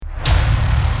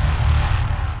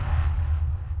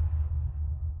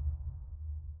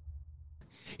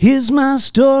Here's my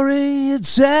story, it's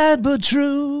sad but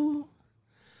true,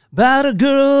 about a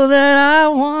girl that I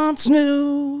once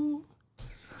knew.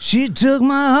 She took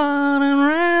my heart and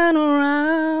ran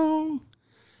around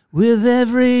with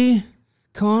every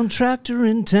contractor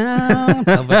in town.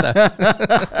 How about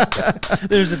that?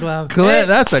 There's a cloud. Clint,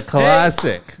 that's a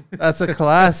classic. That's a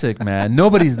classic, man.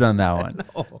 Nobody's done that one.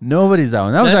 Nobody's done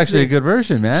one. That was actually a good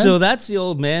version, man. So that's the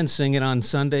old man singing on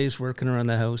Sundays, working around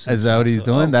the house. Is that what he's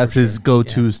doing? That's his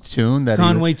go-to tune. That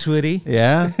Conway Twitty.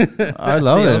 Yeah, I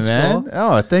love it, man. School.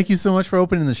 Oh, thank you so much for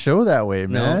opening the show that way,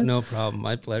 man. No problem.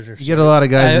 My pleasure. You get a lot of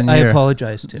guys in here. I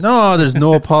apologize too. No, there's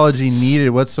no apology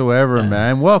needed whatsoever,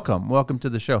 man. Welcome to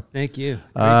the show. Thank you.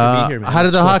 Great to be here, man. How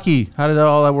did how did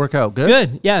all that work out? Good?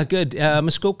 Good. Yeah, good.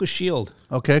 Muskoka Shield.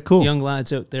 Okay, cool. Young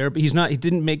lads out there, but he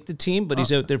didn't make the team, but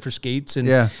he's out there for skates and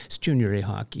it's junior A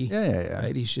hockey. Yeah.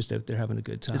 Right? He's just out there having a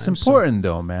good time. It's important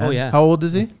though, man. Oh, yeah. How old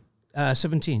is he?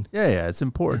 17. Yeah, it's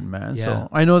important, man. Yeah. So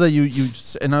I know that you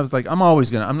and I was like, I'm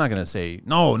not gonna say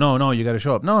no, you got to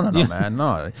show up. No, man,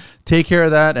 no. Take care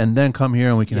of that, and then come here,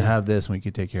 and we can have this, and we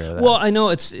can take care of that. Well, I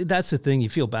know that's the thing. You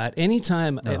feel bad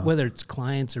anytime, whether it's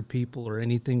clients or people or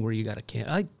anything where you got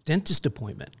a dentist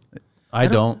appointment. I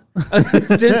don't.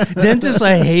 Dentists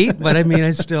I hate, but I mean,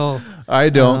 I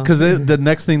don't, because the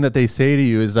next thing that they say to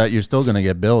you is that you're still going to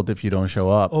get billed if you don't show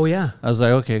up. Oh, yeah. I was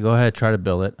like, okay, go ahead, try to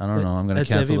bill it. I don't know. I'm going to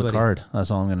cancel the card. That's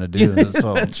all I'm going to do.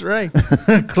 So. That's right.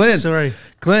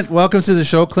 Clint, welcome to the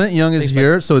show. Clint Young is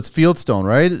here. So it's Fieldstone,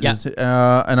 right? Yeah.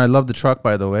 And I love the truck,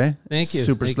 by the way. Thank you.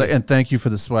 Super slick. And thank you for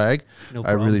the swag. No I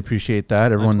problem. really appreciate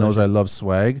that. Everyone knows I love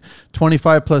swag.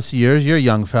 25 plus years. You're a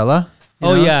young fella.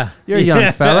 Yeah. You're a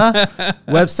young fella.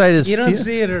 Website is... You don't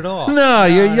see it at all. No,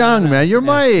 you're young, man. You're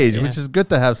my age, which is good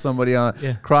to have somebody on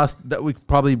cross that we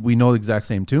know the exact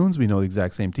same tunes. We know the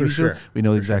exact same TV show. We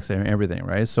know the exact same everything,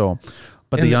 right? So,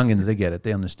 but the youngins, they get it.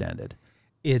 They understand it.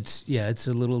 It's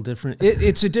a little different.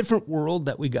 It's a different world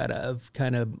that we gotta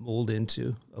kind of mold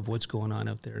into of what's going on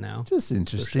out there now. Just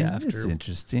interesting. It's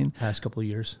interesting. Past couple of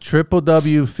years.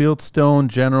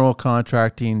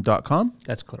 www.fieldstonegeneralcontracting.com.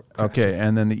 That's correct. Okay,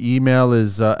 and then the email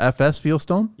is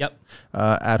fsfieldstone. Yep.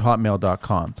 At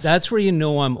hotmail.com. That's where you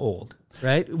know I'm old.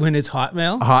 Right? When it's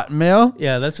Hotmail? Hotmail?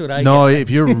 Yeah, that's what I No, get.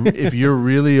 if you're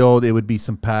really old, it would be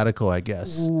simpatico, I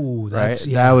guess. Ooh, right?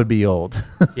 That would be old.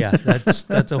 Yeah,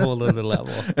 that's a whole other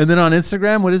level. And then on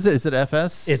Instagram, what is it? Is it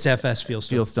FS? It's FS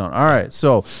Fieldstone. Fieldstone. All right.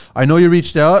 So I know you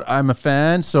reached out. I'm a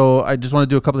fan. So I just want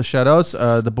to do a couple of shout outs.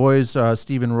 The boys,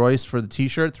 Stephen Royce for the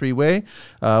t-shirt, 3-way,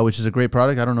 which is a great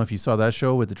product. I don't know if you saw that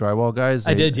show with the drywall guys.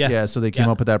 I did, yeah. Yeah, so they came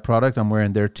up with that product. I'm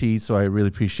wearing their tee, so I really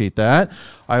appreciate that.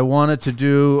 I wanted to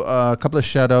do a couple of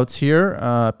shout outs here.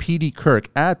 PD Kirk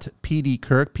at PD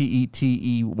Kirk,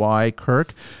 P-E-T-E-Y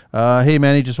Kirk. Hey,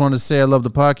 Manny, just wanted to say I love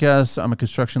the podcast. I'm a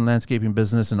construction landscaping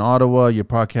business in Ottawa. Your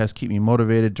podcast keep me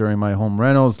motivated during my home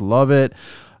rentals. Love it.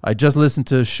 I just listened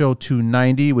to show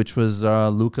 290, which was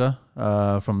Luca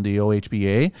from the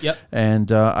OHBA. Yep.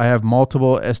 And I have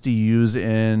multiple SDUs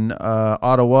in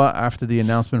Ottawa. After the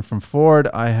announcement from Ford,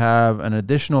 I have an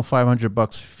additional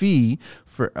 $500 fee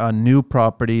for a new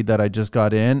property that I just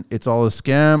got in. It's all a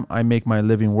scam. I make my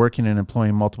living working and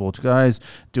employing multiple guys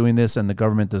doing this, and the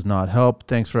government does not help.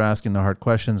 Thanks for asking the hard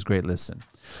questions. Great listen.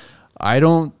 I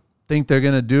don't think they're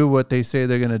going to do what they say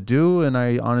they're going to do, and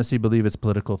I honestly believe it's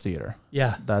political theater.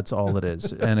 Yeah. That's all it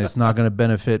is. And it's not going to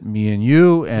benefit me and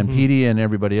you and Petey and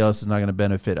everybody else. It's not going to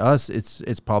benefit us.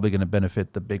 It's probably going to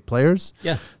benefit the big players,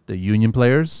 the union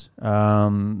players,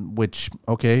 which,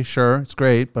 okay, sure, it's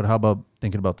great, but how about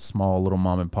thinking about the small little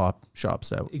mom and pop shops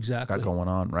that got going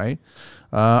on, right?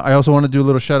 I also want to do a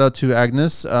little shout out to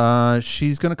Agnes.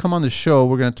 She's going to come on the show.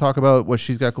 We're going to talk about what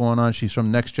she's got going on. She's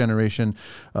from Next Generation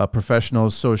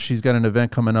Professionals. So she's got an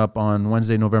event coming up on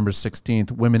Wednesday, November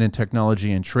 16th, Women in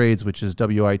Technology and Trades, which is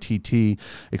WITT,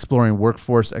 Exploring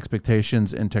Workforce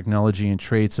Expectations in Technology and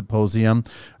Trade Symposium.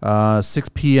 6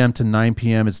 p.m. to 9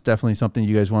 p.m. It's definitely something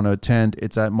you guys want to attend.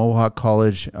 It's at Mohawk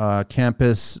College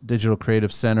campus, Digital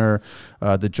Creative Center,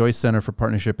 the Joyce Center for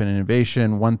Partnership and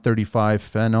Innovation, 135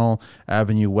 Fennell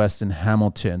Avenue West in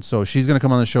Hamilton. So she's going to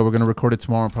come on the show. We're going to record it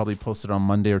tomorrow and probably post it on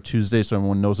Monday or Tuesday so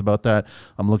everyone knows about that.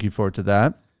 I'm looking forward to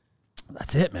that.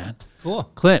 That's it, man. Cool.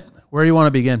 Clint, where do you want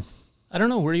to begin? I don't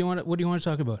know. What do you want to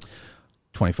talk about?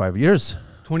 25 years.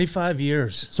 25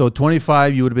 years. So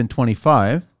 25, you would have been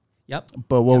 25. Yep.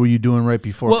 But what were you doing right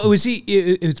before? Well, it's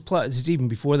even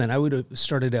before then. I would have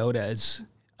started out as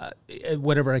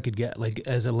whatever I could get, like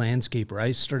as a landscaper.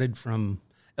 I started from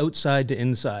outside to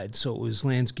inside, so it was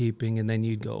landscaping, and then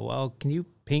you'd go, well, can you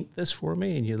paint this for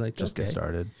me? And you're like, just get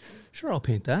started. Sure, I'll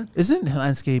paint that. Isn't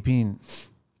landscaping,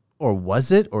 or was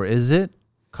it, or is it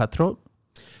cutthroat?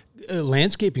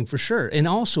 Landscaping for sure, and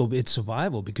also it's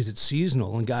survival because it's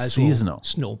seasonal, and guys will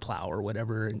snow plow or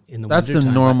whatever in the That's winter the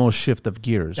time. normal shift of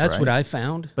gears. That's right? what I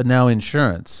found. But now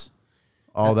insurance,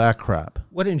 all that crap.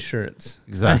 What insurance?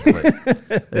 Exactly.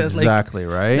 Exactly,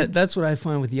 right? That's what I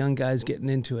find with young guys getting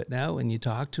into it now, and you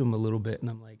talk to them a little bit, and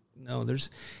I'm like, no, there's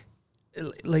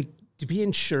like to be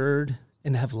insured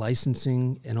and have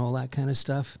licensing and all that kind of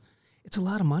stuff. It's a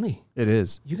lot of money. It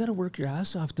is. You got to work your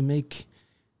ass off to make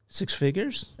 6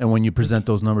 figures. And when you present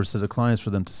those numbers to the clients for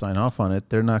them to sign off on it,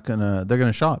 they're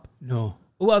gonna shop. No.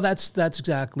 Well, that's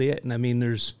exactly it. And I mean,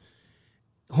 there's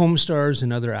Homestars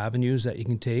and other avenues that you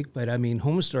can take, but I mean,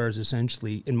 Homestars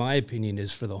essentially, in my opinion,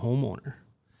 is for the homeowner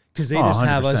because they just 100%.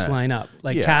 have us line up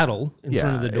like cattle in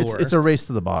front of the door. It's a race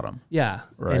to the bottom. Yeah,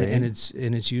 right. And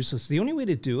it's useless. The only way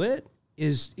to do it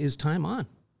is time on.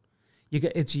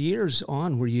 It's years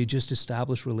on where you just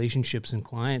establish relationships and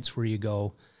clients where you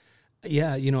go,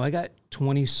 yeah, I got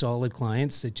 20 solid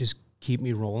clients that just keep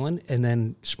me rolling, and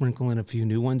then sprinkle in a few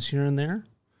new ones here and there.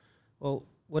 Well,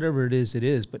 whatever it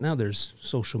is. But now there's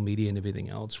social media and everything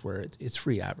else where it's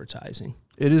free advertising.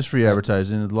 It is free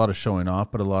advertising. There's a lot of showing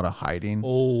off, but a lot of hiding.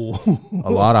 Oh,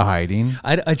 a lot of hiding.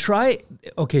 I try.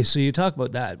 Okay, so you talk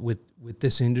about that with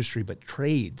this industry, but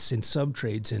trades and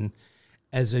sub-trades, and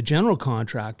as a general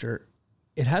contractor,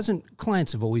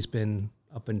 clients have always been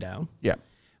up and down. Yeah.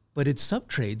 But it's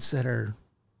sub-trades that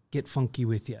get funky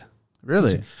with you.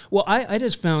 Really? Well, I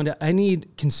just found I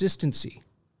need consistency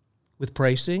with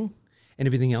pricing and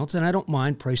everything else. And I don't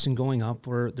mind pricing going up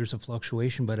or there's a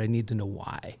fluctuation, but I need to know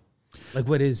why. Like,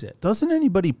 what is it? Doesn't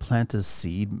anybody plant a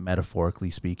seed,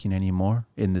 metaphorically speaking, anymore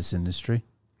in this industry?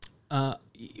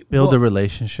 Build a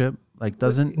relationship? Like,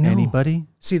 doesn't anybody?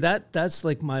 See, that's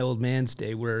like my old man's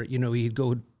day where, he'd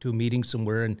go to a meeting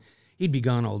somewhere and he'd be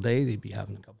gone all day. They'd be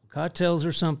having a couple of cocktails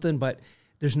or something, but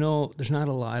there's not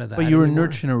a lot of that. But you were anymore.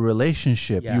 nurturing a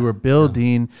relationship. Yeah, you were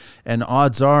building, and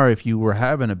odds are, if you were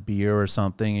having a beer or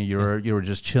something, and you were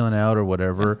just chilling out or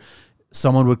whatever,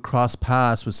 someone would cross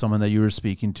paths with someone that you were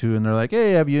speaking to, and they're like,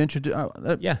 "Hey, have you introduced? I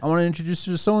want to introduce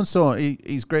you to so and so.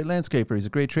 He's a great landscaper. He's a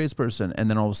great tradesperson." And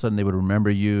then all of a sudden, they would remember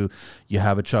you. You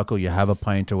have a chuckle. You have a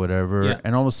pint or whatever,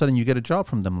 and all of a sudden, you get a job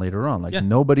from them later on. Like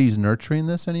nobody's nurturing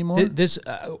this anymore. This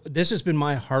has been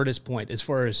my hardest point as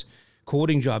far as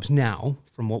quoting jobs now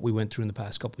from what we went through in the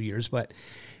past couple of years. But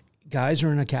guys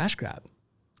are in a cash grab.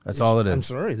 That's all it is. I'm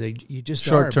sorry, you just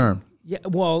short term. Yeah,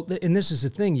 well, and this is the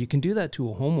thing. You can do that to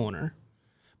a homeowner,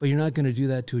 but you're not going to do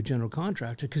that to a general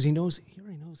contractor because he already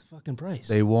knows the fucking price.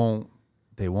 They won't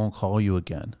call you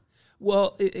again.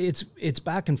 Well, it's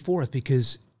back and forth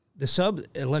because the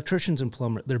electricians and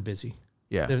plumbers, they're busy.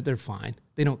 Yeah, they're fine.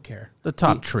 They don't care. The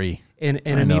top tree. And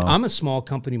I mean, I'm a small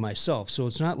company myself, so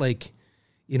it's not like,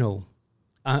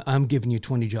 I'm giving you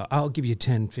 20 jobs. I'll give you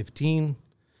 10, 15,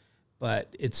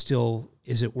 but it's still,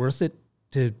 is it worth it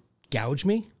to gouge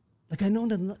me? Like I know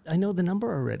the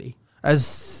number already. As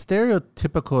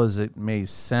stereotypical as it may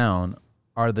sound,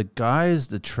 are the guys,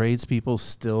 the tradespeople,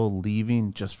 still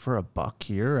leaving just for $1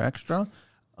 here extra,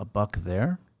 $1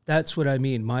 there? That's what I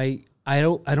mean. I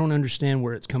don't understand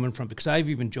where it's coming from because I've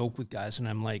even joked with guys and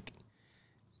I'm like,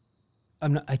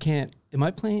 am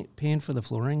I paying for the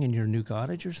flooring in your new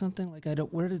cottage or something? Like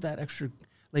where did that extra,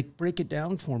 like break it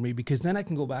down for me because then I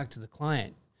can go back to the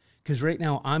client because right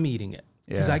now I'm eating it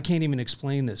because I can't even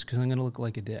explain this because I'm going to look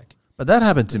like a dick. But that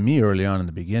happened to me early on in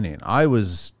the beginning. I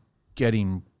was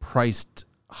getting priced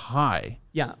high.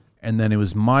 Yeah. And then it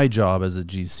was my job as a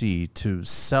GC to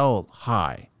sell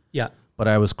high. Yeah. But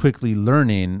I was quickly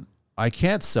learning I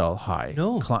can't sell high.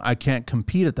 No. I can't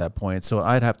compete at that point. So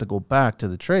I'd have to go back to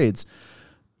the trades.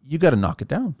 You got to knock it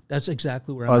down. That's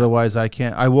exactly where I'm Otherwise, I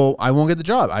can't. I won't get the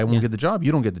job. I won't get the job.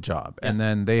 You don't get the job. Yeah. And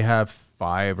then they have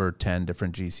 5 or 10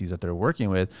 different GCs that they're working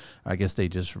with. I guess they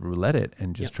just roulette it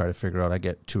and just try to figure out I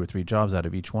get 2 or 3 jobs out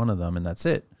of each one of them, and that's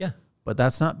it. Yeah. But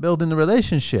that's not building the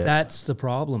relationship. That's the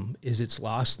problem, is it's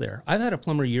lost there. I've had a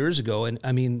plumber years ago, and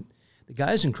I mean, the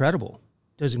guy's incredible,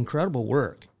 does incredible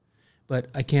work, but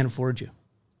I can't afford you.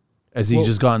 Has he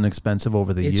just gotten expensive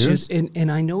over the years?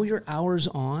 And I know your hours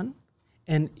on,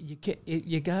 and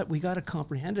we got to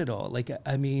comprehend it all. Like,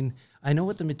 I mean, I know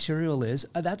what the material is.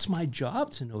 That's my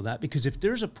job to know that, because if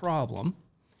there's a problem,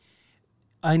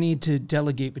 I need to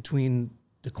delegate between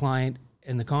the client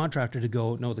and the contractor to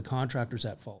go, no, the contractor's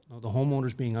at fault. No, the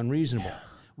homeowner's being unreasonable. Yeah.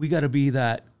 We got to be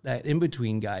that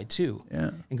in-between guy too.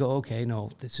 Yeah. And go, okay, no,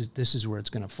 this is where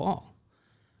it's going to fall.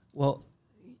 Well,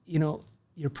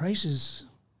 your price is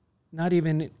not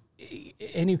even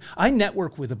any. I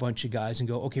network with a bunch of guys and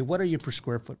go, okay, what are you per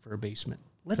square foot for a basement?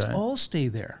 Let's all stay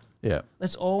there. Yeah.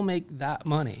 Let's all make that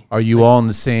money. Are you all in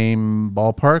the same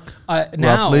ballpark?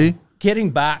 Now, roughly?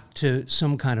 getting back to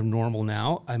some kind of normal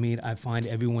now, I mean, I find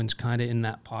everyone's kind of in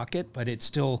that pocket, but it's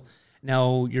still,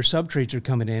 now your sub-trades are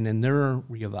coming in and they're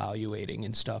reevaluating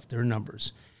and stuff, their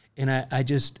numbers. And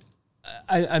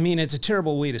I mean, it's a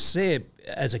terrible way to say it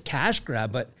as a cash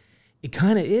grab, but it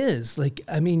kind of is. Like,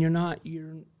 I mean,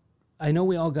 I know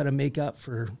we all got to make up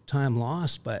for time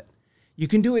lost, but you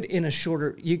can do it in a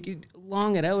shorter, you could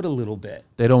long it out a little bit.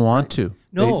 They don't want to.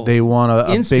 No. They want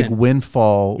a big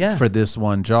windfall Yeah. for this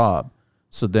one job.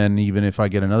 So then even if I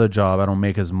get another job, I don't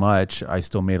make as much. I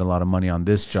still made a lot of money on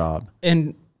this job.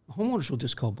 And homeowners will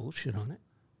just call bullshit on it.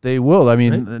 They will. I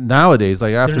mean, nowadays,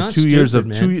 like after 2 years of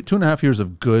stupid, 2.5 years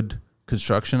of good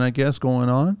construction, I guess, going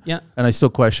on. Yeah. And I still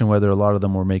question whether a lot of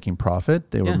them were making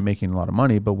profit. They were Yeah. making a lot of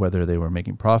money, but whether they were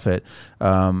making profit,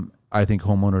 I think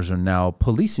homeowners are now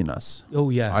policing us. Oh,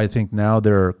 yeah. I think now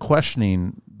they're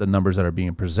questioning the numbers that are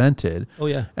being presented. Oh,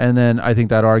 yeah. And then I think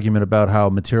that argument about how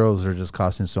materials are just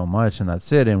costing so much and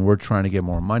that's it, and we're trying to get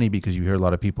more money, because you hear a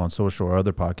lot of people on social or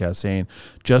other podcasts saying,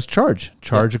 just charge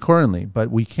accordingly.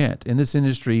 But we can't. In this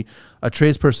industry, a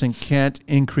tradesperson can't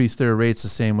increase their rates the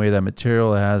same way that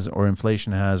material has or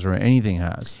inflation has or anything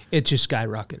has. It just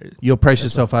skyrocketed. You'll price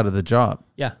yourself out of the job.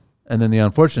 Yeah. And then the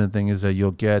unfortunate thing is that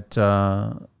you'll get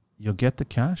the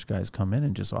cash guys come in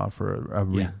and just offer a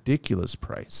ridiculous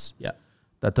price. Yeah.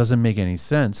 That doesn't make any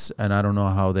sense, and I don't know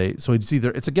how so it's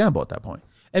a gamble at that point.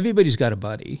 Everybody's got a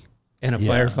buddy and a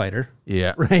firefighter.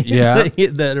 Yeah. Right? Yeah.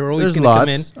 that are always There's going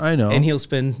to come in. I know. And he'll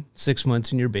spend 6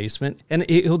 months in your basement, and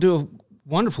he'll do a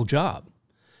wonderful job,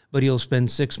 but he'll spend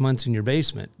 6 months in your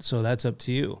basement. So that's up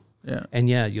to you. Yeah. And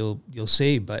yeah, you'll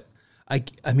save, but I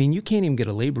mean, you can't even get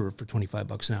a laborer for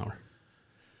 $25 an hour.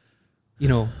 You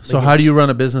know, so how do you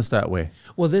run a business that way?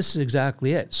 Well, this is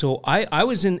exactly it. So I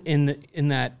was in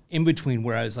that in between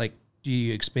where I was like, do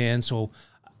you expand? So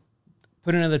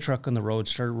put another truck on the road,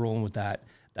 started rolling with that.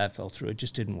 That fell through. It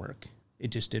just didn't work. It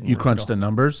just didn't work. You crunched the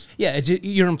numbers? Yeah,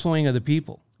 you're employing other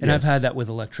people. And Yes. I've had that with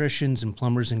electricians and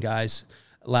plumbers and guys.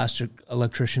 Last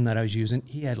electrician that I was using,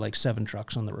 he had like 7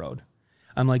 trucks on the road.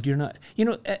 I'm like, you're not, you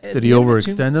know. Did he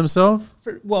overextend himself?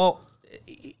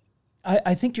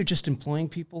 I think you're just employing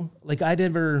people. Like I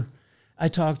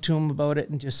talked to him about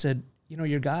it and just said, you know,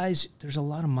 your guys, there's a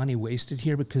lot of money wasted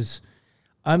here because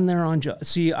I'm there on job.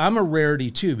 See, I'm a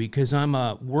rarity too because I'm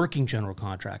a working general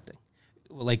contracting,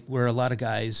 like where a lot of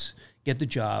guys get the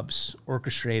jobs,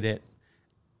 orchestrate it,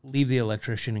 leave the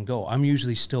electrician and go. I'm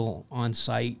usually still on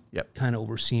site, kind of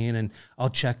overseeing, and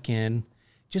I'll check in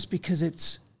just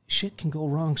because shit can go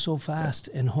wrong so fast,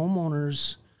 and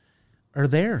homeowners are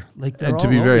there. Like, and to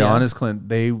be very honest, Clint,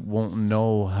 they won't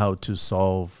know how to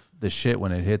solve the shit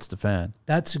when it hits the fan.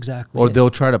 That's exactly Or it. they'll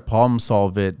try to problem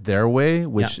solve it their way,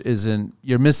 which isn't,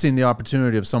 you're missing the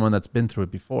opportunity of someone that's been through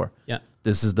it before. Yeah.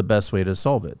 This is the best way to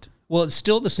solve it. Well, it's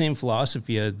still the same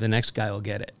philosophy of the next guy will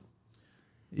get it.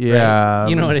 Yeah. Right?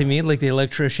 You know what I mean? Like the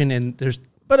electrician, and there's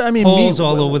But I mean, holes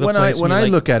all over the place. When I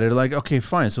look at it, like, okay,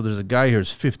 fine. So there's a guy here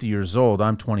who's 50 years old.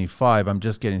 I'm 25. I'm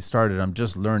just getting started. I'm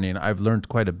just learning. I've learned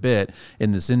quite a bit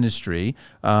in this industry,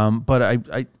 but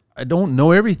I don't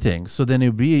know everything. So then it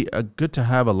would be good to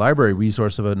have a library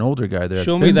resource of an older guy there.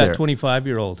 Show me that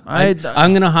 25-year-old.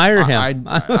 I'm going to hire him.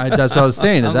 That's what I was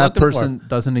saying. That person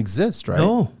doesn't exist, right?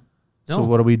 No. So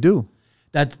what do we do?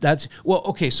 That's well,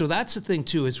 okay. So that's the thing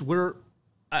too. Is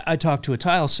I talked to a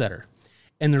tile setter,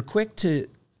 and they're quick to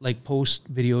like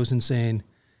post videos and saying,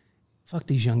 "Fuck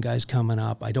these young guys coming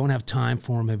up. I don't have time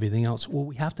for them. Everything else." Well,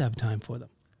 we have to have time for them.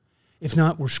 If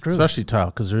not, we're screwed. Especially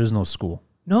tile, because there is no school.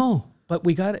 No, but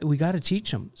we got to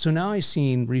teach them. So now I've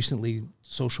seen recently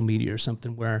social media or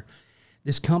something where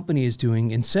this company is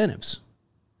doing incentives.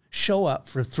 Show up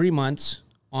for 3 months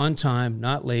on time,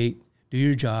 not late. Do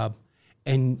your job,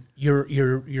 and your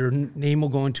name will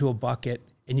go into a bucket,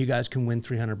 and you guys can win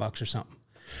 $300 or something.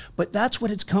 But that's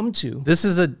what it's come to. This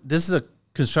is a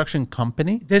construction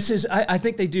company. I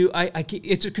think they do.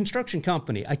 It's a construction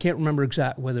company. I can't remember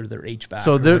exactly whether they're HVAC.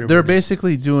 So they're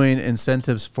basically doing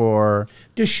incentives for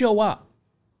to show up.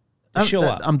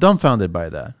 I'm dumbfounded by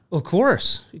that. Of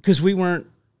course, because we weren't.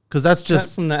 Because that's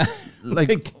just from that.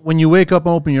 like when you wake up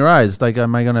and open your eyes, like,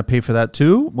 am I going to pay for that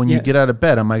too? When you get out of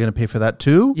bed, am I going to pay for that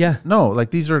too? Yeah. No,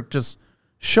 like these are just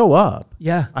show up.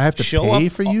 Yeah. I have to pay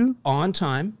for you on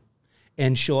time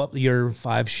and show up your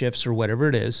 5 shifts or whatever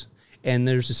it is. And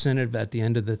there's a incentive at the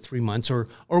end of the 3 months or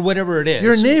whatever it is.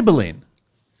 You're enabling.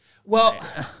 Well,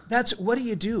 what do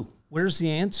you do? Where's the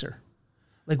answer?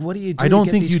 Like, what do you do? I don't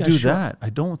think you do that. I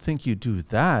don't think you do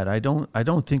that. I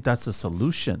don't think that's the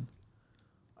solution.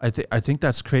 I think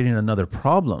that's creating another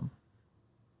problem.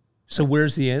 So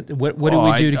where's the end? What do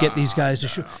we do to get these guys to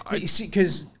show? You see,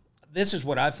 because this is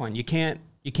what I find. You can't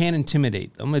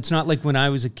intimidate them. It's not like when I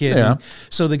was a kid. Yeah.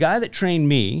 So the guy that trained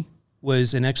me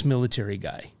was an ex-military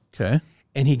guy. Okay.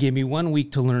 And he gave me 1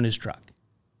 week to learn his truck.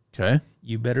 Okay.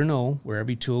 You better know where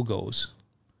every tool goes.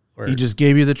 Or, He just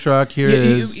gave you the truck. Here it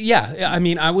is. Yeah. I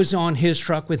mean, I was on his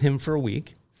truck with him for a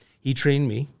week. He trained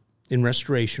me in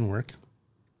restoration work.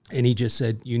 And he just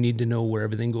said, you need to know where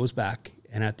everything goes back.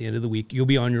 And at the end of the week, you'll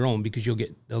be on your own because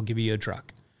they'll give you a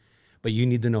truck. But you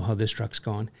need to know how this truck's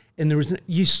gone. And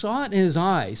you saw it in his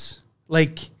eyes.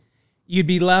 Like you'd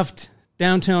be left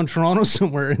downtown Toronto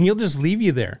somewhere and he'll just leave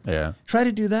you there. Yeah. Try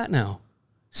to do that now.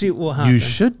 See what will happen. You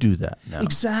should do that now.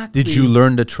 Exactly. Did you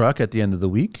learn the truck at the end of the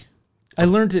week? I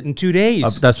learned it in 2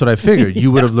 days. That's what I figured.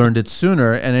 You would have learned it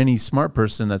sooner, and any smart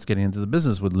person that's getting into the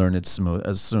business would learn it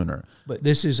sooner. But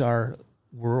this is our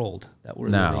world that we're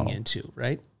living into,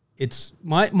 right? It's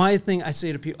my thing. I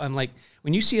say to people, I'm like,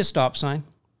 when you see a stop sign,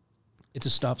 it's a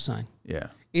stop sign. Yeah.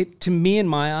 To me, in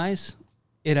my eyes,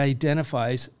 it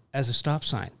identifies as a stop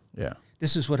sign. Yeah.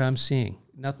 This is what I'm seeing.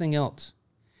 Nothing else.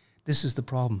 This is the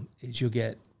problem, is you'll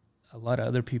get a lot of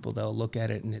other people that will look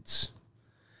at it and it's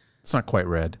not quite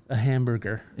red. a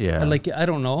hamburger. Yeah. I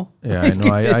don't know. Yeah, I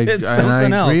know.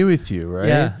 I agree with you, right?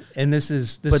 Yeah. And this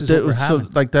is what we're having. So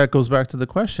like that goes back to the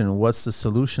question, what's the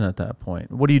solution at that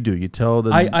point? What do? You tell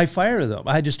them I fire them.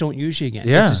 I just don't use you again.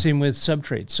 Yeah. It's the same with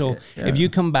subtrades. So if you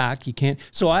come back, you can't.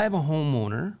 So I have a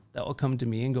homeowner that will come to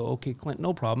me and go, okay, Clint,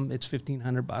 no problem. It's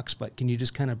 $1,500, but can you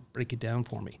just kind of break it down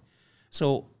for me?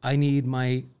 So I need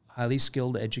my highly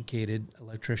skilled, educated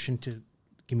electrician to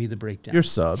give me the breakdown. your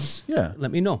subs. Yeah.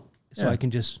 Let me know. So I can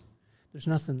there's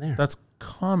nothing there. That's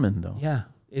common though. Yeah.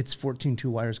 It's 14.2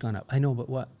 wires gone up. I know, but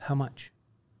what? How much?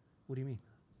 What do you mean?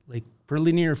 Like per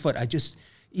linear foot, just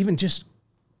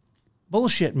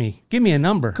bullshit me. Give me a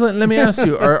number. Clint, let me ask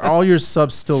you, are all your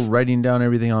subs still writing down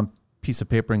everything on a piece of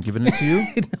paper and giving it to you?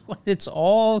 It's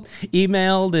all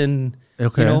emailed and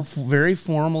very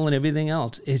formal and everything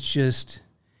else. It's just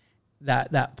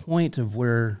that point of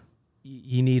where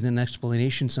you need an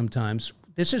explanation sometimes.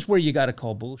 This is where you got to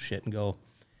call bullshit and go,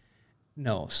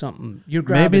 no, something. You're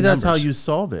grabbing Maybe that's numbers. how you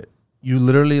solve it. You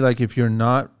literally, like, if you're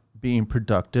not being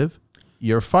productive,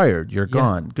 you're fired. You're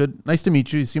gone. Good. Nice to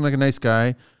meet you. You seem like a nice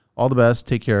guy. All the best.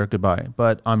 Take care. Goodbye.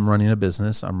 But I'm running a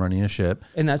business. I'm running a ship.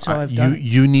 And that's how I've done it.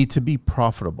 You need to be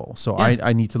profitable. So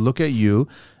I need to look at you.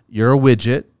 You're a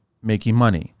widget making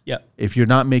money. Yeah. If you're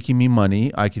not making me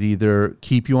money, I could either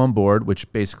keep you on board,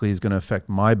 which basically is going to affect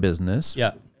my business,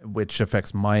 which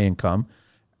affects my income,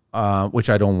 which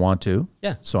I don't want to.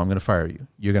 Yeah. So I'm going to fire you.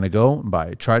 You're going to go and buy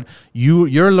it.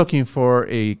 You're looking for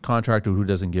a contractor who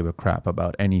doesn't give a crap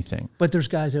about anything. But there's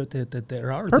guys out there that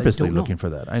there are Purposely that don't looking know. for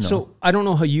that. I know. So I don't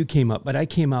know how you came up, but I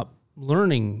came up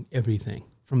learning everything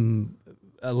from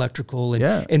electrical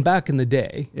and back in the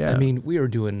day. Yeah. I mean, we were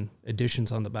doing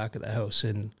additions on the back of the house,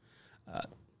 and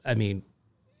I mean,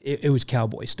 it was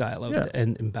cowboy style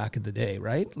and back in the day,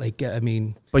 right? Like, I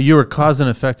mean, but you were cause and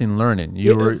effect in learning.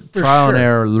 You were trial and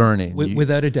error learning.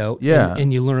 Without a doubt. Yeah.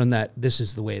 And you learn that this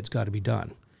is the way it's got to be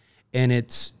done.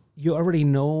 And you already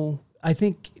know, I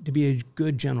think to be a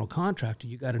good general contractor,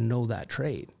 you got to know that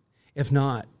trade. If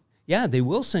not, they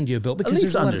will send you a bill because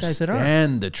there's a lot of guys that are.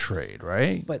 Understand the trade,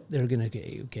 right? But they're going to get,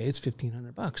 okay, it's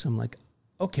 $1,500. I'm like,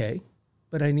 okay,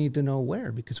 but I need to know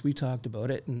where, because we talked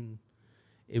about it and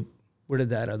where did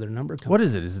that other number come from? What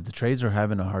is it? Is it the trades are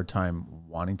having a hard time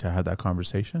wanting to have that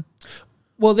conversation?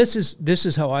 Well, this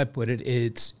is how I put it.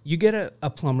 It's you get a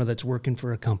plumber that's working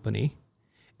for a company,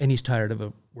 and he's tired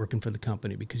of working for the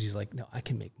company because he's like, no, I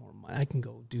can make more money. I can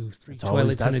go do 3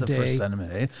 toilets in a day. That's the first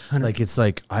sentiment, eh? Like, it's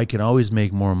like, I can always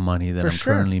make more money than I'm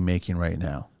currently making right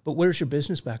now. But where's your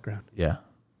business background? Yeah.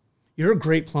 You're a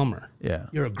great plumber. Yeah.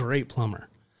 You're a great plumber,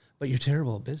 but you're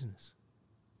terrible at business.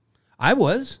 I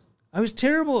was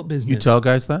terrible at business. You tell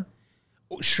guys that?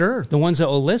 Sure. The ones that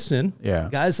will listen. Yeah.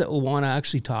 Guys that will want to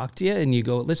actually talk to you and you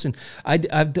go, listen, I've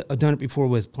done it before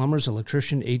with plumbers,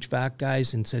 electrician, HVAC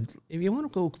guys, and said, if you want to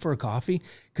go for a coffee,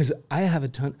 because I have a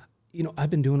ton, I've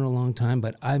been doing it a long time,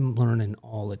 but I'm learning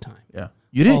all the time. Yeah.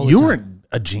 You weren't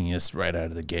a genius right out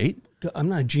of the gate. I'm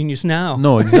not a genius now.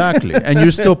 No, exactly. And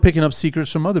you're still picking up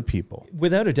secrets from other people.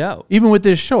 Without a doubt. Even with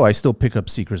this show, I still pick up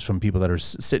secrets from people that are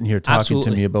sitting here talking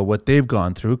to me about what they've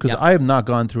gone through, because I have not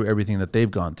gone through everything that they've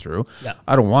gone through. Yeah.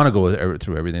 I don't want to go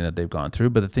through everything that they've gone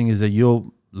through, but the thing is that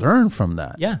you'll learn from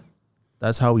that. Yeah.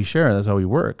 That's how we share. That's how we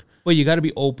work. Well, you got to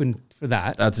be open for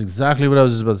that. That's exactly what I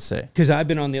was just about to say. Because I've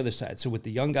been on the other side. So with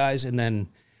the young guys, and then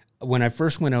when I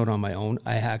first went out on my own,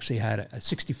 I actually had a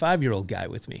 65-year-old guy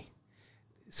with me.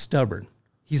 Stubborn.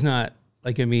 He's not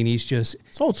Like, I mean, he's just...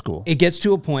 It's old school. It gets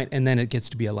to a point, and then it gets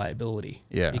to be a liability.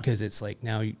 Yeah. Because it's like,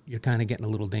 now you're kind of getting a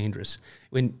little dangerous.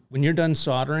 When you're done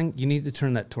soldering, you need to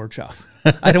turn that torch off.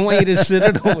 I don't want you to sit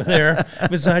it over there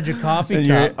beside your coffee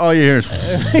cup. All you hear is...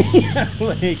 Yeah,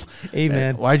 like, hey,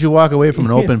 man. Why'd you walk away from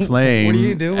an open flame? What are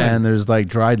you doing? And there's like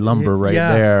dried lumber right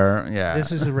there. Yeah.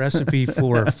 This is a recipe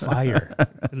for fire.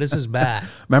 This is bad.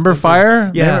 Remember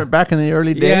fire? Yeah. Remember back in the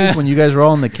early days when you guys were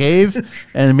all in the cave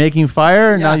and making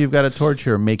fire? Yeah. Now you've got a torch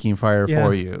here making fire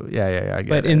for you. Yeah, I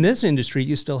get it. But in this industry,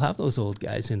 you still have those old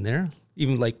guys in there,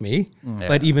 even like me,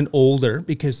 but even older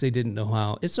because they didn't know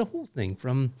how. It's a whole thing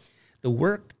from the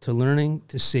work to learning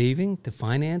to saving to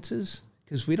finances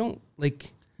because we don't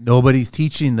like... Nobody's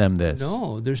teaching them this.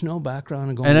 No, there's no background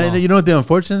and going. And you know what the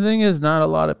unfortunate thing is? Not a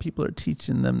lot of people are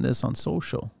teaching them this on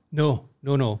social. No.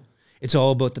 It's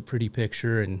all about the pretty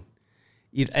picture and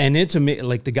it's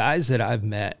like the guys that I've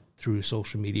met through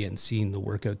social media and seeing the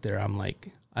work out there. I'm like,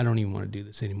 I don't even want to do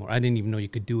this anymore. I didn't even know you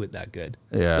could do it that good.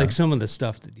 Yeah, like some of the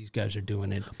stuff that these guys are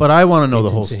doing. But I want to know the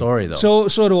whole story, though.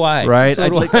 So do I. Right? So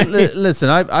listen,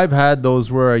 I've had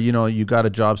those where you got a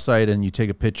job site and you take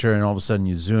a picture and all of a sudden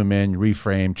you zoom in,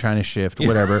 reframe, China shift,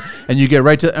 whatever, and you get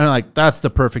right to and like that's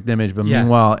the perfect image. But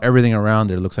meanwhile, everything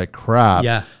around it looks like crap.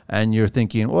 Yeah. And you're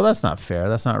thinking, well, that's not fair.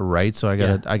 That's not right. So I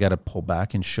gotta pull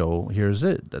back and show. Here's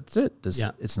it. That's it.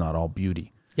 It's not all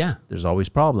beauty. Yeah. There's always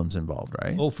problems involved,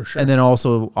 right? Oh, for sure. And then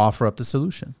also offer up the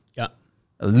solution. Yeah.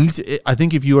 At least, I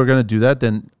think if you are going to do that,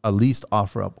 then at least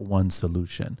offer up one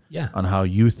solution on how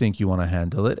you think you want to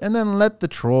handle it. And then let the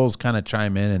trolls kind of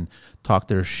chime in and talk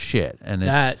their shit. And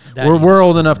we're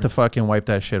old enough to fucking wipe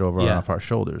that shit over off our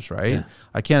shoulders, right? Yeah.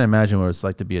 I can't imagine what it's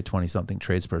like to be a 20-something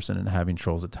tradesperson and having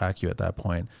trolls attack you at that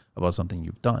point about something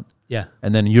you've done. Yeah.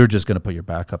 And then you're just going to put your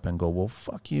back up and go, well,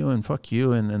 fuck you. And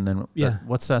then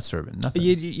what's that serving? Nothing.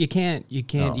 You can't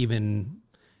even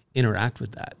interact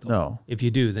with that, though. No. If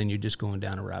you do, then you're just going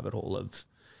down a rabbit hole of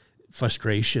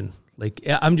frustration. Like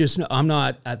I'm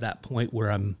not at that point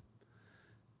where I'm,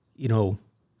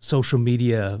 social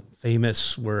media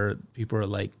famous where people are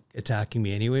like attacking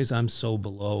me anyways. I'm so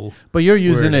below. But you're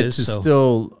using it to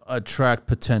still attract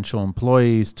potential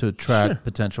employees, to attract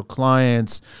potential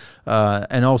clients,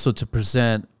 and also to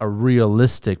present a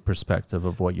realistic perspective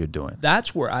of what you're doing.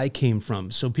 That's where I came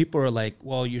from. So people are like,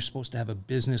 well, you're supposed to have a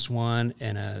business one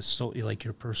and like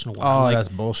your personal one. Oh, like, that's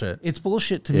bullshit. It's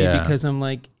bullshit to me because I'm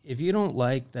like, if you don't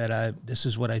like that this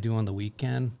is what I do on the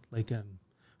weekend, like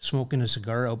smoking a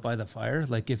cigar out by the fire,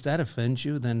 like if that offends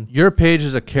you, then your page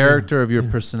is a character of your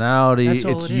personality.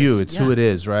 It's you. It's who it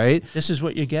is, right? This is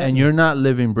what you get. And you're not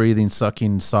living, breathing,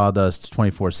 sucking sawdust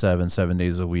 24/7, 7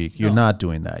 days a week. You're not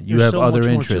doing that. You have other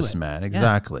interests, man.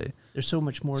 Exactly. Yeah. There's so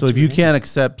much more. So if you can't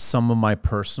accept some of my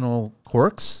personal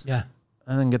quirks,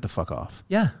 and then get the fuck off.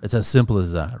 Yeah. It's as simple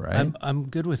as that, right? I'm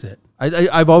good with it.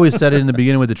 I've always said it in the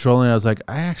beginning with the trolling. I was like,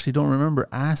 I actually don't remember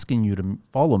asking you to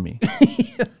follow me.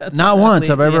 Not once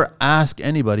have I ever asked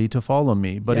anybody to follow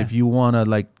me. But if you want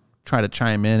to try to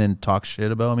chime in and talk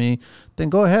shit about me, then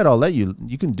go ahead. I'll let you.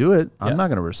 You can do it. I'm not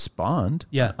going to respond.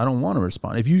 Yeah. I don't want to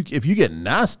respond. If you get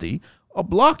nasty, I'll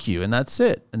block you and that's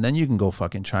it. And then you can go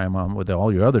fucking chime on with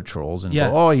all your other trolls and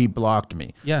go, oh, he blocked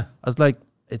me. Yeah. I was like,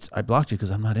 I blocked you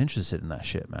because I'm not interested in that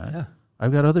shit, man. Yeah.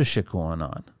 I've got other shit going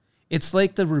on. It's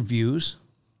like the reviews,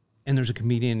 and there's a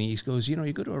comedian, and he goes, you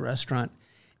go to a restaurant,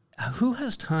 who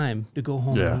has time to go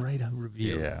home and write a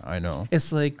review? Yeah, I know.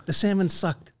 It's like, the salmon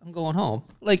sucked, I'm going home.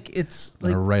 Like, it's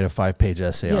I'm gonna write a 5-page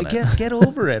essay on it. Get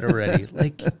over it already.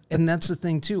 And that's the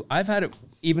thing, too. I've had it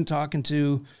even talking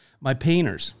to my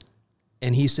painters,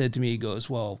 and he said to me, he goes,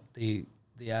 well, they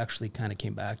actually kind of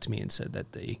came back to me and said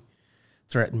that they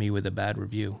threatened me with a bad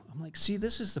review. I'm like, see,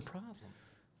 this is the problem.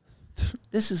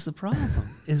 This is the problem.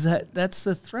 That's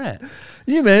the threat.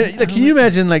 Can you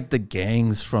imagine the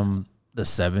gangs from the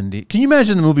 70s? Can you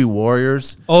imagine the movie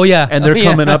Warriors? Oh yeah. And they're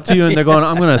coming up to you and they're going,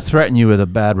 I'm going to threaten you with a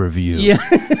bad review. Yeah.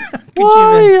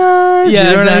 Warriors. Yeah,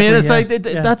 you know exactly. what I mean?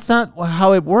 It's that's not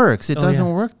how it works. It doesn't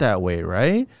work that way,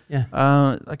 right? Yeah.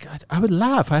 I would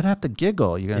laugh. I'd have to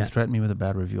giggle. You're going to threaten me with a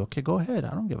bad review. Okay, go ahead.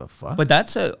 I don't give a fuck. But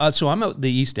that's so I'm out the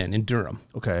East End in Durham.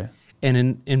 Okay.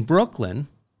 And in Brooklyn,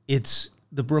 it's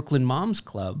the Brooklyn Moms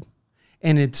Club.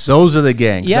 And those are the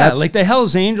gangs. Yeah, like the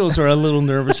Hells Angels are a little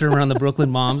nervous around the Brooklyn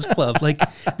Moms Club. Like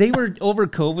they were over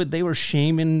COVID, they were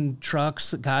shaming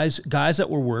trucks, guys that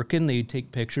were working. They'd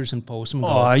take pictures and post them. Oh,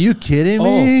 are you kidding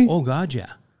me? Oh God,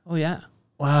 yeah. Oh yeah.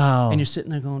 Wow. And you're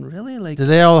sitting there going, really? Like, do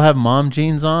they all have mom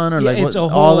jeans on, or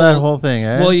all that whole thing?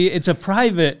 Eh? Well, it's a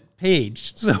private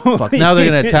page. So fuck, now they're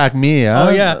gonna attack me. Huh?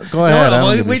 Oh yeah, go ahead.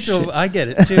 No, wait till I get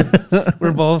it too.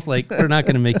 We're both like, we're not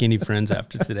gonna make any friends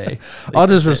after today. Like, I'll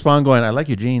just respond going, I like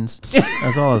your jeans.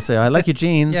 That's all I'll say. I like your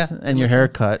jeans and your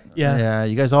haircut. Yeah,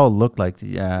 you guys all look like.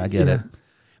 I get it.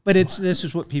 But this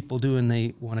is what people do, and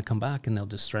they want to come back, and they'll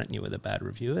just threaten you with a bad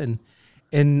review.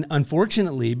 And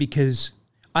unfortunately, because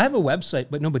I have a website,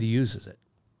 but nobody uses it.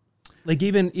 Like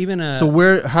even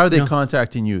so how are they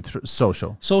contacting you through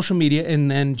social media,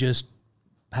 and then just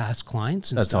past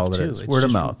clients and that's stuff all it too. is. It's Word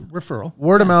of mouth, referral,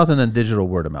 word of mouth, and then digital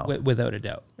word of mouth, without a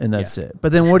doubt, and that's it.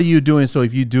 But then what are you doing? So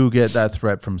if you do get that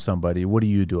threat from somebody, what do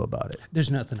you do about it? There's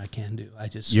nothing I can do.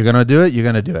 You're gonna do it. You're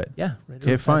gonna do it. Yeah.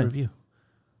 Okay, fine. Review.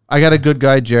 I got a good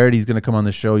guy, Jared. He's going to come on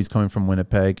the show. He's coming from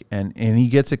Winnipeg, and he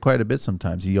gets it quite a bit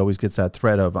sometimes. He always gets that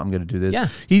threat of, I'm going to do this. Yeah.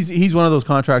 He's one of those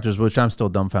contractors, which I'm still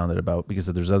dumbfounded about, because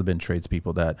there's other been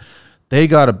tradespeople that they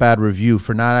got a bad review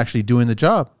for not actually doing the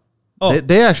job. Oh.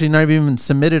 They actually never even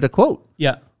submitted a quote.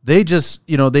 Yeah. They just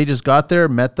got there,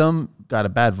 met them, got a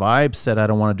bad vibe, said, I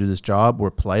don't want to do this job.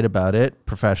 We're polite about it,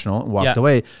 professional, and walked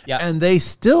away. Yeah. And they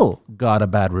still got a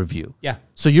bad review. Yeah.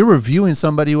 So you're reviewing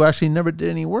somebody who actually never did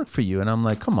any work for you. And I'm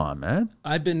like, come on, man.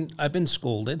 I've been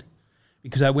scolded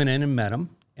because I went in and met him,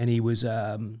 and he was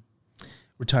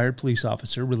retired police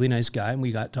officer, really nice guy, and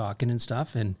we got talking and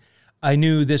stuff. And I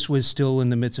knew this was still in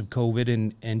the midst of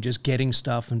COVID and just getting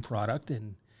stuff and product.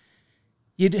 And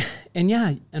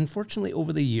unfortunately,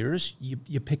 over the years,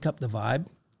 you pick up the vibe.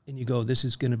 And you go, this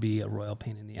is going to be a royal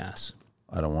pain in the ass.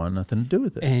 I don't want nothing to do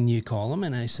with it. And you call him,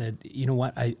 and I said, you know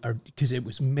what? Because it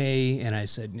was May, and I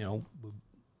said, we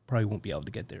probably won't be able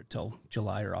to get there till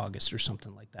July or August or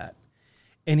something like that.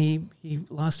 And he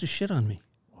lost his shit on me.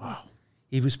 Wow.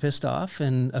 He was pissed off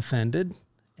and offended,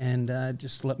 and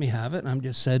just let me have it. And I'm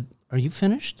just said, are you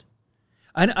finished?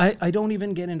 I don't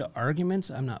even get into arguments.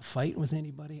 I'm not fighting with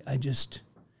anybody. I just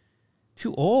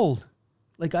too old.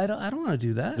 Like, I don't want to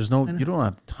do that. You don't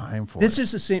have time for it. This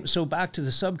is the same. So back to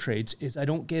the sub-trades is I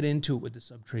don't get into it with the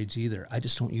sub-trades either. I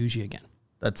just don't use you again.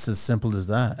 That's as simple as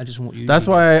that. I just won't use That's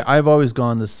why I've always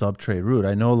gone the sub-trade route.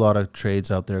 I know a lot of trades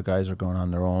out there, guys are going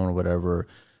on their own or whatever.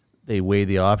 They weigh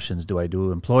the options. Do I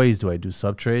do employees? Do I do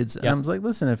sub-trades? And I'm like,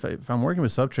 listen, if I'm working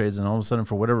with sub-trades and all of a sudden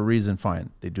for whatever reason,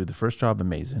 fine. They do the first job,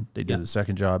 amazing. They do the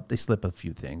second job, they slip a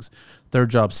few things.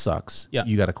 Third job sucks.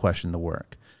 You got to question the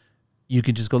work. You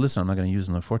can just go, listen, I'm not going to use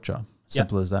it on the fourth job.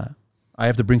 Simple as that. I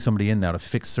have to bring somebody in now to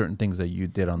fix certain things that you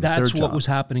did on the third job. That's what was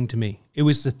happening to me. It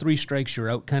was the 3 strikes, you're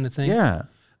out kind of thing. Yeah.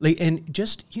 Like, and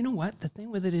just, you know what? The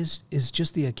thing with it is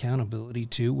just the accountability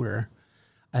too, where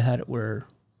I had it where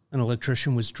an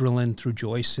electrician was drilling through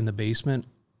joists in the basement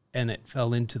and it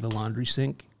fell into the laundry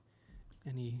sink,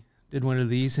 and he did one of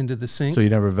these into the sink. So you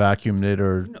never vacuumed it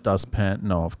or dustpan?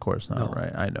 No, of course not. No.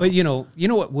 Right. I know. But you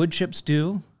know what wood chips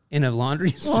do? In a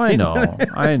laundry sink. Oh,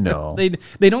 I know.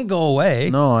 They don't go away.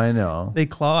 No, I know. They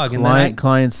clog.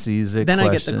 Client sees it. Then I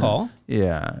get the call.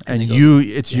 Yeah, and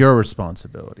it's your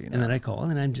responsibility now. And then I call,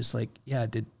 and I'm just like, yeah,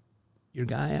 did your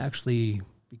guy actually?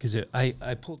 Because I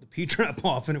pulled the P-trap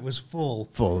off, and it was full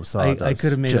of sawdust. I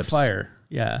could have made a fire.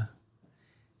 Yeah.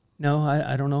 No,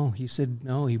 I don't know. He said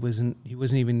no. He wasn't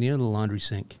even near the laundry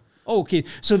sink. Oh, okay.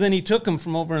 So then he took them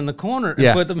from over in the corner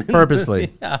and put them in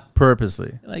purposely.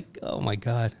 Purposely. Like, oh my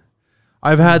God.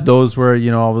 I've had those where,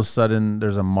 all of a sudden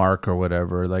there's a mark or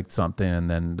whatever, like something, and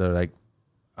then they're like,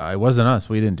 it wasn't us.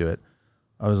 We didn't do it.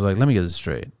 I was like, let me get this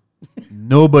straight.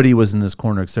 Nobody was in this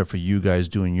corner except for you guys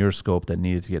doing your scope that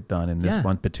needed to get done in this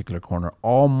one particular corner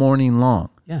all morning long.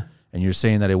 Yeah. And you're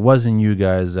saying that it wasn't you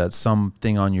guys, that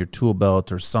something on your tool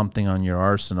belt or something on your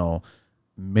arsenal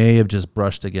may have just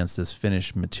brushed against this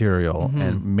finished material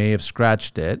and may have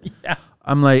scratched it. Yeah.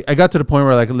 I'm like, I got to the point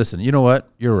where listen, you know what?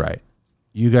 You're right.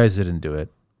 You guys didn't do it.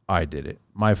 I did it.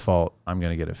 My fault. I'm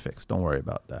going to get it fixed. Don't worry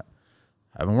about that.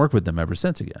 Haven't worked with them ever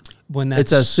since again.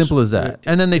 It's as simple as that.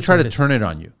 And then they try to turn it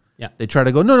on you. Yeah. They try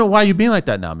to go, no, why are you being like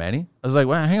that now, Manny? I was like,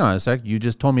 well, hang on a sec. You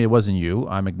just told me it wasn't you.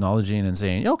 I'm acknowledging and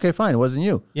saying, yeah, okay, fine. It wasn't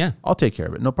you. Yeah. I'll take care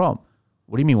of it. No problem.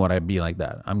 What do you mean would I be like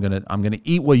that? I'm gonna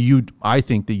eat what I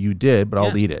think that you did, but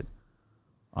I'll eat it.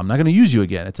 I'm not gonna use you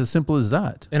again. It's as simple as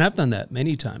that. And I've done that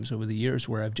many times over the years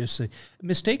where I've just said,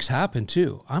 mistakes happen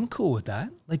too. I'm cool with that.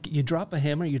 Like, you drop a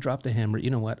hammer, you drop the hammer. You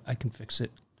know what? I can fix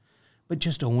it. But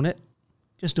just own it.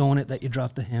 Just own it that you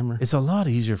dropped the hammer. It's a lot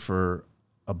easier for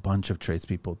a bunch of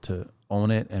tradespeople to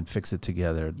own it and fix it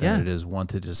together than it is one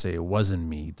to just say it wasn't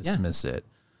me, dismiss it.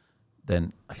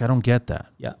 Then I don't get that.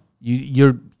 Yeah.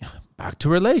 You're back to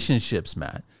relationships,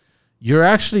 Matt. You're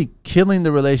actually killing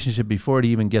the relationship before it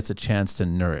even gets a chance to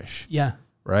nourish. Yeah.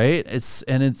 Right? It's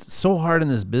so hard in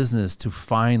this business to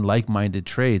find like-minded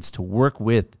trades to work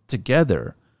with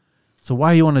together. So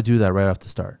why you want to do that right off the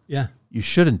start? Yeah. You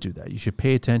shouldn't do that. You should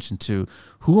pay attention to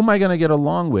who am I going to get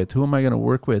along with? Who am I going to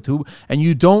work with? And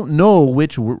you don't know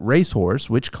which racehorse,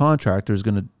 which contractor is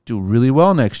going to do really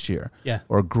well next year. Yeah.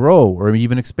 Or grow or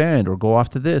even expand or go off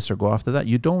to this or go off to that.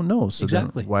 You don't know. So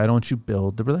exactly. Then why don't you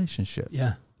build the relationship?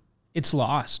 Yeah. It's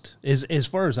lost as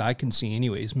far as I can see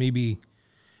anyways. Maybe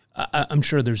I'm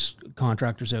sure there's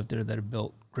contractors out there that have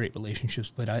built great relationships,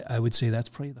 but I would say that's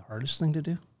probably the hardest thing to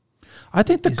do. I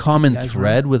think the common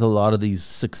thread with a lot of these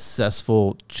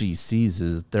successful GCs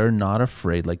is they're not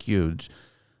afraid like you.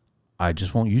 I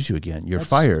just won't use you again. You're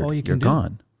fired. You're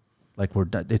gone. Like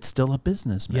it's still a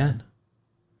business, man. Yeah.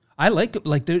 I like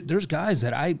there's guys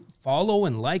that I follow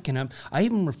and like, and I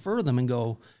even refer them and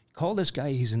go, call this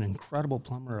guy. He's an incredible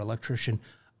plumber or electrician.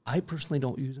 I personally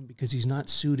don't use him because he's not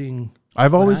suiting.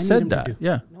 I've always said that.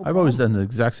 Yeah. No I've always done the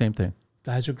exact same thing.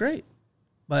 Guys are great,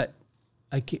 but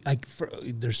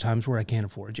there's times where I can't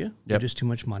afford you. You're just too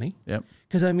much money. Yep.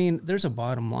 Because I mean, there's a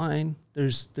bottom line.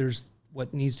 There's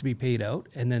what needs to be paid out,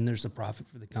 and then there's the profit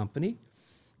for the company.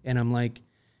 And I'm like,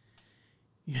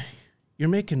 you're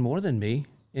making more than me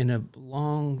in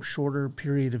a shorter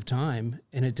period of time,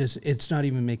 and it's not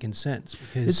even making sense.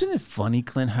 Because isn't it funny,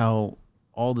 Clint, how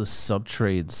all the sub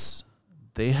trades,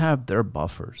 they have their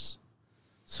buffers.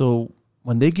 So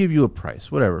when they give you a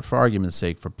price, whatever, for argument's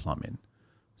sake, for plumbing,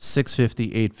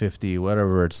 $650, $850,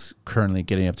 whatever it's currently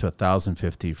getting up to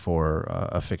 $1,050 for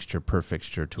a fixture per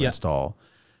fixture to install.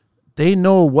 They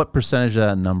know what percentage of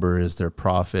that number is their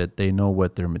profit. They know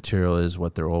what their material is,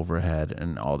 what their overhead,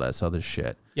 and all that other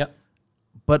shit. Yep.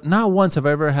 But not once have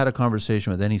I ever had a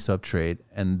conversation with any sub trade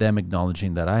and them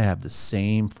acknowledging that I have the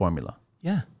same formula.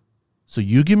 Yeah. So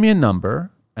you give me a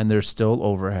number, and there's still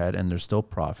overhead, and there's still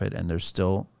profit, and there's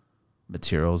still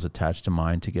materials attached to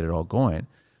mine to get it all going.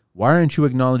 Why aren't you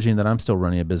acknowledging that I'm still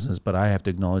running a business, but I have to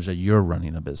acknowledge that you're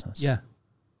running a business? Yeah.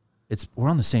 We're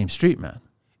on the same street, man.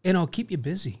 And I'll keep you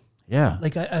busy. Yeah.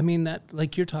 Like, I mean, that,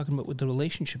 like you're talking about with the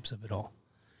relationships of it all.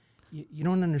 You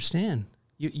don't understand.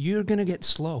 You're going to get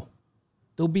slow.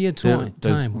 There'll be a time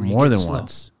where more you than get slow,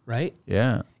 once. right?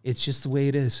 Yeah. It's just the way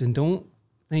it is. And don't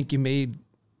think you made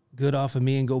good off of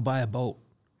me and go buy a boat.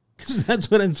 Because that's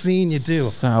what I'm seeing you do.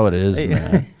 That's how it is,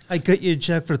 man. I cut you a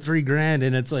check for $3,000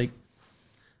 and it's like,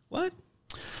 what?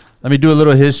 Let me do a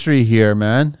little history here,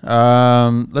 man.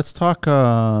 Let's talk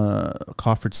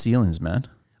coffered ceilings, man.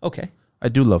 Okay. I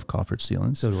do love coffered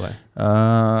ceilings. So do I.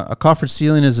 A coffered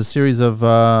ceiling is a series of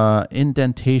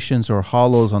indentations or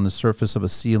hollows on the surface of a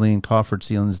ceiling. Coffered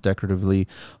ceilings decoratively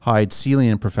hide ceiling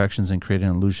imperfections and create an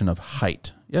illusion of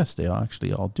height. Yes, they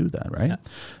actually all do that, right?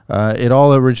 Yeah. It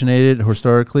all originated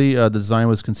historically. The design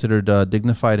was considered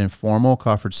dignified and formal.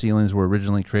 Coffered ceilings were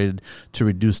originally created to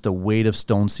reduce the weight of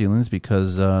stone ceilings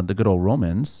because the good old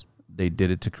Romans, they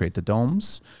did it to create the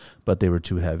domes, but they were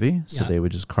too heavy, so they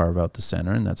would just carve out the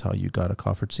center, and that's how you got a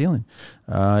coffered ceiling.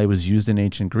 It was used in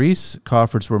ancient Greece.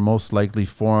 Coffers were most likely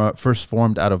first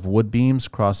formed out of wood beams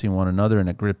crossing one another in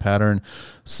a grid pattern.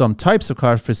 Some types of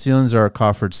coffered ceilings are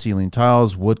coffered ceiling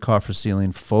tiles, wood coffered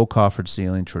ceiling, faux coffered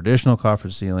ceiling, traditional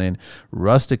coffered ceiling,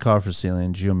 rustic coffered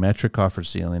ceiling, geometric coffered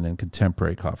ceiling, and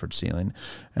contemporary coffered ceiling.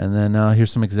 And then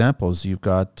here's some examples. You've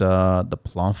got the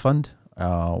Plomfund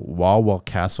Wawel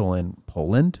Castle in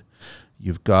Poland.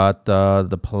 You've got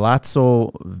the Palazzo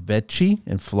Vecchi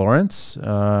in Florence.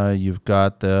 You've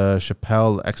got the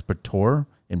Chapelle Expiatoire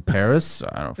in Paris.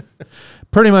 I don't know.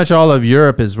 Pretty much all of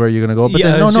Europe is where you're going to go. But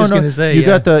then, no. You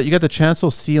got the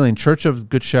chancel ceiling, Church of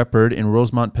Good Shepherd in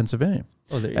Rosemont, Pennsylvania.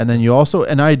 Oh, there you and go. Then you also,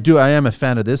 and I am a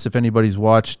fan of this. If anybody's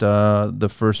watched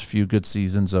the first few good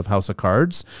seasons of House of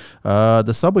Cards,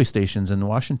 the subway stations in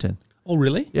Washington. Oh,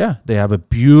 really? Yeah, they have a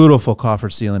beautiful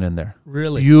coffered ceiling in there.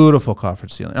 Really? Beautiful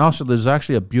coffered ceiling. Also, there's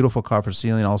actually a beautiful coffered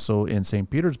ceiling also in St.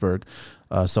 Petersburg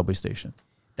subway station.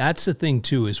 That's the thing,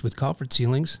 too, is with coffered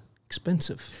ceilings,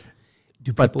 expensive.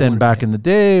 But then back in the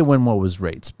day, what was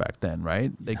rates back then,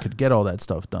 right? They could get all that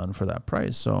stuff done for that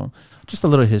price. So just a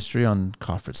little history on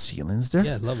coffered ceilings there.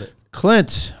 Yeah, I love it.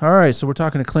 Clint. All right, so we're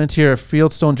talking to Clint here,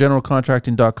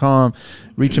 FieldstoneGeneralContracting.com.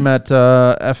 Reach him at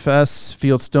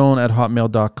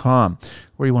fsfieldstone@hotmail.com.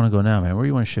 Where do you want to go now, man? Where do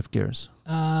you want to shift gears?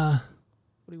 What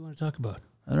do you want to talk about?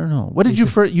 I don't know. What did you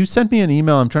first? You sent me an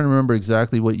email. I'm trying to remember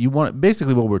exactly what you want.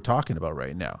 Basically, what we're talking about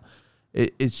right now.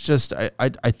 It's just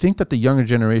I think that the younger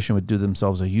generation would do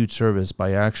themselves a huge service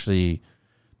by actually.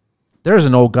 There's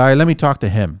an old guy. Let me talk to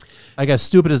him. I guess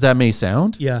stupid as that may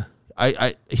sound. Yeah.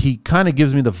 He kind of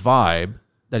gives me the vibe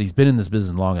that he's been in this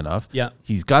business long enough. Yeah.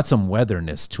 He's got some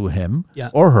weatherness to him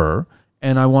Yeah. or her,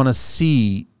 and I want to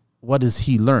see what has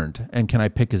he learned and can I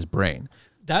pick his brain.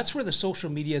 That's where the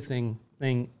social media thing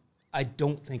I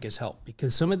don't think has helped,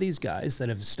 because some of these guys that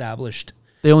have established,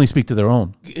 they only speak to their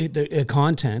own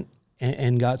content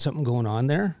and got something going on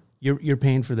there. You're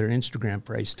paying for their Instagram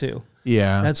price too.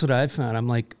 Yeah, that's what I found. I'm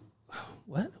like,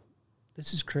 what?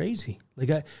 This is crazy.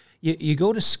 Like you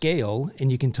go to Scale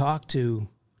and you can talk to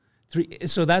 3.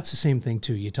 So that's the same thing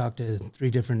too. You talk to 3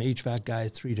 different HVAC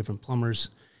guys, 3 different plumbers.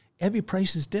 Every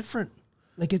price is different.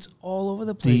 Like, it's all over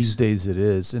the place. These days it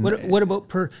is. And what about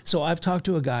per? So I've talked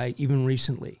to a guy even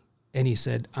recently, and he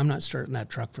said, I'm not starting that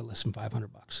truck for less than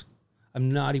 $500.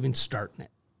 I'm not even starting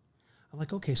it. I'm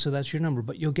like, okay, so that's your number,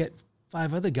 but you'll get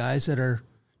 5 other guys that are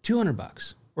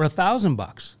 $200 or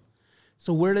 $1,000.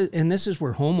 So and this is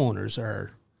where homeowners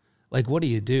are like, what do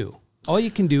you do? All you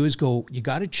can do is go, you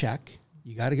got to check,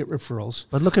 you got to get referrals.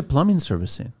 But look at plumbing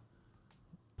servicing.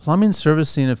 Plumbing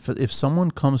servicing, if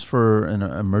someone comes for an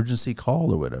emergency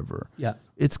call or whatever, yeah,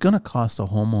 it's going to cost a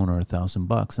homeowner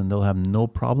 $1,000, and they'll have no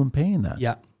problem paying that.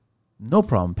 Yeah. No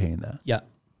problem paying that. Yeah.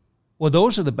 Well,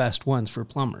 those are the best ones for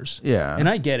plumbers. Yeah. And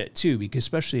I get it too, because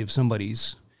especially if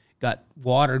somebody's got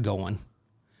water going.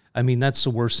 I mean, that's the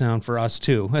worst sound for us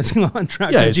too as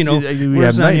contractors. Yeah, we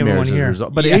have nightmares as a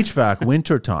result. But yeah. HVAC,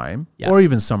 wintertime, or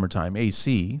even summertime,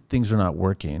 AC, things are not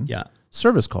working. Yeah.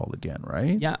 Service called again,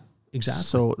 right? Yeah, exactly.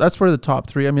 So that's where the top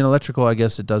 3, I mean, electrical, I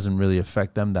guess it doesn't really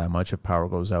affect them that much if power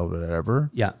goes out or whatever.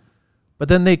 Yeah. But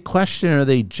then they question or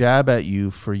they jab at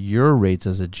you for your rates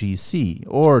as a GC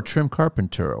or trim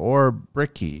carpenter or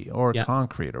bricky or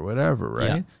concrete or whatever, right?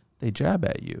 Yeah. They jab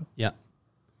at you. Yeah.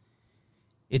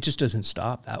 It just doesn't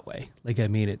stop that way. Like, I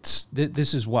mean,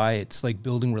 this is why it's like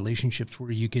building relationships where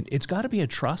it's got to be a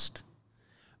trust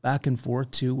back and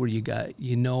forth too, where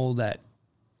you know that,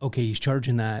 okay, he's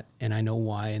charging that and I know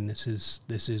why, and this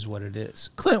is what it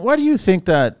is. Clint, why do you think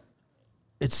that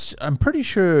I'm pretty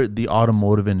sure the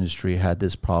automotive industry had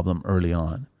this problem early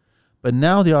on, but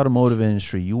now the automotive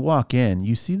industry, you walk in,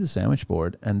 you see the sandwich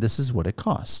board, and this is what it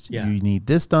costs. Yeah. You need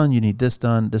this done,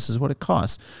 this is what it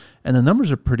costs. And the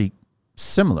numbers are pretty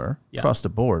similar across the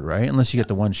board, right? Unless you get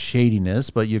the one shadiness,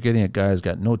 but you're getting a guy who's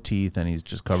got no teeth and he's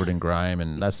just covered in grime,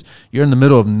 and you're in the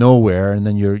middle of nowhere, and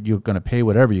then you're going to pay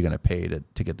whatever you're going to pay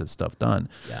to get this stuff done.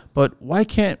 Yeah. But why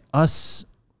can't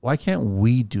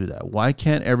we do that? Why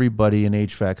can't everybody in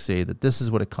HVAC say that this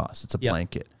is what it costs? It's a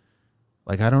blanket.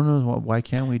 Like, I don't know, why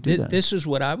can't we do that? This is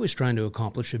what I was trying to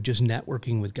accomplish, of just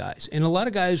networking with guys. And a lot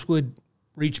of guys would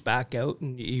reach back out,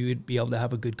 and you would be able to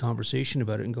have a good conversation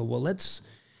about it and go, well, let's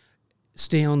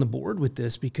stay on the board with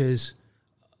this, because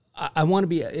I want to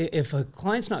be, if a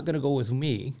client's not going to go with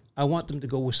me, I want them to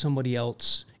go with somebody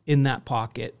else in that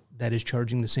pocket that is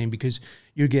charging the same, because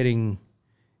you're getting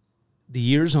the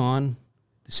years on,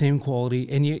 the same quality,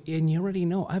 and you already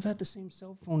know. I've had the same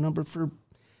cell phone number for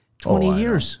 20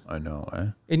 years. I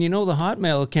know. And you know the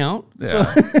Hotmail account.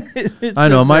 Yeah. So I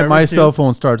know. My cell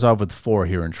phone starts off with 4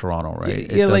 here in Toronto,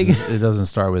 right? It doesn't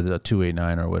start with a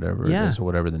 289 or whatever it is, or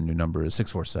whatever the new number is,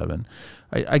 647.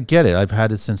 I get it. I've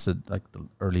had it since the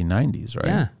early 90s, right?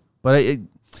 Yeah. But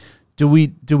do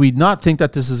we not think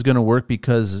that this is going to work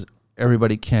because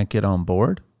everybody can't get on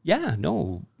board? Yeah,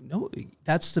 no.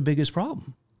 That's the biggest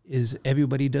problem, is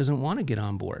everybody doesn't want to get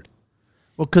on board.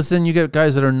 Well, because then you get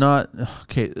guys that are not,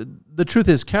 okay, the truth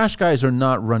is cash guys are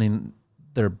not running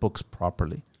their books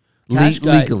properly.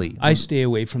 Legally. I stay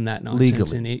away from that nonsense.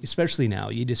 Legally. And especially now,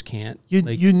 you just can't.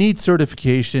 You need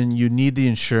certification, you need the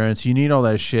insurance, you need all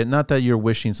that shit. Not that you're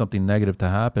wishing something negative to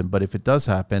happen, but if it does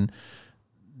happen,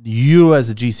 you as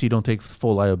a GC don't take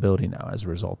full liability now as a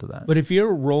result of that. But if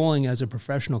you're rolling as a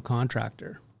professional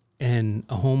contractor and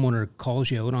a homeowner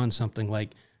calls you out on something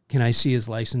like, can I see his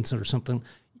license or something?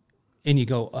 And you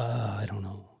go, I don't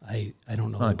know. I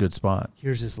don't know. It's not a good spot.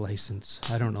 Here's his license.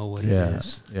 I don't know what it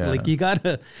is. Yeah. Like, you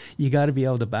gotta be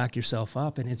able to back yourself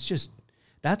up. And it's just,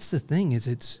 that's the thing, is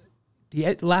it's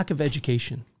the lack of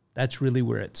education. That's really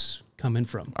where it's coming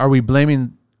from. Are we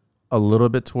blaming a little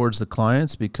bit towards the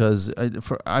clients? Because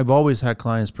I've always had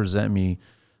clients present me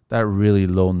that really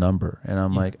low number. And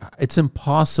I'm like, it's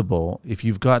impossible if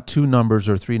you've got 2 numbers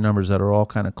or 3 numbers that are all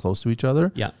kind of close to each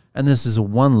other. Yeah. And this is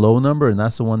one low number, and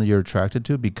that's the one that you're attracted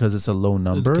to because it's a low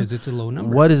number. Because it's a low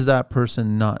number. What is that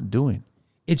person not doing?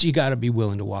 You got to be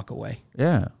willing to walk away.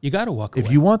 Yeah. You got to walk away.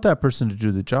 If you want that person to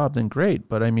do the job, then great.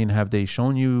 But I mean, have they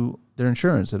shown you their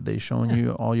insurance? Have they shown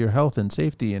you all your health and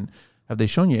safety? And have they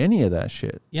shown you any of that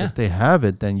shit? Yeah. If they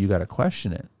haven't, then you got to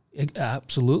question it.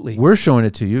 Absolutely. We're showing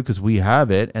it to you because we have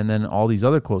it, and then all these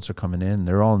other quotes are coming in.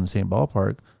 They're all in the same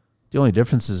ballpark. The only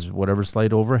difference is whatever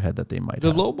slight overhead that they might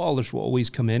have. The low ballers will always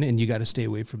come in, and you got to stay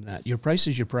away from that. Your price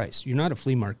is your price. You're not a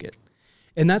flea market.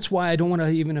 And that's why I don't want to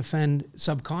even offend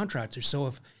subcontractors.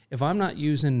 So if I'm not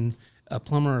using a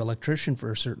plumber or electrician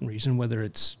for a certain reason, whether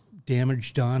it's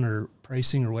damage done or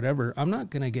pricing or whatever, I'm not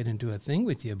going to get into a thing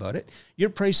with you about it. Your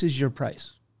price is your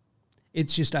price.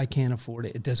 It's just I can't afford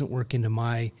it. It doesn't work into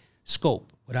my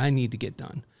scope, what I need to get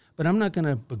done. But I'm not going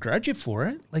to begrudge you for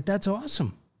it. Like, that's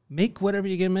awesome. Make whatever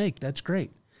you can make. That's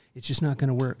great. It's just not going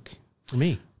to work for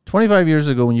me. 25 years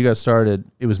ago when you got started,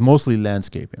 it was mostly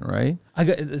landscaping, right?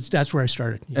 That's where I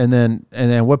started. Yeah. And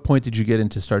then what point did you get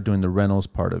into start doing the rentals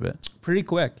part of it? Pretty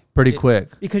quick.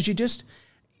 Quick. Because you just...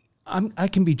 I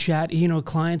can be chatty. You know,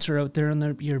 clients are out there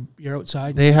and you're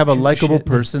outside. They have a likable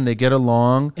person. They get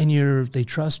along. And they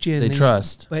trust you. They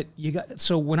trust. But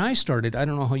so when I started, I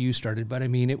don't know how you started, but I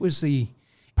mean, it was the...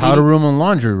 Powder room and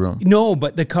laundry room. No,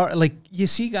 but the car, like you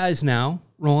see guys now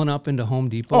rolling up into Home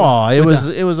Depot. Oh, it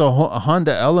was a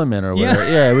Honda Element or whatever.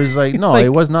 Yeah, it was like, no, like, it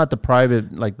was not the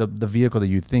private, like the vehicle that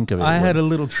you think of it. I had a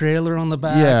little trailer on the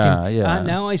back. Yeah.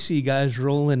 Now I see guys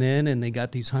rolling in and they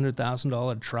got these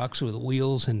 $100,000 trucks with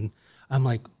wheels, and I'm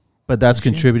like, but that's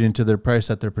contributing to their price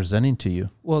that they're presenting to you.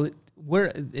 Well,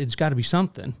 it's got to be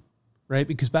something, right?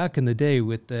 Because back in the day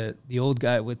with the old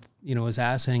guy with, you know, his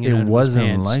ass hanging out of his pants. It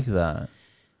wasn't like that.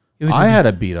 I had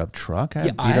a beat up truck. I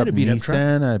had a beat up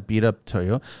Nissan. I had a beat up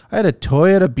Toyota. I had a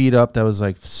Toyota beat up that was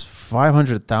like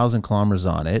 500,000 kilometers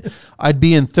on it. I'd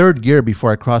be in third gear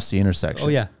before I crossed the intersection. Oh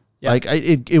yeah. Like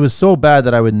it was so bad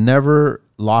that I would never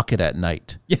lock it at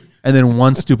night. Yeah. And then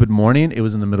one stupid morning, it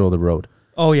was in the middle of the road.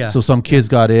 Oh yeah. So some kids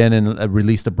got in and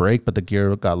released the brake, but the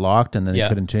gear got locked, and then they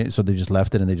couldn't change. So they just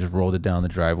left it and they just rolled it down the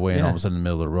driveway, and all of a sudden in the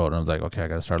middle of the road, and I was like, okay, I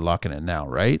got to start locking it now,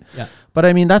 right? Yeah. But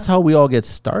I mean, that's how we all get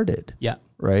started. Yeah.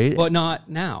 Right. But not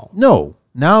now. No.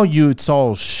 Now it's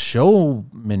all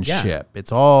showmanship. Yeah.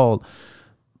 It's all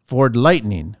Ford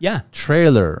Lightning. Yeah.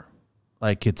 Trailer.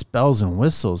 Like, it's bells and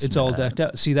whistles. It's all decked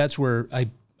out. See, that's where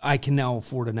I can now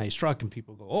afford a nice truck, and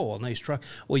people go, oh, well, nice truck.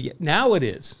 Well, yeah, now it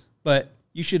is. But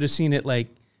you should have seen it like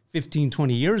 15,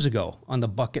 20 years ago on the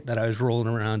bucket that I was rolling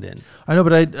around in. I know,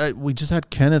 but we just had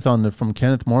Kenneth on from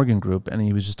Kenneth Morgan Group, and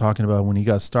he was just talking about when he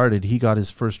got started, he got his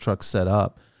first truck set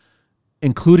up,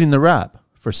 including the wrap,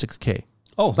 for $6,000.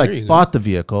 Oh, like, there you go. Bought the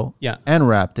vehicle, yeah, and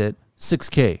wrapped it,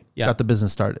 $6,000. Yeah. Got the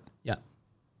business started. Yeah.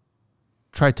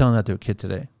 Try telling that to a kid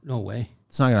today. No way.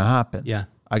 It's not going to happen. Yeah.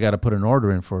 I got to put an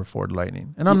order in for a Ford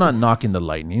Lightning. And I'm not knocking the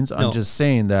Lightnings. I'm just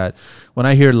saying that when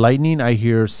I hear Lightning, I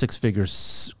hear six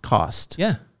figures cost.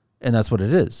 Yeah. And that's what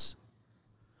it is.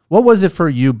 What was it for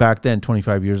you back then,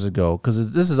 25 years ago?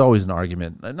 Because this is always an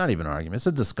argument, not even an argument. It's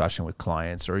a discussion with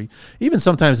clients, or even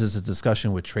sometimes it's a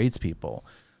discussion with tradespeople.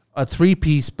 A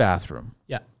 3-piece bathroom.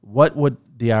 Yeah. What would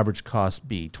the average cost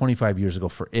be 25 years ago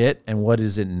for it, and what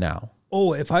is it now?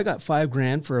 Oh, if I got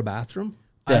 $5,000 for a bathroom,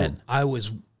 then I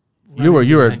was... You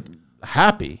were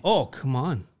happy. Oh, come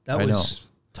on. That I was... know.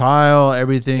 Tile,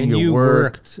 everything, and you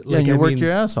worked. Like, and you worked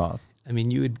your ass off. I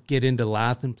mean, you would get into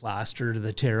lath and plaster to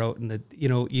the tear out, and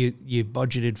you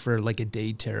budgeted for like a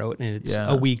day tear out, and it's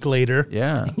a week later.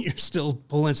 Yeah. And you're still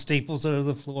pulling staples out of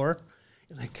the floor.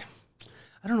 You're like,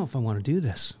 I don't know if I want to do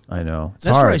this. I know.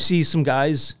 That's hard. Where I see some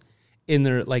guys in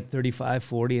their like 35,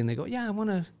 40, and they go, yeah, I want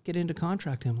to get into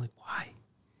contracting. I'm like, why?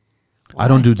 I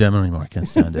don't do demo anymore. I can't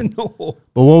stand it. No.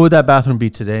 But what would that bathroom be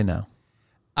today now?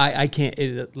 I can't,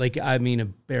 a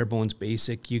bare bones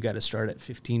basic, you got to start at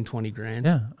 15, 20 grand.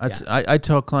 Yeah. I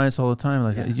tell clients all the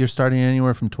time, you're starting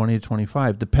anywhere from 20 to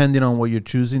 25, depending on what you're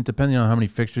choosing, depending on how many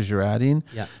fixtures you're adding.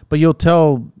 Yeah. But you'll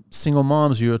tell single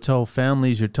moms, you'll tell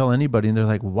families, you'll tell anybody, and they're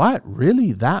like, what?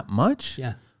 Really? That much?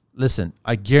 Yeah. Listen,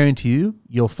 I guarantee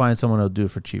you'll find someone who'll do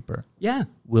it for cheaper. Yeah.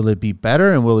 Will it be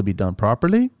better and will it be done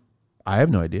properly? I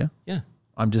have no idea. Yeah.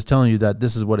 I'm just telling you that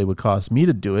this is what it would cost me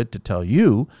to do it, to tell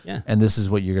you, yeah. And this is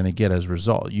what you're going to get as a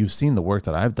result. You've seen the work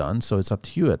that I've done, so it's up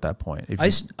to you at that point. I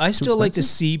still like to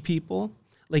see people.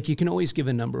 Like, you can always give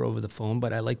a number over the phone,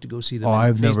 but I like to go see them. Oh,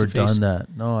 I've never done that.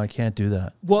 No, I can't do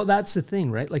that. Well, that's the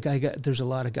thing, right? Like, there's a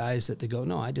lot of guys that they go,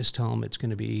 no, I just tell them it's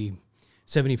going to be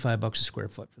 $75 a square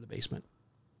foot for the basement,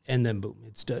 and then boom,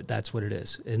 that's what it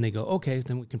is. And they go, okay,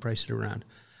 then we can price it around.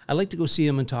 I like to go see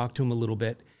them and talk to them a little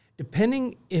bit,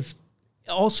 depending if.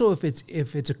 Also, if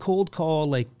it's a cold call,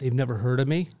 like they've never heard of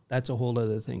me, that's a whole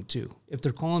other thing too. If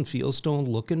they're calling Fieldstone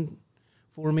looking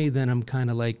for me, then I'm kind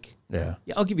of like, yeah,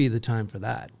 I'll give you the time for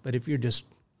that. But if you're just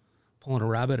pulling a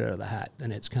rabbit out of the hat,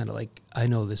 then it's kind of like, I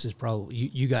know this is probably,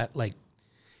 you got like,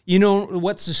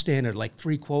 what's the standard? Like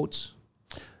 3 quotes?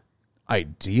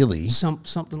 Ideally.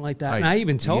 Something like that. And I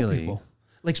even tell people,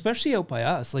 like, especially out by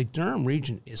us, like Durham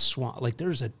region is swamped. Like,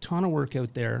 there's a ton of work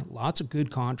out there, lots of good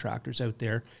contractors out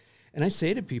there. And I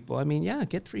say to people, I mean, yeah,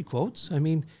 get 3 quotes. I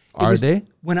mean, are they?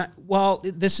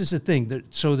 This is the thing.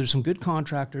 So there's some good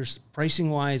contractors. Pricing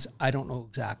wise, I don't know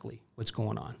exactly what's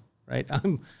going on. right?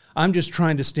 I'm just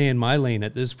trying to stay in my lane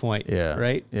at this point,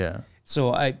 right? Yeah.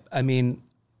 So I mean,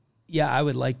 yeah, I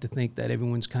would like to think that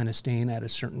everyone's kind of staying at a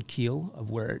certain keel of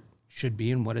where it should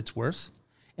be and what it's worth.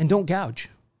 And don't gouge.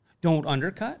 Don't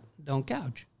undercut. Don't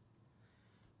gouge.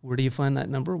 Where do you find that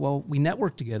number? Well, we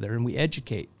network together and we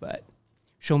educate, but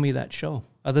show me that show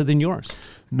other than yours.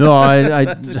 No, I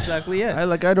that's exactly it.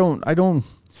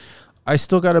 I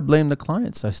still got to blame the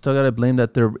clients. I still got to blame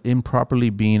that they're improperly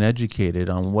being educated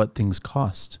on what things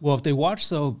cost. Well, if they watch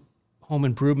the home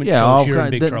improvement shows, you're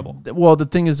in big trouble. Well, the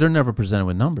thing is, they're never presented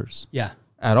with numbers. Yeah.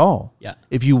 At all. Yeah.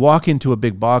 If you walk into a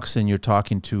big box and you're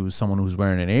talking to someone who's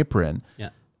wearing an apron, yeah,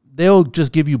 they'll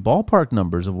just give you ballpark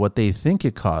numbers of what they think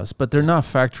it costs, but they're not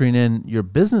factoring in your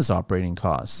business operating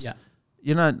costs. Yeah.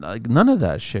 You're not, like, none of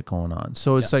that shit going on.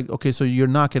 So it's like, okay, so you're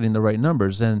not getting the right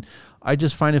numbers. And I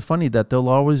just find it funny that they'll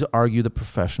always argue the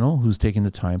professional who's taking the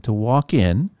time to walk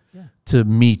in, to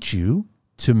meet you,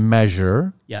 to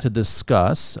measure, to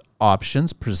discuss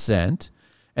options, present,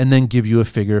 and then give you a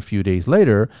figure a few days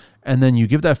later. And then you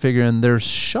give that figure and they're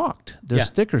shocked. They're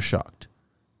sticker shocked.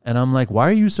 And I'm like, why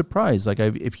are you surprised? Like,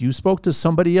 if you spoke to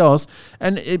somebody else,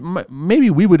 and maybe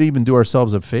we would even do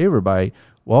ourselves a favor by,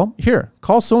 well, here,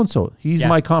 call so-and-so. He's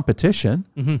my competition.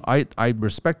 Mm-hmm. I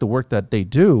respect the work that they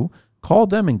do. Call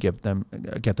them and get them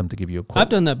to give you a quote. I've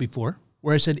done that before,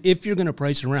 where I said, if you're going to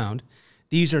price around,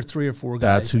 these are 3 or 4 guys.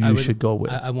 That's who you should go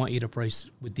with. I want you to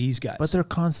price with these guys. But they're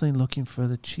constantly looking for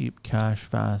the cheap, cash,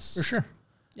 fast. For sure.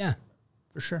 Yeah,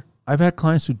 for sure. I've had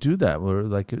clients who do that, where,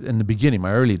 like, in the beginning,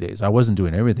 my early days, I wasn't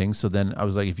doing everything. So then I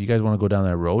was like, if you guys want to go down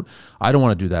that road, I don't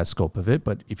want to do that scope of it.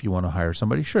 But if you want to hire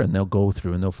somebody, sure. And they'll go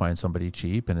through and they'll find somebody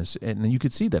cheap. And you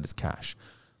could see that it's cash.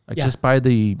 Like, just by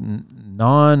the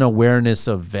non-awareness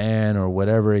of van or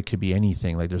whatever, it could be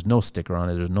anything. Like, there's no sticker on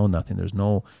it. There's no nothing. There's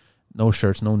no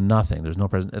shirts, no nothing. There's no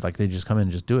present. Like, they just come in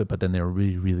and just do it. But then they're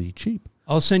really, really cheap.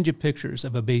 I'll send you pictures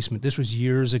of a basement. This was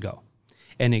years ago.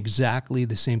 And exactly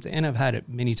the same thing. And I've had it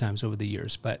many times over the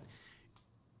years. But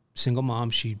single mom,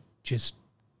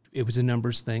 it was a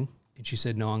numbers thing. And she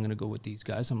said, no, I'm going to go with these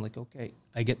guys. I'm like, okay.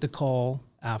 I get the call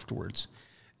afterwards.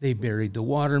 They buried the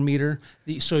water meter.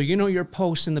 So your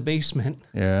post in the basement.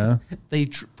 Yeah. They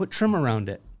put trim around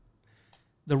it.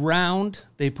 The round,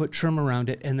 they put trim around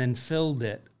it and then filled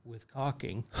it with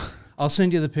caulking. I'll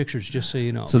send you the pictures just so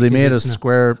you know. So they made a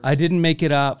square. I didn't make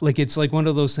it up. Like, it's like one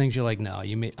of those things you're like, no,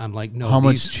 I'm like, no. How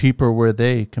much cheaper were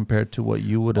they compared to what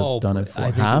you would have done it for?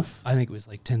 Half? I think it was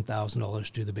like $10,000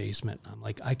 to do the basement. I'm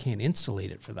like, I can't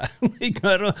insulate it for that. Like,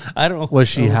 I don't know. Was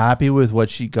she happy with what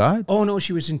she got? Oh no,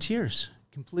 she was in tears.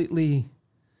 Completely.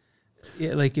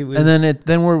 Yeah, like it was. And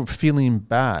then we're feeling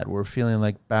bad. We're feeling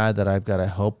like bad that I've got to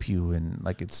help you, and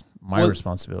like it's my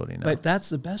responsibility now. But that's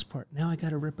the best part. Now I got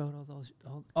to rip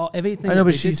out everything. I know,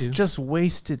 but she's just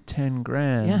wasted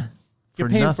 $10,000. Yeah, you're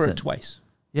paying nothing. for it twice.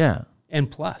 Yeah, and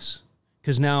plus,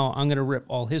 because now I'm going to rip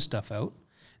all his stuff out.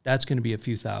 That's going to be a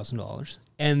few $1,000s,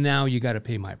 and now you got to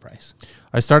pay my price.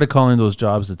 I started calling those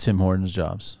jobs the Tim Hortons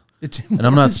jobs, and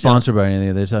I'm not sponsored by any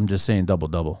of this. I'm just saying double.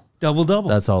 Double.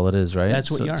 That's all it is, right?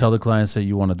 That's what you are. Tell the clients that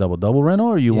you want a double rental,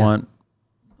 or you want,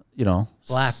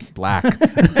 black.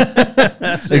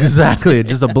 Exactly.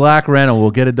 Just a black rental.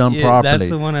 We'll get it done properly. That's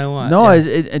the one I want. No,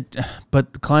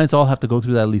 but the clients all have to go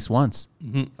through that at least once.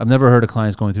 Mm-hmm. I've never heard of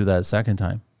clients going through that a second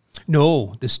time.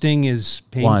 No, the sting is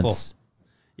painful. Once.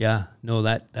 Yeah. No,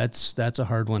 that's a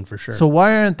hard one for sure. So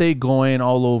why aren't they going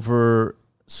all over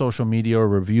social media or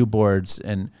review boards?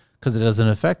 And because it doesn't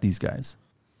affect these guys.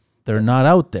 They're not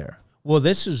out there. Well,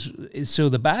 so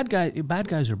the bad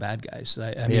guys are bad guys.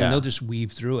 I mean, they'll just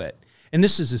weave through it. And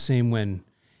this is the same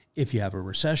if you have a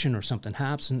recession or something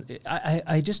happens. And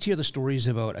I just hear the stories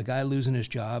about a guy losing his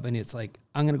job, and it's like,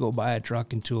 I'm going to go buy a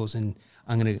truck and tools, and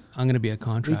I'm going to be a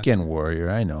contractor. Weekend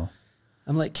warrior, I know.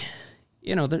 I'm like,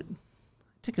 I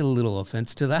take a little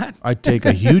offense to that. I take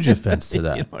a huge offense to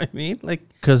that. You know what I mean? Like,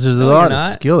 because there's a lot of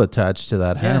skill attached to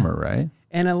that hammer, right?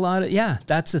 And a lot of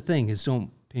that's the thing is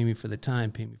don't pay me for the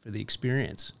time, pay me for the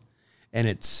experience. And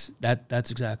it's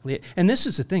that's exactly it. And this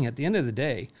is the thing. At the end of the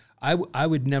day, I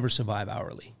would never survive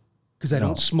hourly because I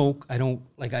don't smoke. I don't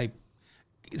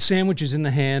sandwiches in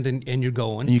the hand and you're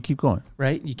going. And you keep going.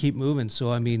 Right? You keep moving.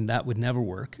 So, I mean, that would never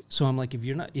work. So I'm like, if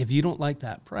you don't like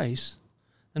that price,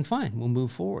 then fine, we'll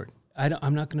move forward.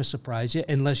 I'm not going to surprise you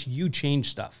unless you change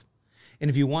stuff. And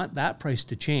if you want that price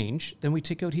to change, then we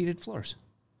take out heated floors.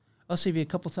 I'll save you a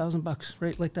couple $1,000,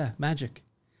 right? Like that. Magic.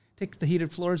 Take the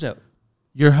heated floors out.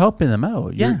 You're helping them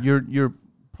out. Yeah. You're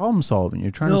problem solving.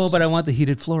 You're trying to... No, but I want the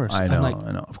heated floors. I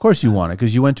know. Of course you want it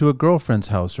because you went to a girlfriend's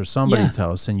house or somebody's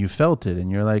house and you felt it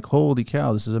and you're like, holy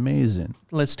cow, this is amazing.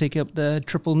 Let's take up the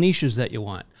triple niches that you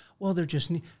want. Well, they're just,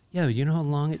 you know how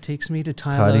long it takes me to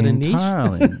tile out a niche?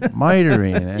 Tiling,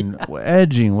 mitering, and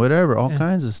edging, whatever, all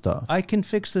kinds of stuff. I can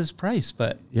fix this price,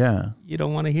 but you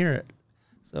don't want to hear it.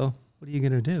 So what are you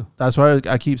going to do? That's why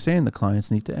I keep saying the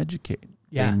clients need to educate.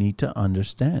 Yeah. They need to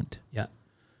understand. Yeah.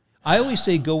 I always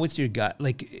say go with your gut.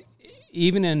 Like,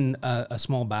 even in a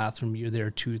small bathroom, you're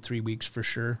there 2-3 weeks for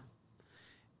sure.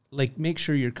 Like, make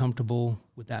sure you're comfortable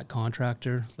with that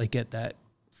contractor. Like, at that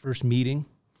first meeting,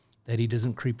 that he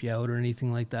doesn't creep you out or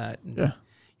anything like that. And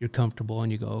you're comfortable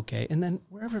and you go, okay. And then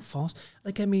wherever it falls,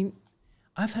 like, I mean,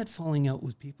 I've had falling out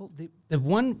with people. The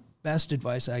one best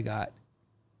advice I got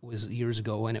was years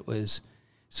ago, and it was,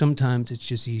 sometimes it's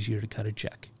just easier to cut a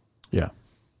check. Yeah.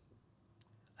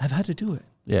 I've had to do it.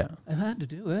 Yeah. I've had to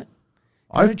do it.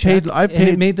 I've paid, and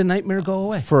it made the nightmare go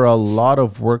away. For a lot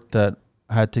of work that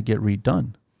had to get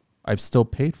redone. I've still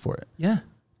paid for it. Yeah.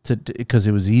 Because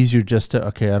it was easier just to,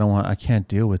 I can't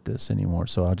deal with this anymore.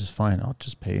 So I'll just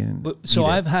pay. So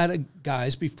I've had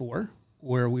guys before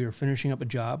where we were finishing up a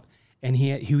job and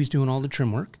he was doing all the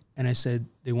trim work. And I said,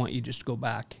 they want you just to go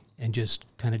back and just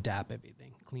kind of dap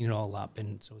everything, clean it all up.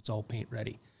 And so it's all paint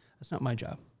ready. That's not my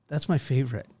job. That's my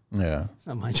favorite. Yeah. It's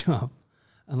not my job.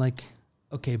 I'm like,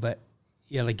 okay, but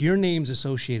yeah, like your name's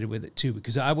associated with it too,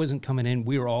 because I wasn't coming in.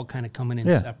 We were all kind of coming in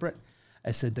separate. I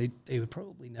said they would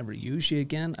probably never use you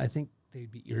again. I think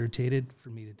they'd be irritated for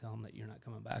me to tell them that you're not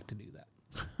coming back to do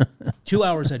that. 2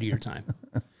 hours out of your time.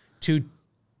 To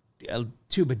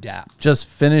adapt. Just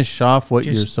finish off what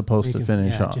you're supposed to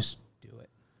finish off. Just do it.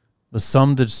 But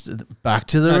some just back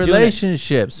to the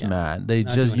relationships, man.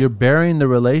 You're burying the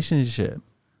relationship.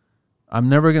 I'm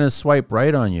never going to swipe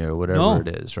right on you or whatever it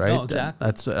is, right? No,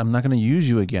 exactly. I'm not going to use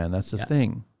you again. That's the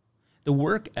thing. The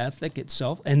work ethic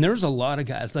itself, and there's a lot of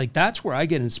guys, like that's where I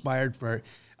get inspired for.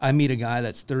 I meet a guy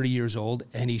that's 30 years old,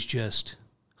 and he's just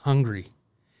hungry.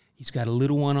 He's got a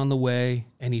little one on the way,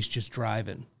 and he's just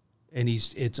driving. And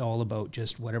it's all about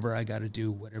just whatever I got to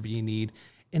do, whatever you need.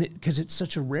 And because it's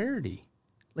such a rarity.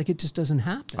 Like, it just doesn't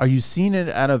happen. Are you seeing it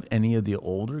out of any of the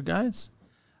older guys?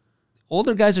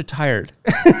 Older guys are tired.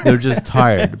 They're just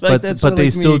tired, like but they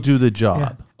still do the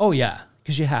job. Yeah. Oh, yeah,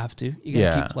 because you have to. You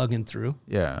got to keep plugging through.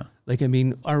 Yeah. Like, I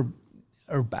mean, our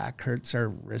back hurts, our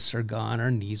wrists are gone,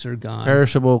 our knees are gone.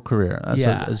 Perishable career. That's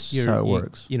how it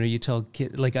works. You tell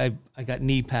kids, like I got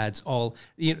knee pads,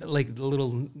 like the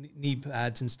little knee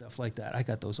pads and stuff like that. I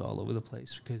got those all over the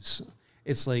place because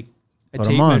it's like a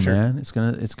tape measure. Man. It's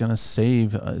gonna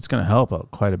save. It's gonna help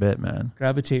out quite a bit, man.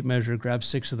 Grab a tape measure, grab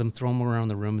 6 of them, throw them around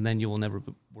the room, and then you will never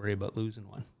worry about losing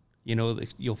one.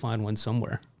 You'll find one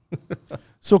somewhere.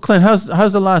 So, Clint, how's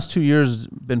the last 2 years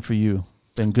been for you?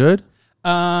 Been good?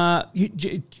 Well,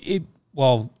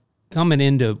 coming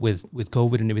into with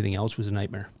COVID and everything else was a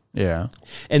nightmare. Yeah.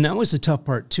 And that was the tough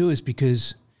part too, is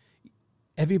because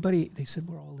they said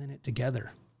we're all in it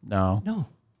together. No,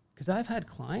 because I've had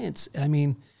clients. I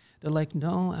mean, they're like,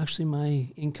 no, actually, my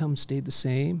income stayed the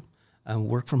same. I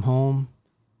work from home.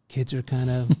 Kids are kind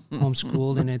of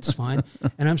homeschooled, and it's fine.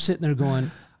 And I'm sitting there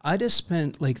going, I just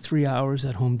spent like 3 hours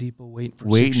at Home Depot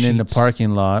waiting in the parking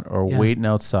lot or waiting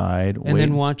outside. And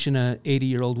then watching a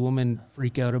 80-year-old woman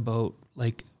freak out about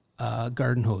like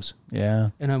garden hose.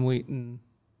 Yeah. And I'm waiting.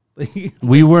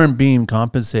 We weren't being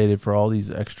compensated for all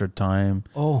these extra time.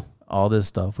 Oh. All this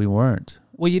stuff. We weren't.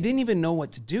 Well, you didn't even know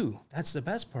what to do. That's the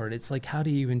best part. It's like, how do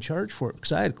you even charge for it?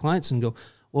 Because I had clients and go,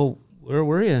 well, where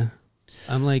were you?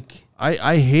 I'm like...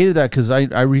 I hated that because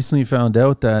I recently found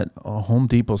out that Home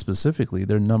Depot specifically,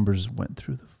 their numbers went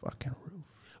through the fucking roof.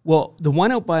 Well, the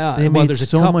one out by us... They made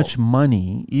so much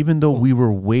money, even though we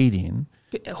were waiting.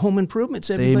 Home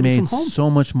improvements, everybody from home. They made so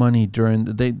much money during...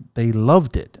 They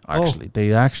loved it, actually.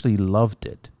 They actually loved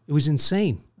it. It was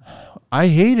insane. I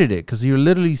hated it because you're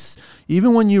literally...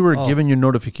 Even when you were given your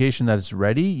notification that it's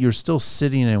ready, you're still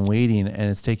sitting and waiting, and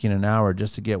it's taking an hour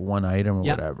just to get one item or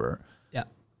whatever. Yeah.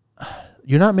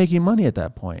 You're not making money at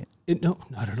that point. No,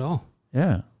 not at all.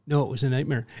 Yeah. No, it was a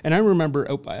nightmare. And I remember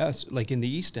out by us, like in the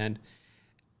East End,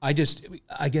 I guess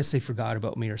they forgot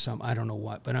about me or something. I don't know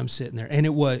what, but I'm sitting there. And it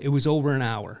was over an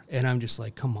hour. And I'm just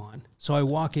like, come on. So I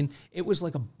walk in. It was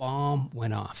like a bomb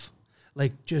went off.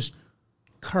 Like just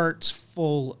carts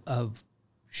full of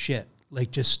shit.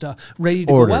 Like just stuff ready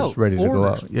to go out. Ready to go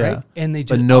out. Yeah. Right? And they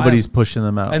just, but nobody's pushing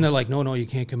them out. And they're like, no, you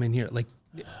can't come in here. Like,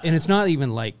 and it's not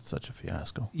even like such a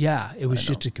fiasco. Yeah, it was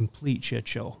just a complete shit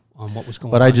show on what was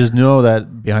going on. But I just know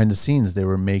that behind the scenes they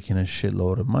were making a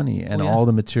shitload of money, and all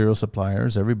the material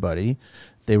suppliers, everybody,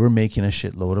 they were making a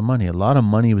shitload of money. A lot of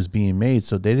money was being made,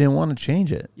 so they didn't want to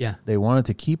change it. Yeah, they wanted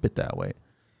to keep it that way.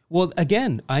 Well,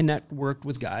 again, I networked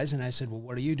with guys, and I said, "Well,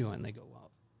 what are you doing?" They go, "Well,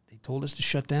 they told us to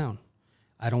shut down.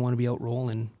 I don't want to be out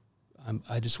rolling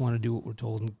I just want to do what we're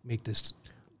told and make this.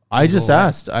 I just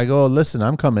asked. I go, listen,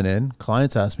 I'm coming in.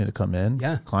 Clients asked me to come in.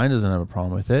 Yeah. Client doesn't have a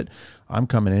problem with it. I'm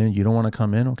coming in. You don't want to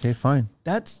come in? Okay, fine.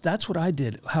 That's what I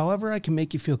did. However I can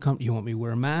make you feel comfortable. You want me to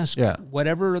wear a mask? Yeah.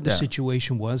 Whatever the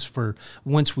situation was for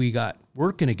once we got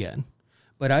working again.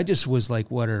 But I just was like,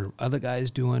 what are other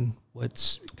guys doing?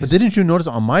 But didn't you notice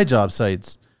on my job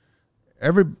sites,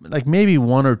 maybe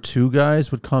one or two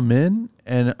guys would come in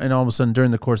and all of a sudden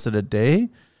during the course of the day,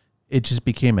 it just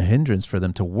became a hindrance for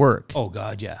them to work. Oh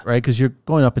God, yeah. Right? Because you're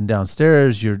going up and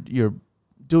downstairs, you're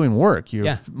doing work,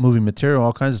 you're moving material,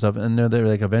 all kinds of stuff. And they're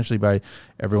like eventually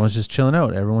everyone's just chilling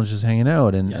out. Everyone's just hanging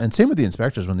out. And same with the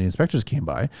inspectors. When the inspectors came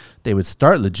by, they would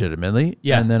start legitimately.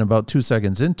 Yeah. And then about 2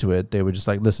 seconds into it, they would just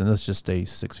like, listen, let's just stay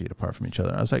 6 feet apart from each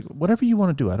other. I was like, whatever you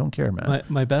want to do, I don't care, man.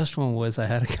 My best one was I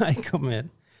had a guy come in.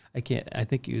 I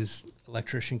think he was an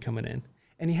electrician coming in.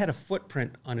 And he had a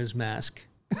footprint on his mask.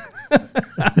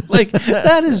 Like,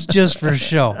 that is just for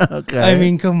show. Okay. I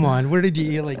mean, come on. Where did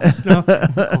you eat like this? No?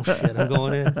 Oh, shit, I'm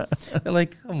going in. They're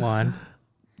like, come on.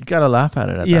 You got to laugh at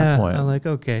it at that point. I'm like,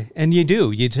 okay. And you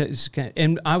do.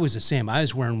 And I was the same. I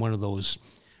was wearing one of those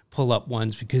pull-up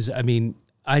ones because, I mean,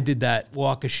 I did that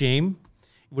walk of shame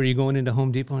where you're going into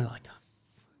Home Depot and you're like, oh,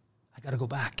 I got to go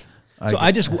back. So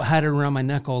I just had it around my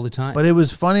neck all the time. But it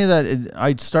was funny that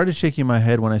I started shaking my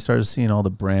head when I started seeing all the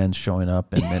brands showing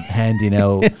up and then handing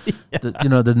out,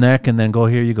 the neck and then go,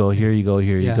 here you go, here you go,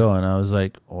 here you go. And I was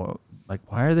like,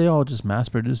 why are they all just mass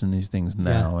producing these things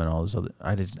now and all this other?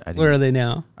 I didn't. Where are they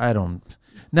now? I don't.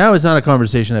 Now it's not a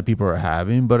conversation that people are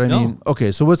having, but I mean,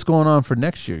 okay, so what's going on for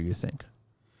next year, you think?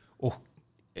 Oh,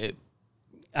 I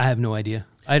have no idea.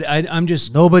 I'm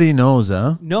just... Nobody knows,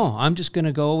 huh? No, I'm just going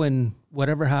to go and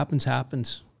whatever happens,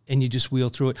 happens. And you just wheel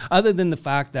through it. Other than the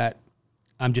fact that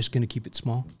I'm just going to keep it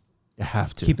small. You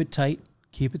have to. Keep it tight.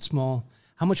 Keep it small.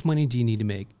 How much money do you need to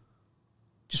make?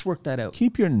 Just work that out.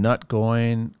 Keep your nut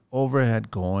going,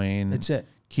 overhead going. That's it.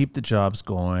 Keep the jobs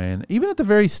going. Even at the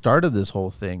very start of this whole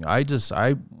thing, I did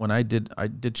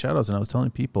shout outs and I was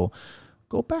telling people,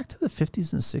 go back to the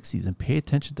 50s and 60s and pay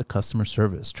attention to customer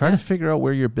service. Try to figure out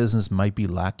where your business might be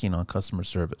lacking on customer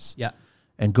service. Yeah.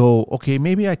 And go, okay,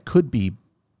 maybe I could be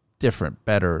different,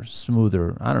 better,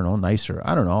 smoother, I don't know, nicer.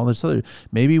 I don't know.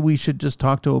 Maybe we should just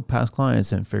talk to past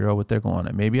clients and figure out what they're going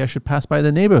on. Maybe I should pass by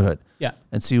the neighborhood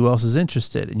and see who else is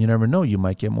interested. And you never know, you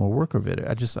might get more work of it.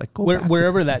 I just like go back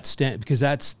wherever that stand, because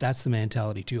that's the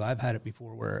mentality too. I've had it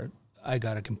before where I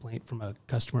got a complaint from a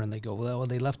customer and they go, well,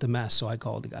 they left a mess. So I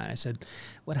called the guy and I said,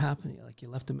 what happened? You're like, you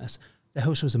left a mess. The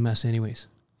house was a mess anyways.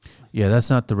 Yeah,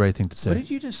 that's not the right thing to say. What did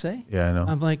you just say? Yeah, I know.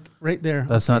 I'm like, right there.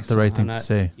 That's not the right thing to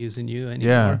say. Using you anymore.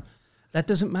 Yeah. That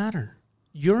doesn't matter.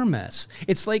 You're a mess.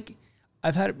 It's like,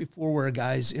 I've had it before where a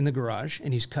guy's in the garage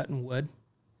and he's cutting wood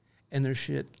and there's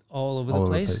shit all over the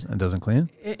place. And doesn't clean?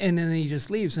 And then he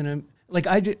just leaves. And I'm like,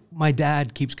 my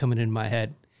dad keeps coming in my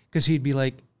head because he'd be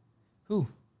like,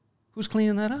 who's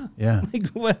cleaning that up? Yeah. Like,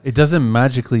 what? It doesn't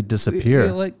magically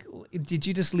disappear. Like, did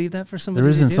you just leave that for somebody? There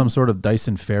isn't some sort of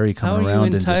Dyson fairy coming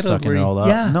around and just sucking it all up.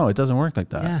 Yeah. No, it doesn't work like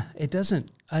that. Yeah, it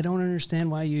doesn't. I don't understand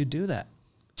why you do that.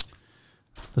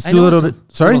 Let's do a little bit.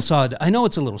 Sorry? I know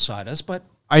it's a little sawdust, but...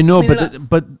 I know,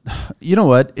 but you know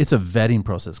what? It's a vetting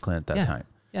process, Clint, at that time.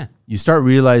 Yeah. You start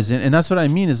realizing, and that's what I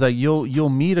mean, is like you'll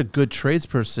meet a good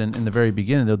tradesperson in the very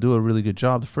beginning. They'll do a really good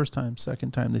job the first time.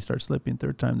 Second time, they start slipping.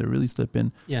 Third time, they're really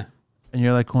slipping. Yeah. And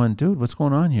you're like going, dude, what's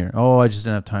going on here? Oh, I just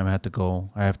didn't have time. I had to go.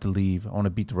 I have to leave. I want to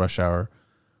beat the rush hour.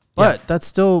 But that's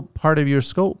still part of your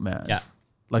scope, man. Yeah.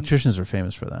 Electricians are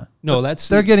famous for that. No,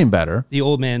 they're getting better. The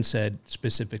old man said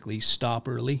specifically, stop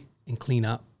early and clean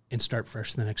up and start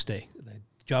fresh the next day. The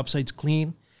job site's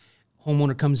clean.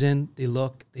 Homeowner comes in, they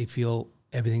look, they feel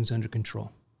everything's under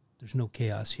control. There's no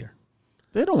chaos here.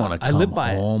 They don't want to come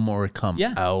home or come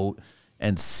out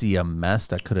and see a mess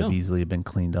that could have easily been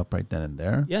cleaned up right then and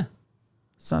there. Yeah.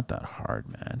 It's not that hard,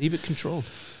 man. Leave it controlled.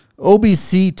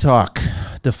 OBC talk,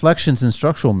 deflections and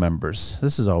structural members.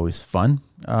 This is always fun.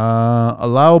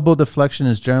 Allowable deflection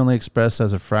is generally expressed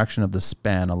as a fraction of the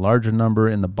span. A larger number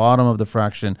in the bottom of the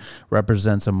fraction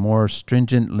represents a more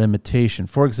stringent limitation.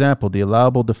 For example, the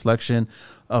allowable deflection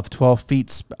of 12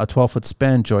 feet, a 12-foot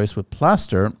span joist with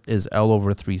plaster is L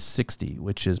over 360,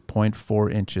 which is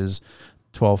 0.4 inches,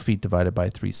 12 feet divided by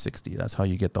 360. That's how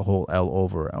you get the whole L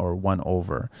over or 1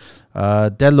 over.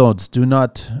 Dead loads do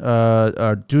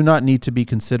not need to be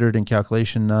considered in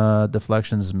calculation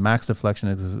deflections. Max deflection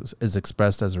is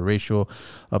expressed as a ratio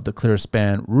of the clear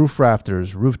span. Roof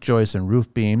rafters, roof joists, and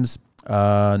roof beams.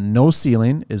 No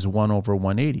ceiling is 1 over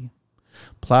 180.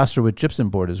 Plaster with gypsum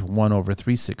board is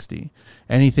 1/360.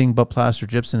 Anything but plaster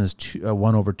gypsum is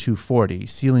 1/240.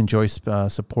 Ceiling joist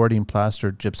supporting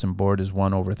plaster gypsum board is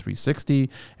 1/360.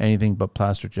 Anything but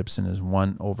plaster gypsum is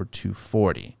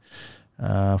 1/240.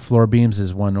 Floor beams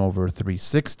is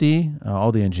 1/360.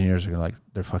 All the engineers are like,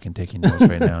 they're fucking taking notes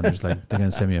right now. And they're going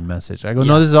to send me a message. I go,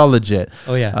 no, this is all legit.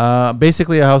 Oh, yeah.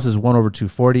 Basically, a house is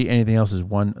 1/240. Anything else is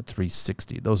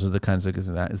 1/360. Those are the kinds of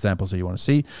examples that you want to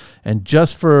see. And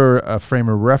just for a frame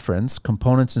of reference,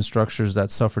 components and structures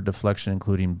that suffer deflection,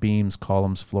 including beams,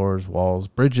 columns, floors, walls,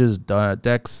 bridges,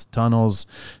 decks, tunnels,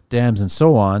 dams, and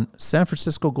so on. San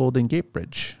Francisco Golden Gate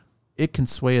Bridge. It can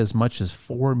sway as much as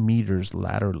 4 meters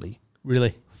laterally.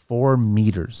 Really? 4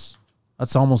 meters.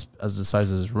 That's almost as the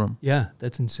size of this room. Yeah,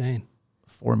 that's insane.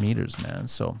 4 meters, man.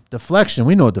 So deflection,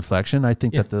 we know deflection. I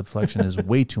think that the deflection is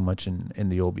way too much in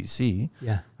the OBC.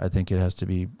 Yeah. I think it has to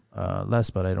be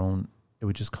less, but it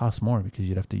would just cost more because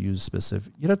you'd have to use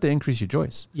you'd have to increase your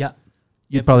joists. Yeah.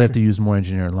 You'd probably have to use more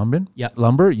engineered lumber. Yeah.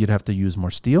 Lumber. You'd have to use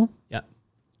more steel. Yeah.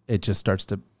 It just starts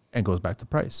to, and goes back to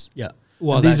price. Yeah.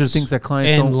 Well, and these are things that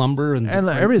clients and don't, lumber and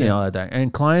everything all like that.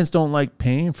 And clients don't like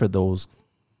paying for those.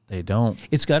 They don't.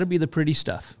 It's got to be the pretty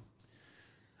stuff.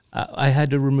 I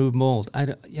had to remove mold.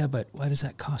 But why does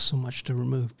that cost so much to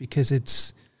remove? Because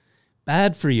it's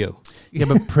bad for you. Yeah,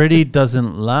 but pretty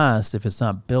doesn't last if it's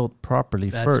not built properly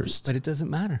first. But it doesn't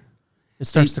matter. It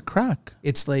starts to crack.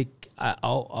 It's like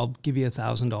I'll give you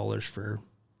 $1,000 for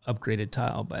upgraded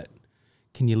tile, but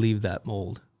can you leave that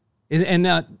mold? And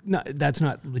that's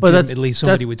not legitimately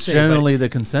somebody would say. Generally the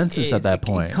consensus at that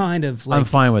point. Kind of like, I'm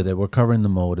fine with it. We're covering the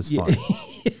mold. It's fine.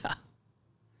 Yeah.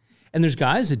 And there's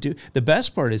guys that do. The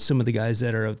best part is some of the guys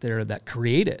that are out there that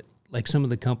create it. Like some of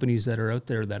the companies that are out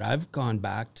there that I've gone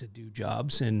back to do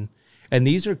jobs. And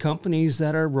these are companies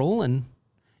that are rolling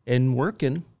and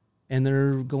working. And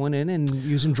they're going in and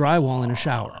using drywall in a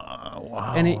shower.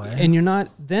 Wow. And you're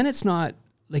not, then it's not,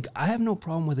 like I have no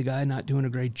problem with a guy not doing a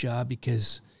great job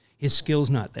because his skill's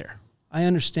not there. I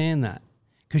understand that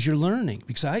because you're learning.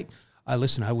 Because I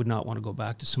listen, I would not want to go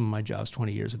back to some of my jobs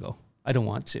 20 years ago. I don't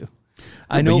want to.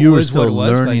 I know you were still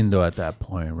learning though at that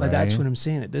point, right? But that's what I'm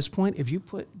saying. At this point, if you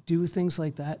do things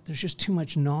like that, there's just too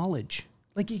much knowledge.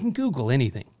 Like you can Google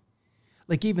anything.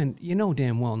 Like even,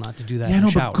 damn well not to do that in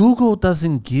the shower. But Google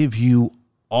doesn't give you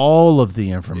all of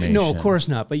the information. No, of course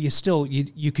not. But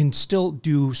you can still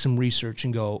do some research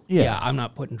and go, yeah, I'm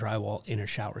not putting drywall in a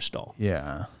shower stall.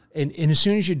 Yeah. And as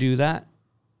soon as you do that,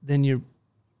 then you're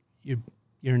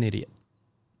an idiot.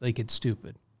 Like it's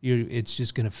stupid. It's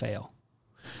just going to fail.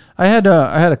 I had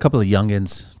a couple of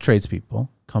youngins, tradespeople,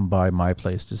 come by my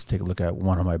place just to take a look at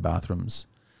one of my bathrooms,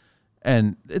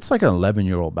 and it's like an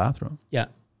 11-year-old bathroom. Yeah.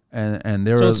 And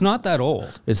so it's not that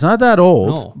old. It's not that old,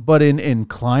 no. But in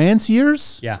clients'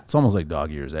 years, it's almost like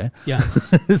dog years, eh? Yeah,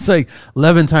 it's like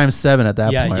 11 times 7 at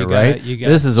that point, right?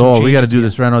 This is old. We got to do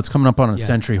this right now. It's coming up on a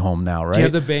century home now, right? Do you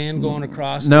have the band going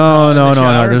across? No.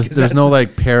 There's no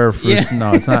like pear fruits. Yeah.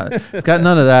 No, it's not. It's got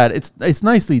none of that. It's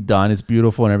nicely done. It's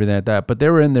beautiful and everything like that. But they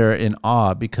were in there in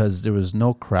awe because there was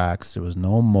no cracks, there was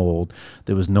no mold,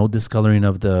 there was no discoloring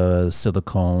of the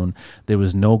silicone, there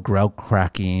was no grout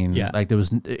cracking. Yeah, like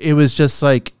it was just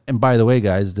like, and by the way,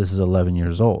 guys, this is 11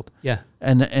 years old. Yeah.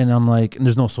 And I'm like, and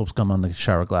there's no soap scum on the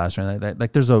shower glass or anything like that.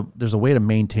 Like there's a way to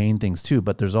maintain things too,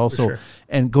 but there's also,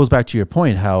 and it goes back to your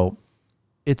point, how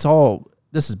it's all,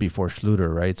 this is before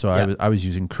Schluter, right? So I was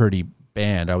using Curdy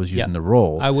band. I was using the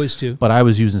roll. I was too. But I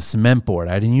was using cement board.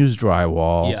 I didn't use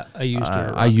drywall. Yeah,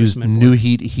 I used new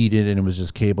heated, and it was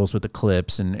just cables with the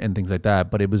clips and things like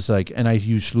that. But it was like, and I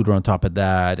used Schluter on top of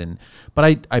that.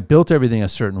 But I built everything a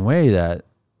certain way that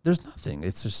there's nothing.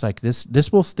 It's just like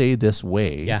this will stay this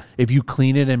way. Yeah. If you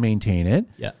clean it and maintain it.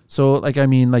 Yeah. So like, I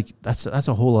mean, like that's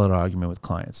a whole other argument with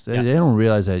clients. They don't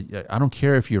realize that. I don't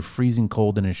care if you're freezing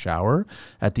cold in a shower.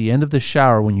 At the end of the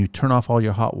shower, when you turn off all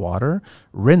your hot water,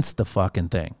 rinse the fucking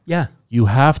thing. Yeah. You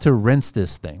have to rinse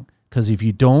this thing, because if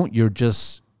you don't, you're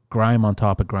just grime on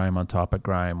top of grime on top of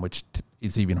grime, which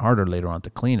is even harder later on to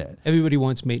clean it. Everybody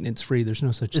wants maintenance free. There's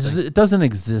no such thing. It doesn't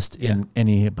exist in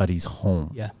anybody's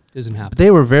home. Yeah. Doesn't happen. But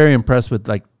they were very impressed with,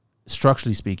 like,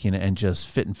 structurally speaking, and just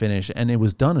fit and finish, and it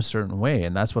was done a certain way,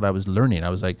 and that's what I was learning. I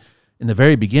was like, in the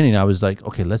very beginning, I was like,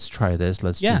 okay, let's try this,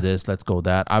 let's do this, let's go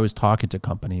that. I was talking to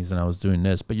companies and I was doing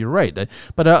this, but you're right.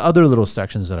 But other little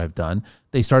sections that I've done,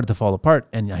 they started to fall apart,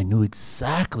 and I knew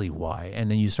exactly why. And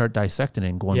then you start dissecting it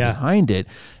and going behind it,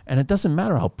 and it doesn't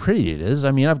matter how pretty it is.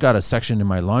 I mean, I've got a section in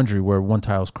my laundry where one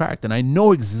tile's cracked, and I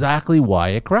know exactly why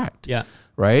it cracked. Yeah.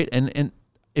 Right? And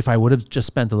if I would have just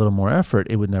spent a little more effort,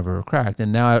 it would never have cracked.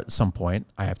 And now at some point,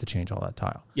 I have to change all that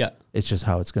tile. Yeah. It's just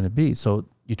how it's going to be. So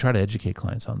you try to educate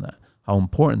clients on that. how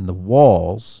important the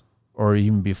walls, or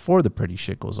even before the pretty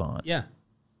shit goes on. Yeah.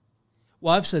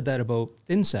 Well, I've said that about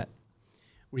thin set,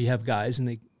 where you have guys and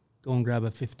they go and grab a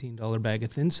 $15 bag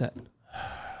of thin set.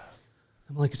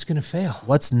 I'm like, it's going to fail.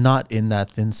 What's not in that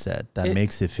thin set that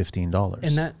makes it $15?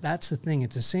 And that's the thing.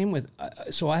 It's the same with,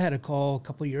 so I had a call a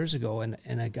couple of years ago, and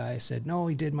a guy said, no,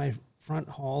 he did my front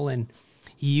haul, and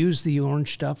he used the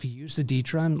orange stuff. He used the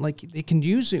Detra. I'm like, they can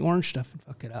use the orange stuff and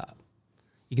fuck it up.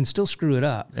 You can still screw it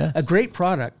up. Yes. A great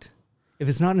product, if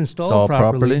it's not installed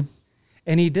properly.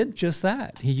 And he did just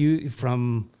that. He used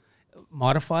from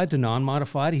modified to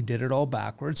non-modified. He did it all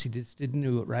backwards. He just didn't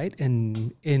do it right.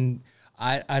 And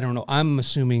I don't know. I'm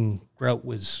assuming grout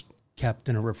was kept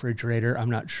in a refrigerator. I'm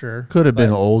not sure. Could have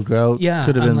been old grout. Yeah.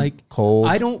 Could have been like, cold.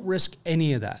 I don't risk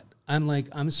any of that. I'm like,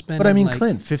 I'm spending. But I mean, like,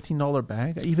 Clint, $15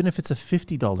 bag, even if it's a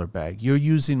 $50 bag, you're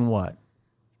using what?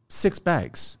 6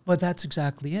 bags. But that's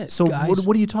exactly it. So guys,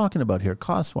 what are you talking about here,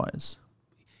 cost-wise?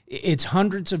 It's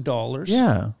hundreds of dollars.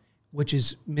 Yeah. Which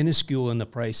is minuscule in the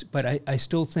price. But I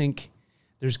still think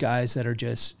there's guys that are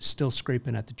just still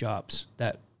scraping at the jobs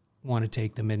that want to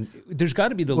take them in. There's got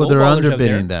to be the low they're ballers out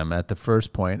there. underbidding them at the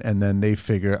first point, and then they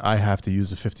figure I have to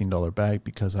use a $15 bag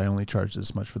because I only charge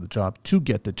this much for the job to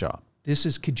get the job. This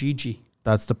is Kijiji.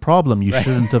 That's the problem. You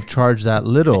shouldn't have charged that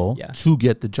little to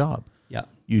get the job. Yeah.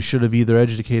 You should have either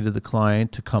educated the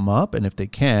client to come up, and if they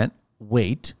can't,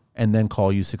 wait, and then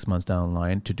call you 6 months down the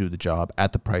line to do the job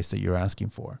at the price that you're asking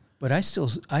for. But I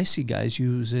see guys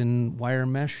using wire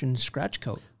mesh and scratch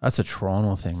coat. That's a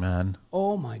Toronto thing, man.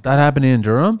 Oh my God. That happened in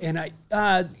Durham? And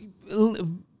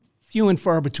few and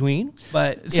far between,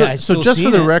 but so, yeah. So just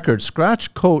for the record,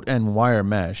 scratch coat and wire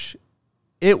mesh,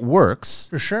 it works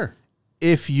for sure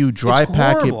if you dry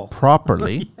pack it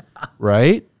properly,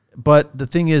 right? But the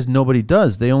thing is, nobody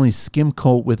does. They only skim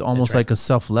coat with almost like a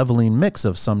self-leveling mix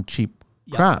of some cheap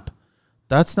crap.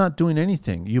 That's not doing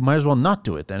anything. You might as well not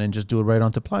do it then and just do it right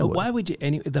onto plywood. But why would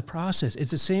you? The process.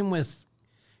 It's the same with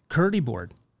Curdy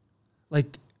board.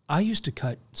 Like I used to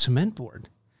cut cement board,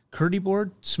 Curdy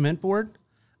board, cement board.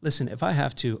 Listen, if I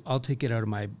have to, I'll take it out of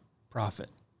my profit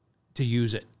to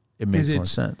use it. It makes more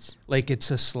sense. Like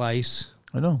it's a slice.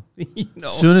 I know.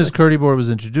 As soon as Curdy board was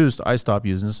introduced, I stopped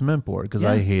using the cement board because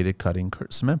I hated cutting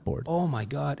cement board. Oh my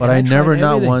God. But I never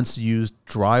not once used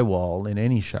drywall in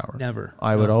any shower. Never.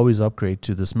 I would always upgrade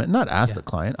to the cement. Not ask the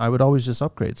client. I would always just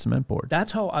upgrade cement board.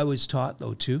 That's how I was taught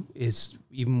though too, is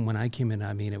even when I came in,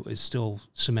 I mean, it was still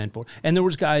cement board. And there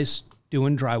was guys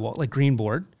doing drywall, like green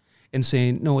board, and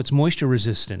saying, no, it's moisture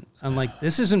resistant. I'm like,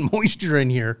 this isn't moisture in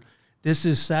here. This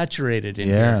is saturated in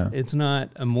here. It's not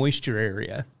a moisture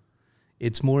area.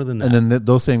 It's more than that. And then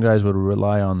those same guys would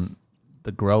rely on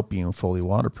the grout being fully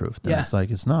waterproof. Then it's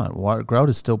like, it's not. Grout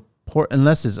is still porous,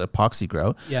 unless it's epoxy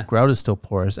grout. Yeah. Grout is still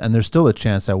porous, and there's still a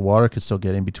chance that water could still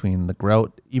get in between the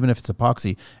grout, even if it's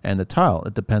epoxy, and the tile.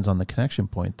 It depends on the connection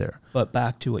point there. But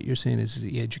back to what you're saying is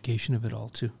the education of it all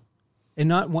too. And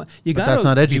not one, you got. But that's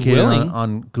not educated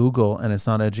on Google, and it's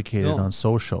not educated on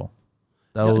social.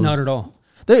 Not at all.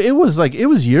 It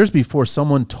was years before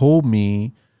someone told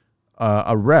me,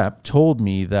 a rep told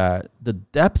me that the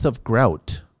depth of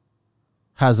grout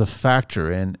has a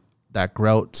factor in that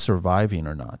grout surviving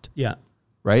or not. Yeah.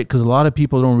 Right? Because a lot of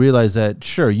people don't realize that,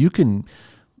 sure, you can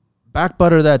back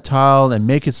butter that tile and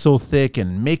make it so thick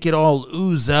and make it all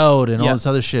ooze out and all this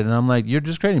other shit. And I'm like, you're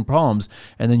just creating problems.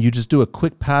 And then you just do a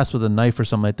quick pass with a knife or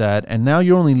something like that. And now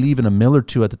you're only leaving a mill or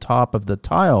two at the top of the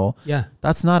tile. Yeah.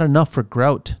 That's not enough for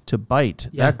grout to bite.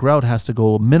 Yeah. That grout has to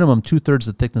go minimum 2/3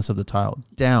 the thickness of the tile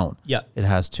down. Yeah. It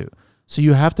has to. So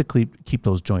you have to keep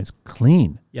those joints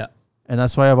clean. Yeah. And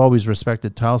that's why I've always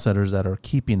respected tile setters that are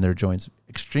keeping their joints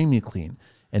extremely clean.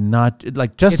 And not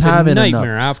like just it's having a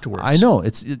nightmare enough. Afterwards. I know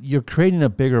you're creating a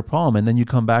bigger problem, and then you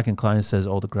come back and client says,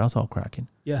 "Oh, the grout's all cracking."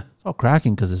 Yeah, it's all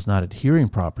cracking because it's not adhering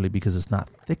properly because it's not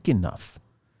thick enough.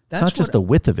 It's not just the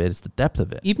width of it; it's the depth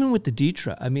of it. Even with the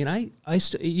Detra, I mean,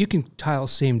 you can tile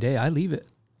same day. I leave it.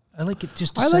 I like it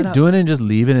just. To I set like up. doing it and just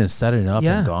leaving it, setting it up,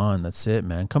 and gone. That's it,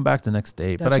 man. Come back the next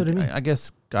day. That's but what I mean. I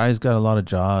guess guys got a lot of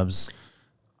jobs.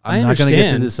 I'm I not going to get to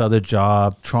understand. this other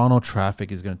job. Toronto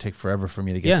traffic is going to take forever for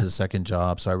me to get to the second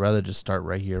job. So I'd rather just start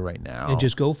right here, right now. And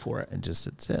just go for it. And just,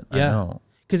 that's it. Yeah. I know.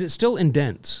 Because it's still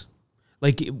indents.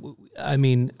 Like, I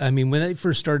mean, when I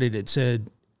first started, it said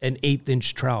an 1/8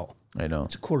 inch trowel. I know.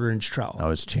 It's a 1/4 inch trowel. Now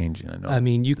it's changing. I know. I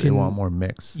mean, They want more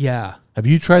mix. Yeah. Have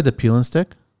you tried the peel and stick?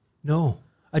 No.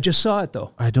 I just saw it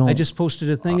though. I just posted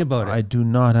a thing about it. I do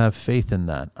not have faith in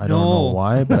that. I don't know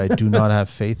why, but I do not have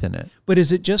faith in it. But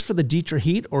is it just for the Dietrich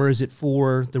heat, or is it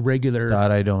for the regular? That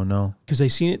I don't know. Because I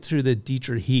seen it through the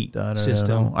Dietrich heat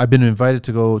system. I've been invited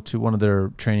to go to one of their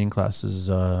training classes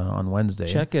on Wednesday.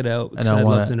 Check it out. And I'd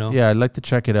love to know. Yeah, I'd like to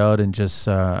check it out and just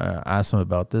ask them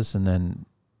about this, and then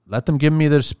let them give me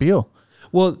their spiel.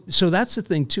 Well, so that's the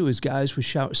thing too, is guys with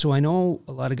shower. So I know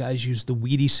a lot of guys use the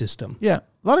Wheatie system. Yeah,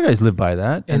 a lot of guys live by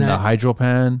that, and the hydro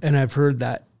pan. And I've heard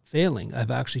that failing. I've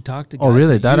actually talked to guys. Oh,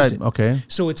 really? Okay.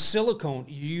 So it's silicone.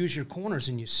 You use your corners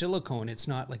and you silicone. It's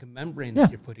not like a membrane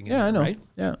that you're putting in. Yeah, I know. Right?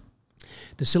 Yeah.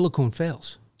 The silicone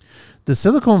fails. The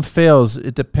silicone fails.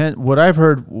 It depends. What I've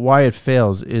heard why it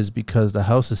fails is because the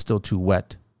house is still too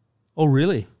wet. Oh,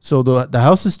 really? So the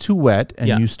house is too wet, and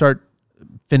you start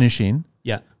finishing.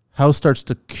 Yeah. House starts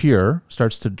to cure,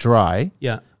 starts to dry.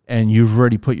 Yeah. And you've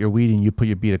already put your wheat in, you put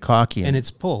your bead of caulking in. And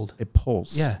it's pulled. It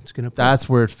pulls. Yeah, it's going to pull. That's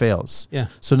where it fails. Yeah.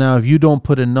 So now if you don't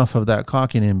put enough of that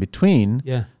caulking in between,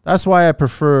 that's why I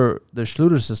prefer the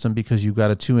Schluter system, because you've got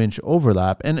a 2-inch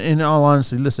overlap. And in all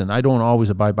honesty, listen, I don't always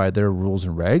abide by their rules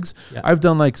and regs. Yeah. I've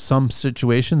done like some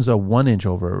situations a 1-inch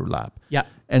overlap. Yeah.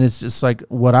 And it's just like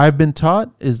what I've been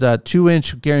taught is that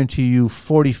 2-inch guarantee you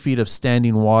 40 feet of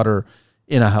standing water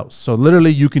in a house. So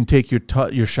literally you can take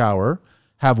your shower,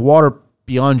 have water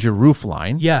beyond your roof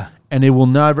line. Yeah. And it will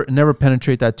never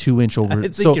penetrate that 2-inch over. I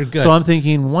think you're good. So I'm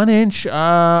thinking 1 inch,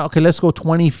 okay, let's go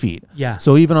 20 feet. Yeah.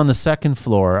 So even on the second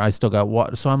floor, I still got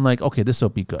water. So I'm like, okay, this will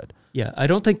be good. Yeah. I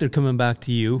don't think they're coming back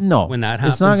to you when that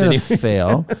happens. It's not going to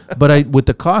fail. But with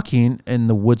the caulking and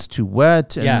the wood's too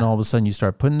wet, and then all of a sudden you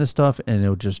start putting this stuff and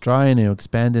it'll just dry and it'll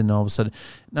expand, and all of a sudden.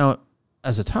 Now,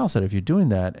 as a tile setter, if you're doing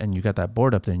that and you got that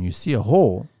board up there and you see a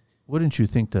hole, wouldn't you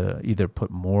think to either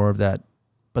put more of that?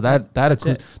 But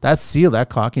that seal, that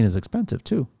caulking is expensive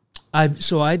too.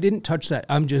 So I didn't touch that.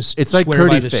 It's like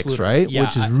Curdy Fix, right? Yeah,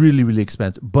 which is really, really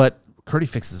expensive. But Curdy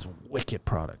Fix is a wicked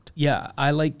product. Yeah,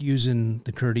 I like using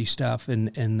the Curdy stuff and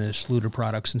the Schluter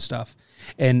products and stuff.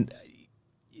 And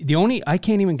I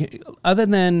can't even other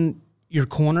than your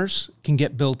corners can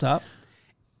get built up,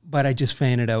 but I just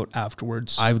fan it out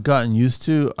afterwards. I've gotten used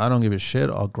to. I don't give a shit.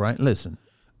 I'll grind. Listen.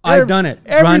 I've done it.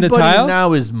 Grind a tile?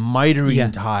 Now is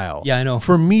mitering tile. Yeah, I know.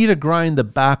 For me to grind the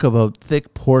back of a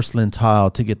thick porcelain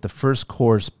tile to get the first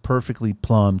course perfectly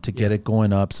plumbed, to get it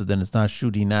going up so then it's not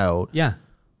shooting out. Yeah.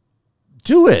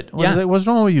 Do it. What's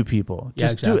wrong with you people?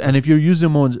 Just exactly. do it. And if you're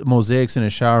using mosaics in a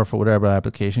shower for whatever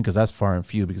application, because that's far and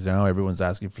few, because now everyone's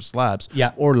asking for slabs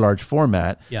or large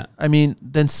format. Yeah. I mean,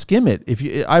 then skim it.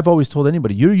 I've always told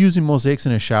anybody, you're using mosaics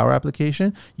in a shower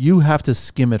application, you have to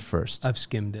skim it first. I've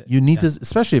skimmed it. You need to,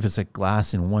 especially if it's like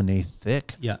glass in 1/8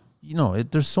 thick. Yeah.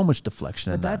 There's so much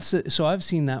deflection in that. So I've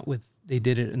seen that they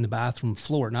did it in the bathroom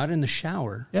floor, not in the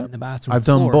shower. Yeah, in the bathroom. I've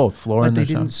done both, floor and the shower. But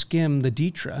they didn't skim the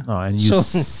Dietrich. Oh, and you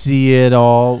see it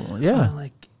all. Yeah,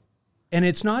 and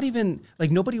it's not even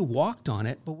like nobody walked on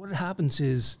it. But what happens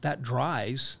is that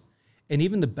dries, and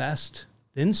even the best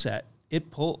thin set, it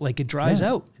dries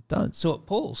out. It does. So it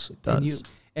pulls. It does.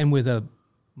 And with a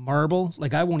marble,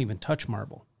 I won't even touch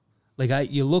marble.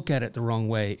 You look at it the wrong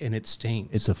way and it stains.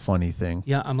 It's a funny thing.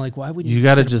 Yeah, I'm like, why would you? You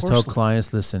got to just tell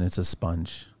clients, listen, it's a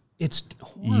sponge. It's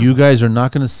horrible. You guys are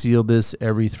not going to seal this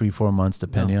every 3-4 months,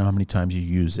 depending on how many times you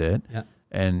use it. Yeah.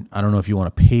 And I don't know if you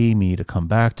want to pay me to come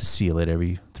back to seal it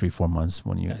every 3-4 months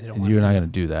when you're not going to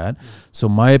do that. Yeah. So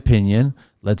my opinion,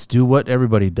 let's do what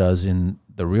everybody does in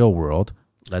the real world.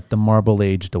 Let the marble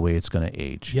age the way it's going to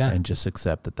age, and just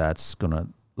accept that that's going to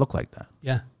look like that.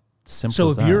 Yeah. Simple. So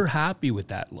as if you're happy with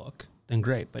that look, then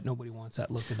great, but nobody wants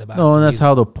that look at the back. No, and that's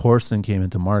how the porcelain came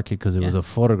into market, because it was a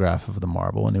photograph of the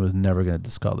marble and it was never going to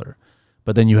discolor.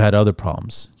 But then you had other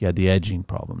problems. You had the edging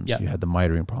problems. You had the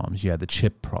mitering problems. You had the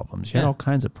chip problems. You had all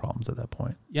kinds of problems at that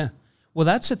point. Yeah. Well,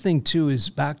 that's the thing too, is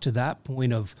back to that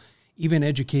point of even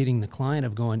educating the client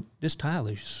of going, this tile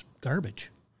is garbage.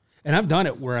 And I've done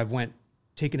it where I've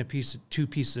taken two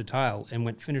pieces of tile and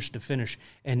went finish to finish,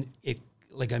 and it,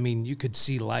 you could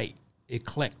see light. It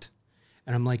clicked.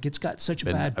 And I'm like, it's got such a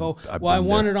bad bow. I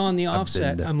want it on the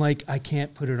offset. I'm like, I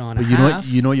can't put it on a half.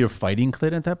 You know you're fighting,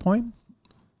 Clint, at that point?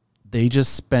 They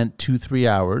just spent 2-3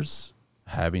 hours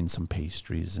having some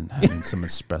pastries and having some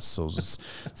espressos,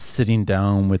 sitting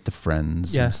down with the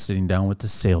friends and sitting down with the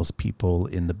salespeople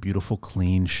in the beautiful,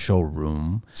 clean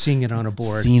showroom. Seeing it on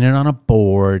a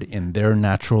board in their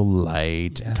natural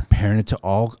light, and comparing it to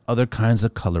all other kinds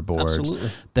of color boards.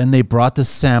 Absolutely. Then they brought the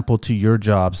sample to your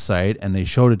job site and they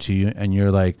showed it to you, and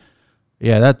you're like,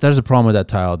 yeah, there's a problem with that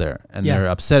tile there. And they're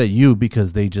upset at you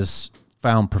because they just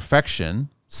found perfection,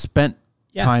 spent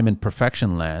time in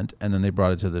perfection land, and then they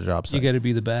brought it to the job site. You got to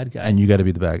be the bad guy. And you got to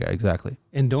be the bad guy, exactly.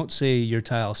 And don't say your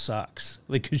tile sucks.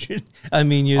 Because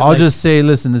I'll just say,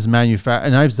 listen, this manufacturer,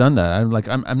 and I've done that.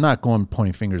 I'm not going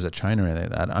pointing fingers at China or anything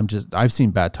like that. I've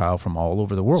seen bad tile from all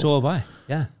over the world. So have I.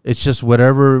 Yeah. It's just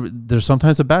whatever. There's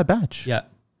sometimes a bad batch. Yeah.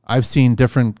 I've seen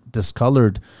different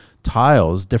discolored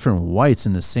tiles, different whites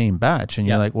in the same batch, and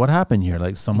you're like, what happened here?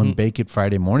 Like someone bake it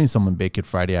Friday morning, someone bake it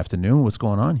Friday afternoon. What's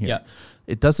going on here? Yeah.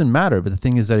 It doesn't matter. But the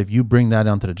thing is that if you bring that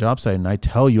onto the job site and I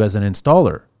tell you as an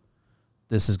installer,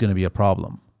 this is going to be a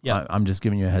problem. Yeah. I'm just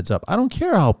giving you a heads up. I don't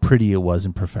care how pretty it was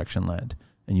in perfection land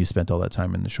and you spent all that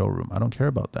time in the showroom. I don't care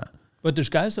about that. But there's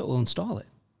guys that will install it.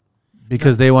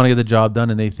 Because they want to get the job done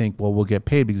and they think, well, we'll get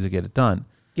paid because they get it done.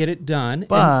 Get it done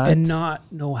and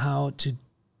not know how to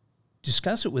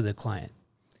discuss it with a client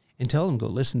and tell them, go,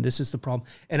 listen, this is the problem.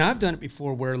 And I've done it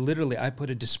before where literally I put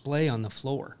a display on the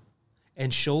floor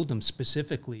and showed them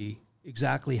specifically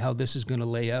exactly how this is going to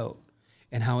lay out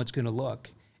and how it's going to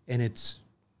look. And it's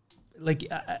like,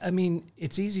 I mean,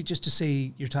 it's easy just to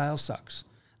say your tile sucks.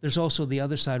 There's also the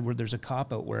other side where there's a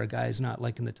cop-out where a guy is not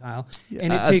liking the tile.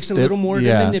 And it takes a little more to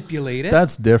manipulate it.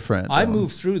 That's different. I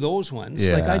move through those ones.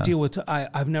 Yeah. Like I deal with,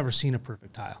 I've never seen a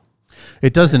perfect tile.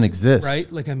 It doesn't exist. Right?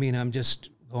 Like, I mean, I'm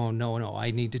just going, no,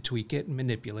 I need to tweak it and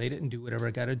manipulate it and do whatever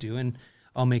I got to do, and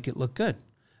I'll make it look good.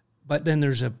 But then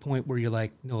there's a point where you're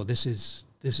like, no, this is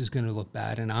going to look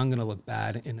bad, and I'm going to look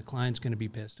bad, and the client's going to be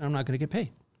pissed, and I'm not going to get paid.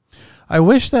 I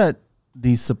wish that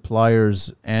these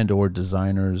suppliers and or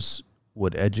designers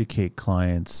would educate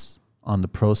clients on the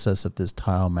process of this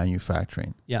tile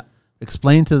manufacturing. Yeah.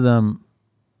 Explain to them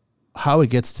how it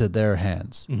gets to their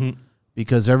hands. Mm-hmm.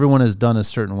 Because everyone has done a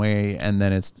certain way, and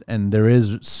there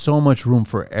is so much room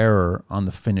for error on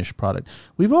the finished product.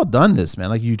 We've all done this, man.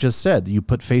 Like you just said, you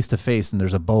put face to face and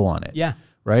there's a bow on it. Yeah.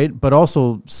 Right? But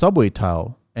also subway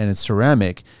tile, and it's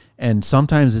ceramic, and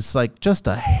sometimes it's like just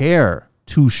a hair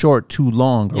too short, too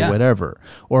long, or whatever.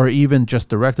 Or even just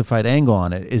the rectified angle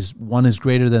on it is one is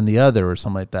greater than the other or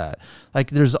something like that. Like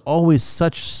there's always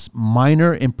such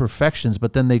minor imperfections,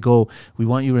 but then they go, we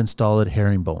want you to install it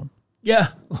herringbone. Yeah.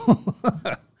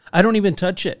 I don't even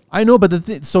touch it. I know,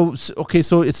 but so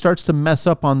it starts to mess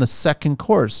up on the second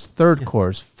course, third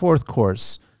course, fourth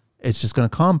course. It's just going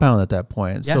to compound at that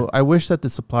point. Yeah. So I wish that the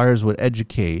suppliers would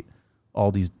educate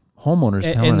all these homeowners.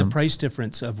 And the price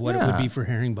difference of what it would be for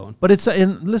herringbone. But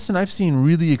listen, I've seen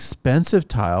really expensive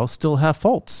tile still have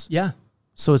faults. Yeah.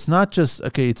 So it's not just,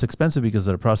 it's expensive because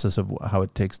of the process of how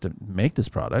it takes to make this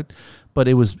product, but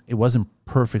it wasn't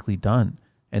perfectly done.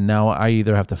 And now I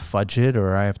either have to fudge it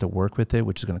or I have to work with it,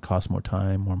 which is going to cost more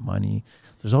time, more money.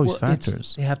 There's always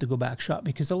factors. They have to go back shop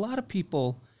because a lot of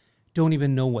people don't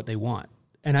even know what they want.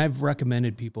 And I've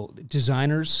recommended people,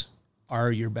 designers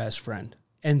are your best friend.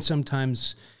 And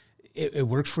sometimes it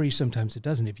works for you, sometimes it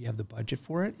doesn't. If you have the budget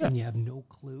for it and you have no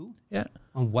clue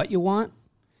on what you want.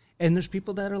 And there's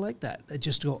people that are like that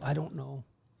just go, I don't know.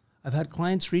 I've had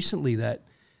clients recently that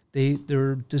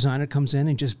their designer comes in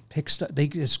and just picks stuff. They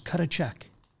just cut a check.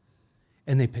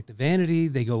 And they pick the vanity.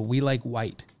 They go, we like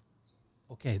white.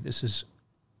 Okay,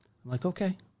 I'm like,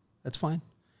 okay, that's fine.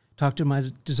 Talk to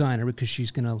my designer because she's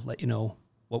going to let you know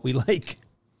what we like.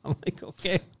 I'm like,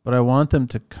 okay. But I want them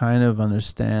to kind of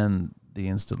understand the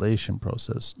installation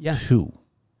process too.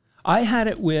 I had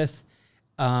it with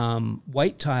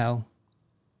white tile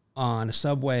on a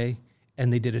subway,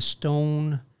 and they did a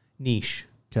stone niche.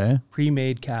 Okay.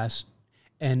 Pre-made cast,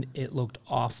 and it looked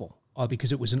awful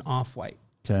because it was an off-white.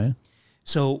 Okay.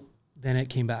 So then it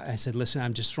came back. I said, listen,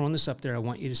 I'm just throwing this up there. I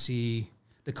want you to see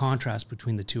the contrast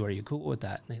between the two. Are you cool with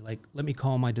that? And they let me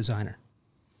call my designer.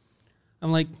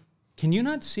 I'm like, can you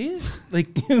not see it?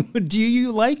 Like, do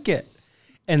you like it?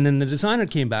 And then the designer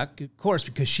came back, of course,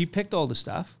 because she picked all the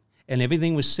stuff and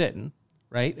everything was sitting,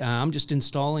 right? I'm just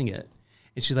installing it.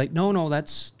 And she's like, no,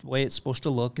 that's the way it's supposed to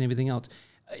look and everything else.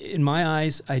 In my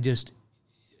eyes,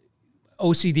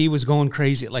 OCD was going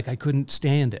crazy. Like, I couldn't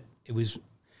stand it. It was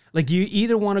like you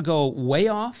either want to go way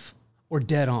off or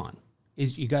dead on.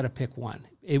 You got to pick one.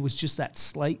 It was just that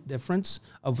slight difference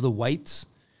of the whites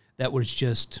that was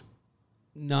just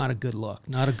not a good look,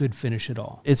 not a good finish at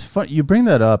all. It's fun. You bring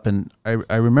that up, and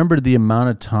I remember the amount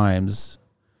of times.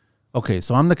 Okay,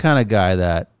 so I'm the kind of guy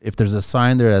that if there's a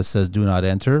sign there that says "Do not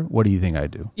enter," what do you think I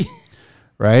do?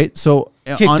 Right? So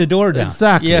kick the door down.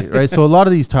 Exactly. Yeah. Right. So a lot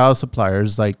of these tile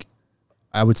suppliers, like,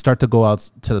 I would start to go out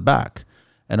to the back.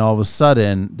 And all of a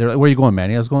sudden, they're like, "Where are you going,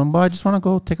 Manny?" I was going, "Well, I just want to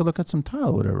go take a look at some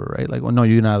tile, or whatever, right?" Like, "Well, no,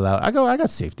 you're not allowed." I go, "I got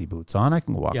safety boots on. I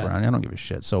can walk around. I don't give a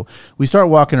shit." So we start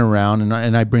walking around,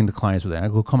 and I bring the clients with it. I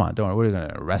go, "Come on, don't worry. What are you going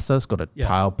to arrest us? Go to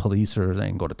tile police or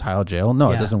then go to tile jail?"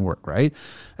 No, it doesn't work, right?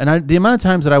 And the amount of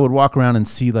times that I would walk around and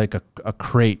see like a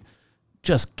crate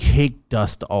just cake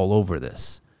dust all over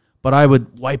this, but I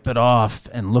would wipe it off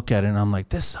and look at it, and I'm like,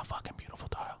 "This is a fucking beautiful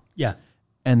tile." Yeah.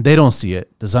 And they don't see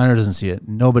it. Designer doesn't see it.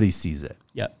 Nobody sees it.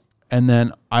 Yeah. And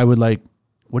then I would like,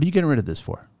 "What are you getting rid of this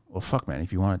for?" "Well, fuck, man.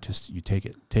 If you want it, just you take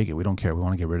it. Take it. We don't care. We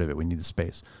want to get rid of it. We need the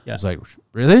space." Yeah. I was like,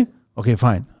 "Really? Okay,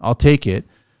 fine. I'll take it.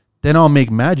 Then I'll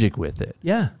make magic with it."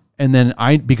 Yeah. And then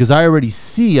because I already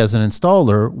see as an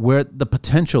installer where the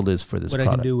potential is for this product.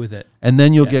 What I can do with it. And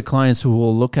then you'll get clients who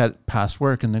will look at past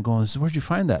work and then go, "Where'd you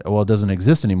find that?" "Well, it doesn't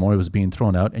exist anymore. It was being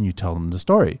thrown out." And you tell them the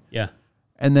story. Yeah.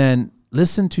 And then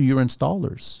listen to your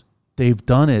installers. They've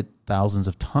done it thousands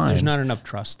of times. There's not enough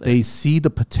trust there. They see the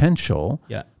potential.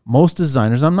 Yeah. Most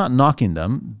designers, I'm not knocking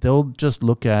them. They'll just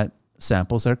look at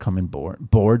samples that are coming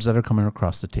boards that are coming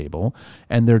across the table,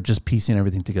 and they're just piecing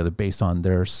everything together based on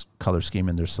their color scheme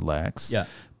and their selects. Yeah.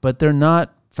 But they're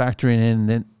not factoring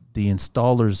in the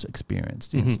installer's experience,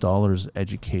 the installer's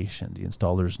education, the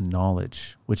installer's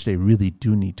knowledge, which they really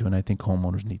do need to. And I think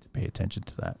homeowners need to pay attention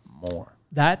to that more.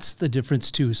 That's the difference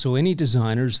too. So any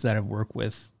designers that I've worked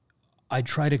with, I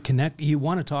try to connect. You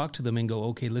want to talk to them and go,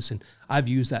 "Okay, listen, I've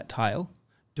used that tile.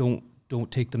 Don't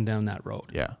take them down that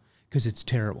road." Yeah. Because it's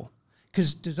terrible.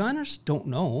 Because designers don't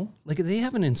know. Like, they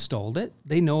haven't installed it.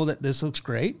 They know that this looks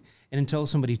great. And until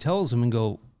somebody tells them and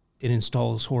go, "It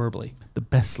installs horribly." The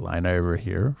best line I ever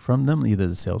hear from them, either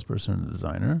the salesperson or the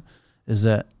designer, is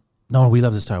that, "No, we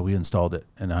love this tile. We installed it."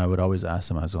 And I would always ask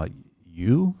them, I was like,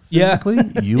 "You physically?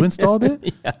 You installed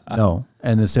it?" Yeah. No.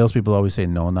 And the salespeople always say,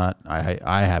 "No, not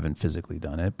I haven't physically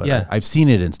done it, but I've seen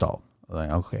it installed." I'm like,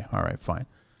 "Okay, all right, fine."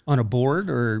 On a board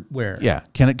or where? Yeah.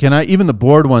 Can I even the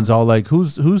board ones all like,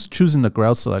 who's choosing the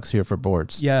grout selects here for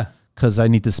boards? Yeah. Because I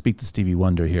need to speak to Stevie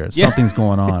Wonder here. Something's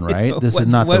going on, right? This is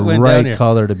not the went right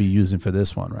color to be using for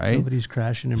this one, right? Somebody's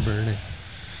crashing and burning.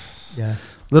 Yeah.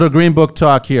 Little green book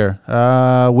talk here.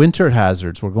 Winter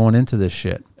hazards. We're going into this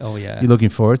shit. Oh, yeah. You looking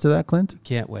forward to that, Clint?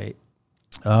 Can't wait.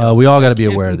 We all got to be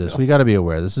aware of this. We got to be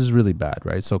aware. This is really bad,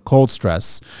 right? So cold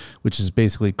stress, which is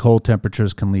basically cold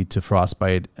temperatures can lead to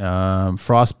frostbite.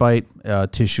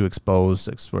 Tissue exposed,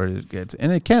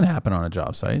 and it can happen on a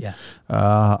job site. Yeah.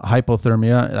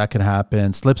 Hypothermia, that can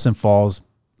happen. Slips and falls.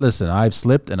 Listen, I've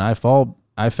slipped and I fell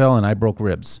and I broke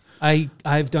ribs.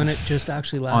 I've done it just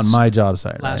actually on my job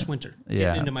site last winter.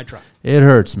 Yeah, into my truck. It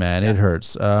hurts, man. Yeah. It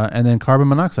hurts. And then carbon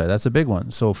monoxide. That's a big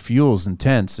one. So fuels and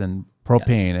tents and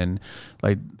propane and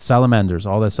like salamanders,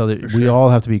 all that stuff. We all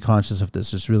have to be conscious of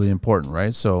this. It's really important,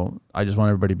 right? So I just want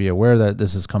everybody to be aware that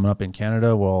this is coming up in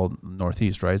Canada, well,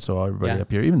 Northeast, right? So everybody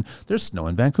up here, even there's snow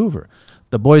in Vancouver.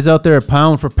 The boys out there,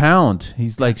 pound for pound,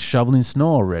 he's like shoveling snow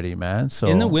already, man. So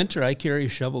in the winter, I carry a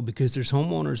shovel because there's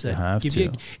homeowners that give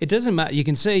you. It doesn't matter. You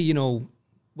can say,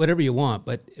 whatever you want,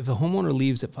 but if a homeowner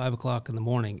leaves at 5 o'clock in the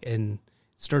morning and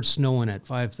starts snowing at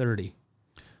 5:30.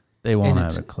 They won't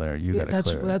have it clear. You got to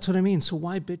clear it. That's what I mean. So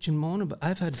why bitch and moan about?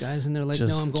 I've had guys in there like, "No,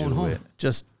 I'm going home."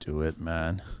 Just do it,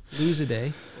 man. Lose a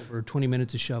day over 20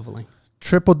 minutes of shoveling.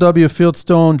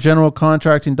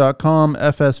 www.fieldstonegeneralcontracting.com,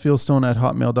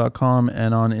 fsfieldstone@hotmail.com,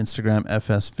 and on Instagram,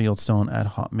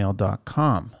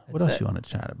 fsfieldstone@hotmail.com. What else you want to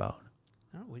chat about?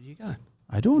 Oh, what do you got?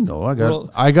 I don't know. I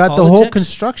got the whole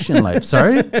construction life.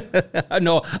 Sorry?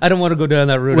 No, I don't want to go down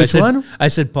that route. Which one? I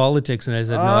said politics, and I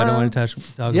said, no, I don't want to talk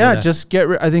about that. Just get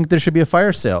rid. I think there should be a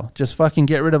fire sale. Just fucking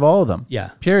get rid of all of them. Yeah.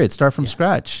 Period. Start from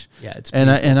scratch. Yeah. It's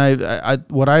I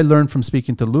what I learned from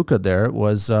speaking to Luca there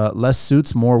was less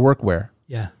suits, more workwear.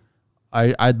 Yeah.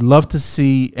 I'd love to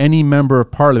see any member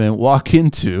of parliament walk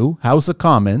into House of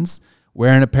Commons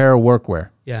wearing a pair of workwear.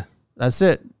 Yeah. That's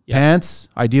it. Yep. Pants,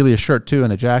 ideally a shirt too,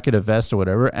 and a jacket, a vest or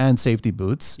whatever, and safety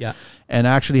boots. Yeah. And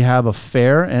actually have a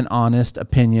fair and honest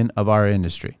opinion of our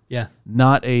industry. Yeah.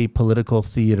 Not a political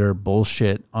theater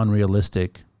bullshit,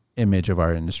 unrealistic image of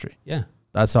our industry. Yeah.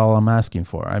 That's all I'm asking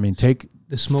for. I mean,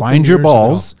 find your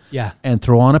balls yeah. and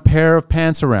throw on a pair of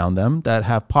pants around them that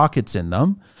have pockets in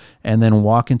them, and then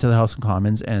walk into the House of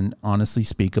Commons and honestly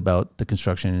speak about the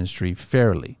construction industry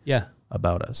fairly. Yeah.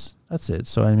 About us. That's it.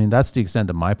 So, I mean, that's the extent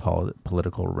of my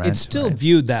political rant. It's still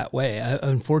viewed that way.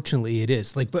 Unfortunately, it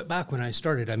is. But back when I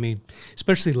started, I mean,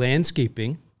 especially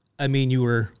landscaping, I mean, you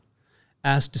were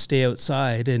asked to stay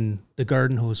outside and the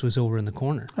garden hose was over in the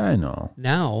corner. I know.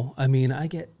 Now, I mean, I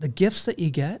get the gifts that you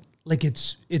get. Like,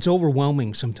 it's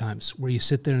overwhelming sometimes where you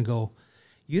sit there and go,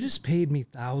 you just paid me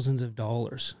thousands of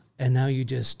dollars and now you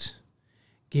just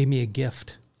gave me a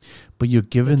gift. But you're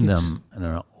giving them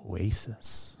an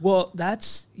oasis. Well,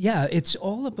 it's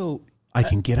all about... I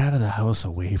can get out of the house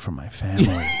away from my family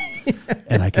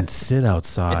and I can sit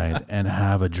outside and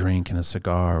have a drink and a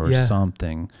cigar or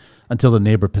something until the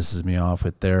neighbor pisses me off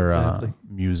with their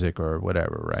music or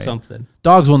whatever, right? Something.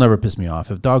 Dogs will never piss me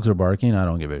off. If dogs are barking, I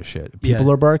don't give a shit. If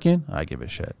people are barking, I give a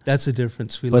shit. That's the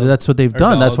difference. But that's what they've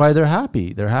done. Dogs. That's why they're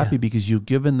happy. They're happy because you've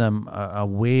given them a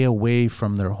way away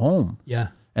from their home. Yeah.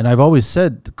 And I've always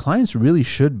said the clients really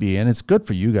should be, and it's good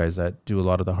for you guys that do a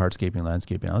lot of the hardscaping,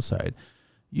 landscaping outside.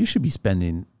 You should be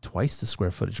spending twice the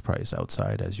square footage price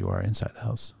outside as you are inside the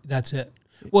house. That's it.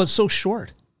 Well, it's so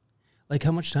short. Like,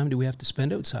 how much time do we have to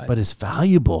spend outside? But it's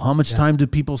valuable. How much time do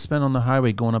people spend on the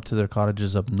highway going up to their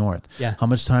cottages up north? Yeah. How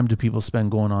much time do people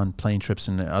spend going on plane trips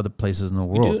in other places in the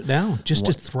world? We do it now, just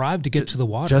to thrive, to get to the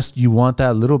water. Just you want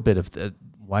that little bit of that.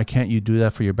 Why can't you do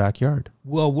that for your backyard?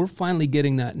 Well, we're finally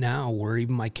getting that now, where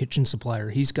even my kitchen supplier,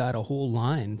 he's got a whole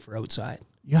line for outside.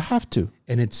 You have to.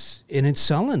 And it's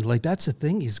selling. Like, that's the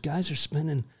thing. These guys are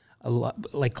spending a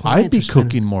lot. Like, clients I'd be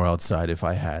cooking more outside if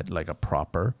I had like a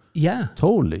proper. Yeah.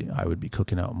 Totally. I would be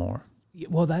cooking out more.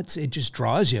 Well, it just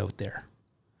draws you out there.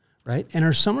 Right? And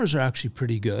our summers are actually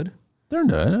pretty good. They're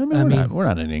good. I mean, we're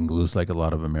not in igloos like a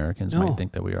lot of Americans might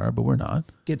think that we are, but we're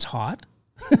not. Gets hot.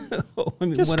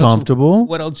 It's comfortable.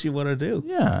 What else you want to do?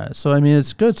 Yeah. So, I mean,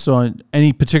 it's good. So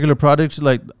any particular projects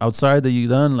like outside that you've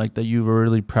done, like that you were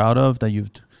really proud of, that you've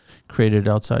created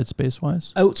outside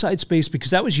space-wise? Outside space,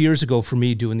 because that was years ago for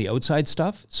me doing the outside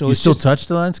stuff. So you still touch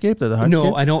the landscape, the hardscape?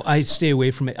 No, I don't. I stay away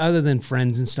from it other than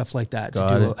friends and stuff like that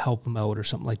help them out or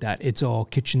something like that. It's all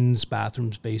kitchens,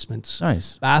 bathrooms, basements.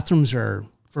 Nice. Bathrooms are,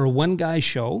 for a one-guy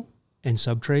show and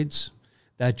subtrades,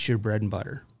 that's your bread and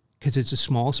butter because it's a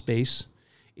small space.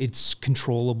 It's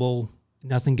controllable.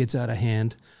 Nothing gets out of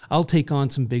hand. I'll take on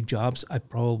some big jobs. I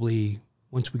probably,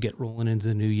 once we get rolling into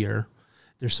the new year,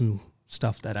 there's some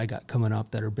stuff that I got coming up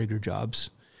that are bigger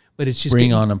jobs. But it's just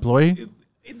bring on employee.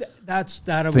 That's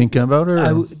that. Thinking about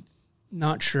it.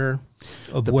 Not sure.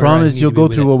 The problem is you'll go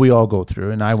through what we all go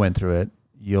through, and I went through it.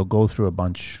 You'll go through a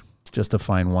bunch just to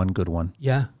find one good one.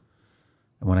 Yeah.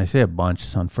 And when I say a bunch,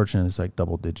 it's unfortunate. It's like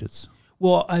double digits.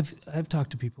 Well, I've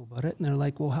talked to people about it, and they're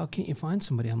like, well, how can't you find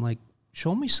somebody? I'm like,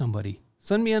 show me somebody.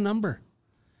 Send me a number.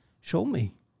 Show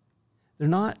me.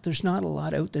 There's not a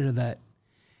lot out there that...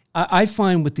 I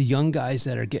find with the young guys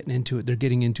that are getting into it, they're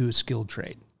getting into a skilled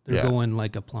trade. They're going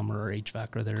like a plumber or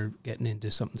HVAC, or they're getting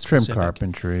into something specific. Trim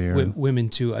carpentry. Or women,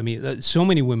 too. I mean, so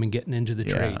many women getting into the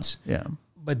trades. Yeah.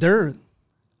 But they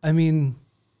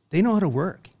know how to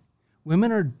work.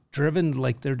 Women are driven,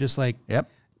 like, they're just like... Yep.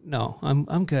 No,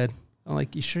 I'm good. I'm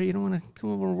like, you sure you don't want to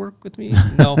come over and work with me?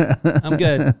 No, I'm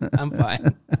good. I'm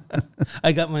fine.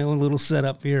 I got my own little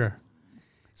setup here.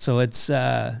 So it's...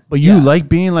 but you like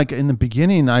being like, in the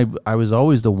beginning, I was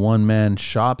always the one-man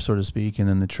shop, so to speak, and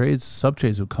then the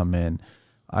sub-trades would come in.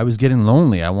 I was getting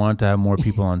lonely. I wanted to have more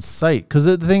people on site. Because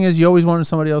the thing is, you always wanted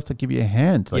somebody else to give you a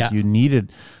hand. Like you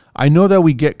needed... I know that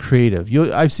we get creative.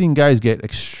 I've seen guys get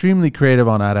extremely creative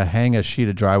on how to hang a sheet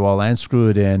of drywall and screw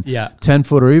it in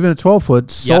 10-foot or even a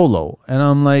 12-foot solo. And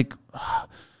I'm like,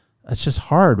 that's just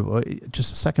hard.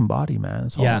 Just a second body, man.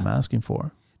 That's all I'm asking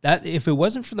for. That if it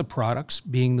wasn't for the products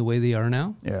being the way they are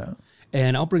now,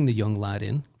 and I'll bring the young lad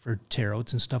in for tear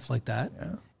outs and stuff like that,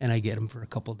 and I get him for a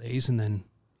couple of days, and then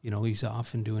he's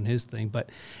off and doing his thing.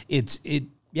 But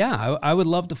I would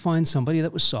love to find somebody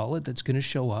that was solid that's going to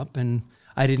show up and.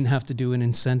 I didn't have to do an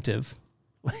incentive.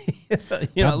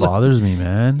 That bothers me,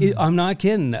 man. I'm not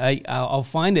kidding. I'll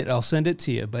find it. I'll send it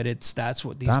to you. But that's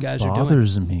what these guys are doing. That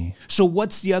bothers me. So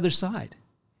what's the other side?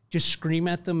 Just scream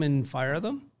at them and fire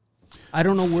them? I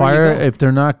don't know where fire you go. If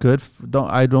they're not good.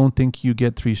 I don't think you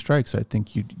get 3 strikes. I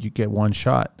think you get 1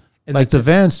 shot. And like the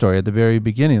van story at the very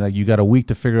beginning. Like you got a week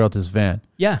to figure out this van.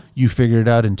 Yeah. You figured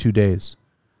it out in 2 days.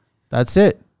 That's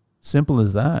it. Simple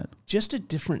as that. Just a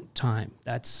different time.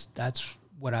 That's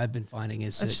what I've been finding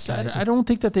is I don't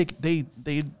think that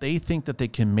they think that they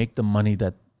can make the money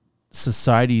that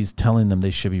society is telling them they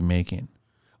should be making.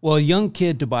 Well, a young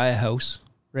kid to buy a house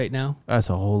right now. That's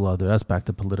a whole other. That's back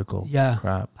to political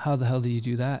crap. How the hell do you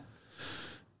do that?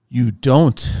 You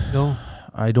don't. No.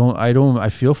 I don't. I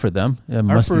feel for them.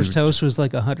 Our first house was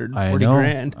like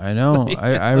 $140,000. I know.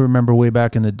 I remember way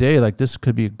back in the day. Like this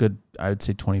could be a good. I would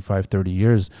say 25, 30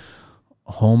 years.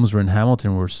 Homes were in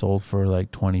Hamilton were sold for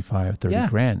like 25, 30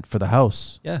 grand for the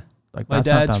house. Yeah. Like my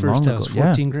dad's first house,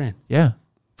 14 grand. Yeah.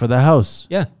 For the house.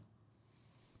 Yeah.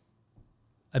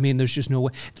 I mean, there's just no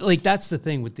way. Like that's the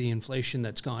thing with the inflation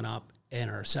that's gone up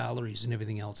and our salaries and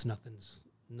everything else.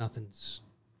 Nothing's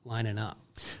lining up.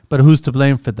 But who's to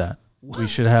blame for that? we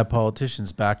should have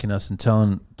politicians backing us and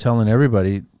telling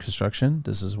everybody construction,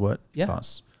 this is what it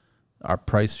costs. Our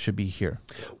price should be here.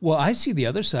 Well, I see the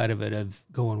other side of it of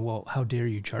going, well, how dare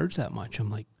you charge that much? I'm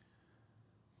like,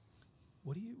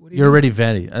 what do you You're already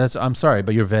vetting. I'm sorry,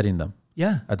 but you're vetting them.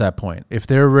 Yeah. At that point. If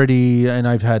they're already, and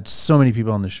I've had so many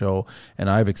people on the show and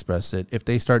I've expressed it, if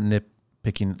they start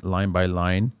nitpicking line by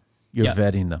line, you're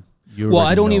vetting them. Well,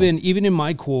 I don't even in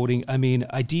my quoting, I mean,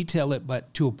 I detail it,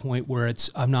 but to a point where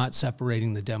I'm not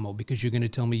separating the demo, because you're going to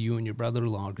tell me you and your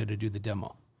brother-in-law are going to do the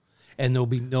demo. And there'll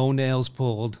be no nails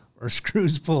pulled or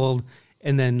screws pulled.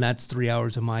 And then that's 3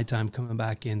 hours of my time coming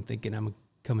back in thinking I'm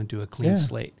coming to a clean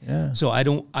slate. Yeah. So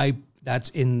that's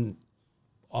in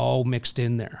all mixed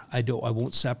in there. I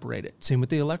won't separate it. Same with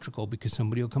the electrical, because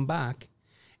somebody will come back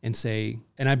and say,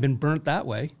 and I've been burnt that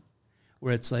way,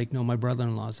 where it's like, no, my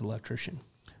brother-in-law's an electrician.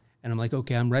 And I'm like,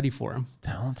 okay, I'm ready for him.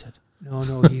 Talented. No,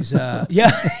 he's,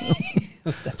 yeah.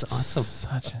 That's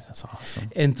awesome. That's awesome.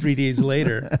 And 3 days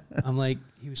later, I'm like,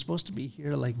 he was supposed to be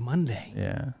here like Monday.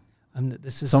 Yeah.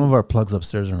 Some of our plugs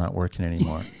upstairs are not working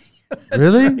anymore.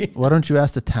 Really? Right. Why don't you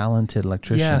ask the talented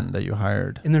electrician that you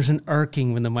hired? And there's an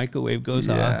arcing when the microwave goes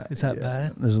off. Is that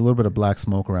bad? There's a little bit of black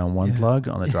smoke around one plug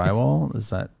on the drywall.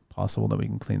 Is that possible that we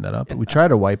can clean that up? But we try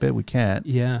to wipe it. We can't.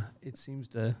 Yeah. It seems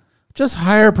to... Just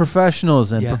hire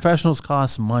professionals, and professionals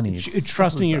cost money.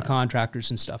 Trusting your contractors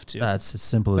and stuff too. That's as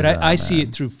simple as that. But I see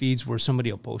it through feeds where somebody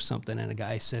will post something and a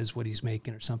guy says what he's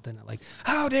making or something. I'm like,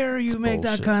 how dare you make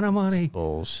that kind of money? It's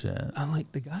bullshit. I'm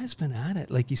like, the guy's been at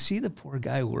it. Like, you see the poor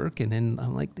guy working, and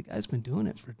I'm like, the guy's been doing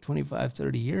it for 25,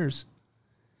 30 years.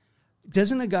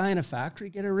 Doesn't a guy in a factory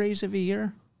get a raise every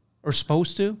year? Or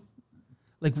supposed to?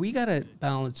 Like, we got to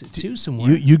balance it too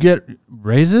somewhere. You get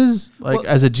raises? Like,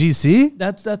 as a GC?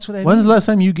 That's what I mean. When's the last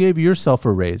time you gave yourself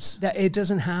a raise? It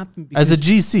doesn't happen. As a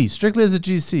GC, strictly as a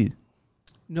GC.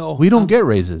 No. We don't get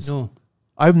raises. No.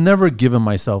 I've never given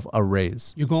myself a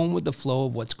raise. You're going with the flow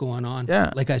of what's going on. Yeah.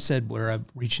 Like I said, where I'm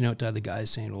reaching out to other guys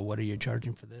saying, well, what are you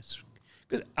charging for this?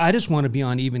 I just want to be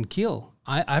on even keel.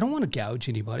 I don't want to gouge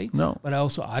anybody. No. But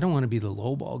I don't want to be the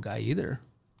lowball guy either.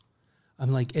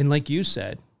 I'm like, and like you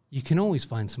said, you can always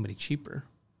find somebody cheaper.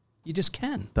 You just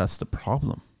can. That's the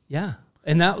problem. Yeah.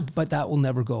 But that will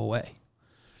never go away.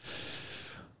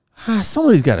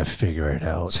 Somebody's got to figure it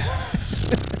out.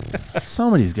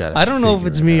 Somebody's got to. I don't know if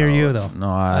it's me or you, though. No,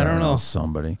 I don't know.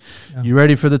 Somebody. Yeah. You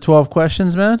ready for the 12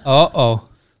 questions, man? Uh-oh.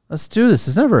 Let's do this.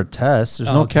 It's never a test.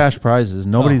 There's no cash prizes.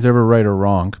 Nobody's ever right or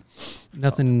wrong.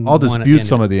 Nothing. I'll dispute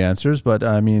some of the answers, but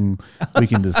I mean, we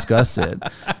can discuss it.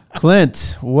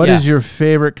 Clint, what is your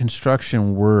favorite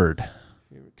construction word?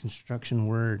 Favorite construction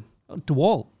word? Oh,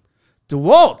 DeWalt.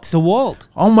 DeWalt.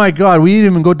 Oh my God, we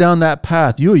didn't even go down that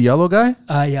path. You a yellow guy?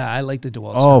 Yeah, I like the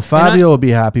DeWalt. Oh, stuff. Fabio will be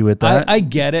happy with that. I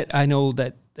get it. I know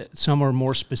that some are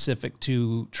more specific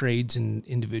to trades and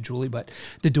individually, but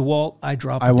the DeWalt,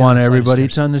 I want everybody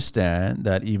to understand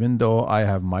that even though I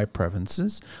have my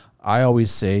preferences, I always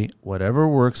say whatever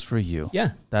works for you.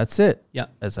 Yeah. That's it. Yeah.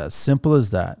 It's as simple as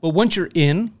that. But once you're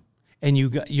in and you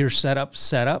got your setup,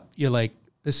 you're like,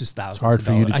 this is thousands. It's hard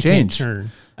for you to change. I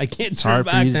can't it's turn hard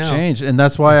back for you now. to change. And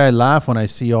that's why I laugh when I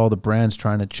see all the brands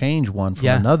trying to change one from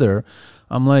another.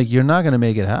 I'm like, you're not going to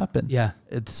make it happen. Yeah.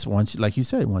 It's once, like you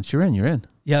said, once you're in, you're in.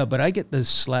 Yeah, but I get the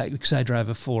slack because I drive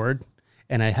a Ford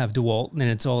and I have DeWalt, and then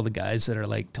it's all the guys that are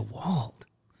like, DeWalt?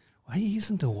 Why are you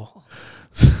using DeWalt?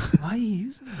 Why are you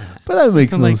using that? But that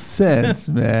makes no sense,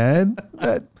 man.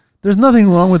 There's nothing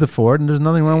wrong with the Ford, and there's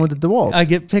nothing wrong with the DeWalt. I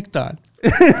get picked on.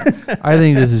 I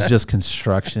think this is just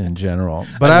construction in general.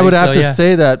 But I would have to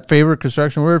say that favorite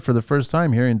construction word for the first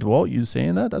time hearing DeWalt, you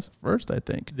saying that's the first, I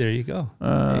think. There you go.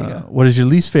 What is your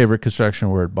least favorite construction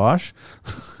word? Bosch?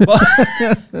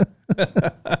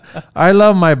 I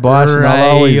love my Bosch.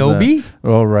 Ryobi?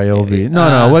 Ryobi.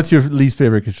 No. What's your least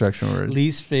favorite construction word?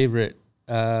 Least favorite.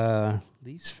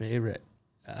 It's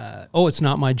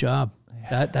not my job.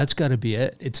 That's got to be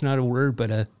it. It's not a word,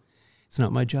 but it's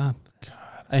not my job. God.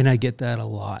 And I get that a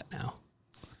lot now.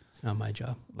 It's not my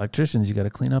job. Electricians, you got to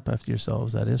clean up after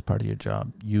yourselves. That is part of your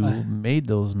job. You made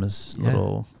those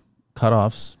little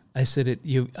cutoffs. I said it.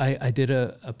 I did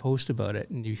a post about it,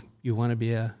 and you want to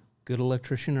be a good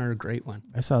electrician or a great one.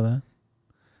 I saw that.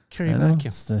 Carry a vacuum.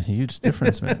 It's a huge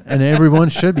difference, man. And everyone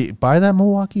should be. Buy that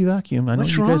Milwaukee vacuum. I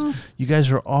know you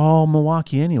guys are all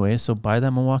Milwaukee anyway, so buy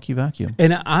that Milwaukee vacuum.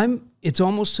 And it's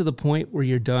almost to the point where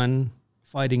you're done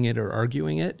fighting it or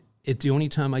arguing it. It's the only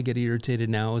time I get irritated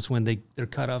now is when their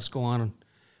cutoffs go on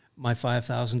my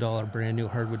 $5,000 brand new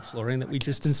hardwood flooring that we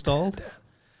just installed.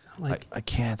 I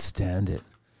can't stand it.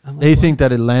 I'm like, they think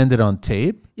that it landed on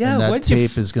tape. Yeah, and that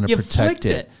tape is going to protect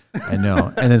it. I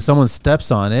know. And then someone steps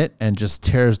on it and just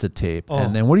tears the tape. Oh.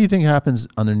 And then what do you think happens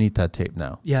underneath that tape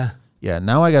now? Yeah. Yeah,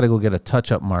 now I got to go get a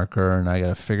touch-up marker, and I got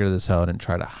to figure this out and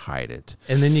try to hide it.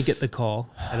 And then you get the call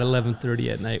at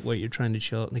 11:30 at night where you're trying to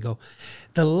chill it, and they go,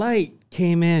 the light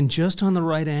came in just on the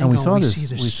right angle. And we saw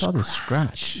this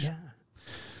scratch. Yeah.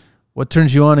 What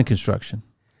turns you on in construction?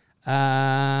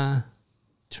 Turns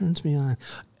me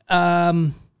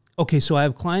on. Okay, so I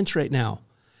have clients right now.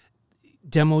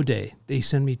 Demo day, they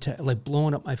send me like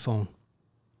blowing up my phone.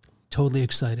 Totally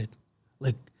excited,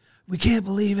 like we can't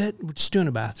believe it. We're just doing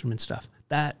a bathroom and stuff.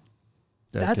 That's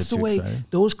the way. Excited.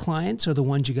 Those clients are the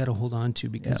ones you got to hold on to,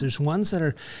 because there's ones that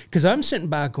are. Because I'm sitting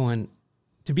back going,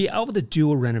 to be able to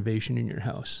do a renovation in your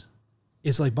house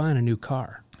is like buying a new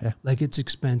car. Yeah, like it's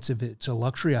expensive. It's a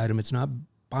luxury item. It's not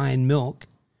buying milk.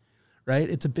 Right?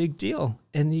 It's a big deal.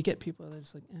 And you get people that are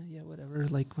just like, yeah, whatever.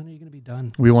 Like, when are you going to be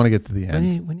done? We want to get to the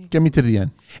end. Get me to the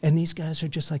end. And these guys are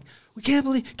just like, we can't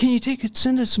believe, can you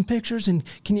send us some pictures? And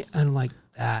can you, and I'm like,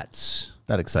 that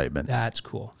excitement. That's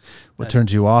cool. What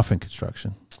turns you off in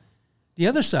construction? The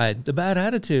other side, the bad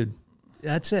attitude.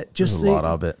 That's it. Just There's a lot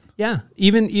of it. Yeah.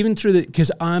 Even through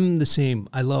because I'm the same.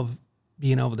 I love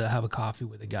being able to have a coffee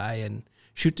with a guy and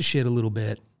shoot the shit a little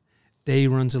bit. Day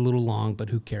runs a little long, but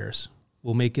who cares?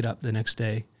 We'll make it up the next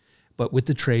day. But with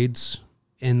the trades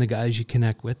and the guys you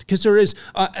connect with, because there is,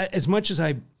 as much as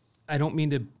I don't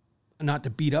mean to, not to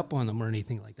beat up on them or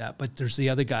anything like that, but there's the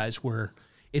other guys where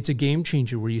it's a game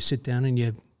changer, where you sit down and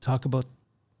you talk about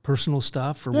personal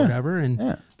stuff or whatever,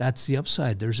 and that's the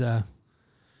upside. There's a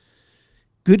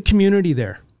good community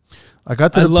there. I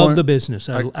love the business.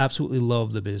 I absolutely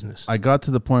love the business. I got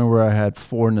to the point where I had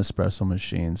 4 Nespresso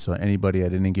machines, so anybody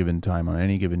at any given time on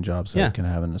any given job site can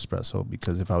have an espresso,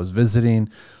 because if I was visiting,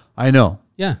 I know.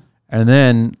 Yeah. And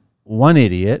then one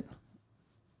idiot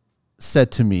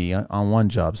said to me on one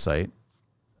job site,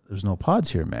 "There's no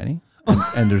pods here, Manny,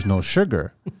 and there's no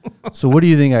sugar." So what do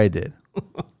you think I did?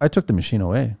 I took the machine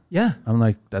away. Yeah. I'm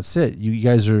like, that's it. You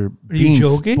guys are being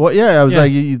joking? I was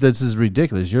like, this is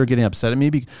ridiculous. You're getting upset at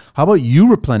me. How about you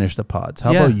replenish the pods?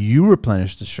 How about you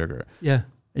replenish the sugar? Yeah.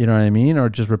 You know what I mean? Or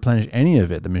just replenish any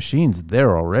of it. The machine's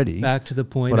there already. Back to the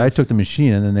point. But I took the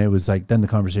machine, and then it was like, then the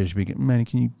conversation began, "Manny,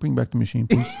 can you bring back the machine,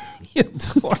 please?" Yeah,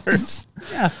 of course.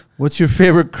 Yeah. What's your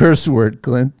favorite curse word,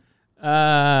 Clint?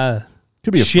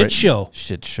 Could be a shit show.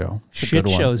 Shit show. Shit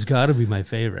show's got to be my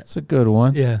favorite. It's a good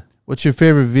one. Yeah. What's your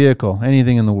favorite vehicle?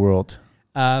 Anything in the world?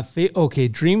 Okay,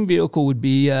 dream vehicle would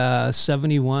be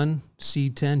 71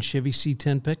 C10 Chevy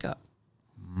C10 pickup.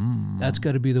 That's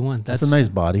got to be the one. That's a nice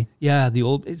body. Yeah,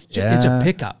 it's a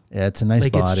pickup. Yeah, it's a nice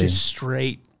body. It's just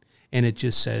straight, and it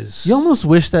just says. You almost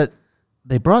wish that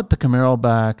they brought the Camaro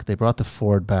back. They brought the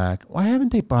Ford back. Why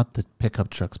haven't they brought the pickup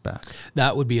trucks back?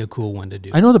 That would be a cool one to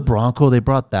do. I know the Bronco. They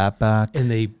brought that back,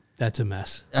 and that's a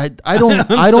mess. I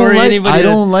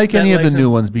don't like any of the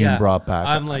new ones being brought back.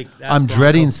 I'm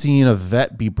dreading seeing a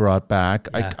Vet be brought back.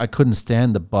 Yeah. I couldn't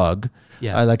stand the Bug.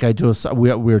 Yeah.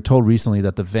 We were told recently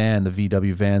that the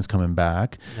VW van's coming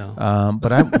back. No.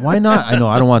 But why not? I know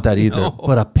I don't want that either. No.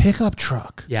 But a pickup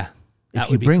truck. Yeah. If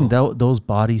you bring those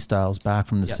body styles back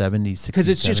from the 70s, 60s, because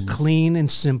it's just clean and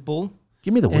simple.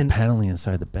 Give me the wood paneling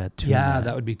inside the bed too. Yeah, man.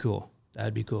 that would be cool.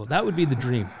 That would be the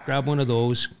dream. Grab one of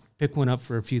those. Pick one up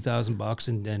for a few $1,000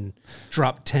 and then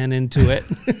drop 10 into it.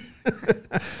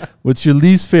 What's your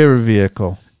least favorite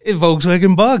vehicle? A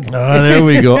Volkswagen Bug. Oh, there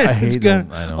we go. I hate them.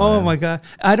 I know. My God.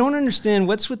 I don't understand.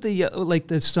 What's with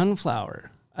the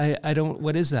sunflower? I don't,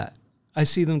 what is that? I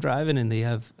see them driving and they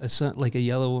have a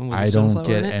yellow one with a sunflower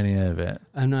in it. I don't get any of it.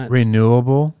 I'm not.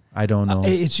 Renewable? I don't know.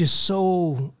 It's just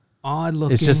so odd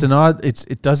looking. It's just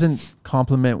it doesn't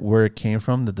complement where it came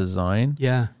from, the design.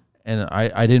 Yeah. And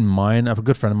I didn't mind. I have a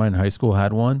good friend of mine in high school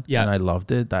had one. Yeah. And I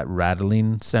loved it. That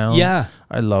rattling sound. Yeah.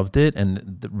 I loved it. And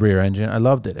the rear engine, I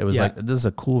loved it. It was like, this is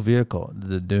a cool vehicle.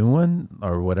 The new one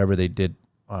or whatever they did,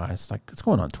 it's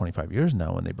going on 25 years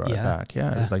now when they brought it back.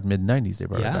 Yeah. It was like mid-90s they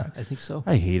brought it back. I think so.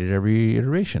 I hated every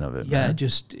iteration of it. Yeah, man.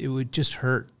 it would just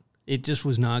hurt. It just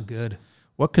was not good.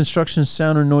 What construction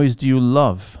sound or noise do you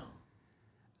love?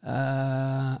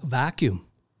 Vacuum.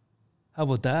 How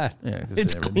about that? Yeah,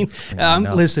 it's clean.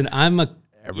 Listen,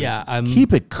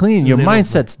 keep it clean. Your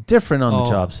mindset's different on the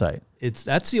job site.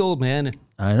 That's the old man.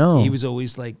 I know. He was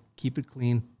always like, keep it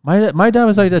clean. My dad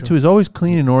was like that too. He's always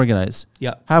clean and organized.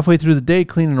 Yeah. Halfway through the day,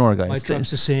 clean and organized. My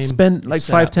truck's the same. Spend like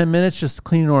 5-10 minutes just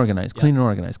clean and organized,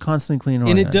 constantly clean and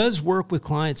organized. And it does work with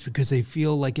clients because they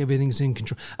feel like everything's in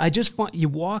control. I just want you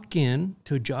walk in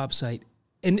to a job site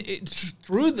And it's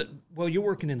through you're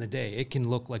working in the day. It can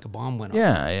look like a bomb went off.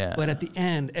 Yeah, yeah. But at the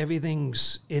end,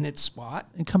 everything's in its spot.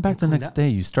 And come back the next day.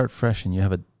 You start fresh and you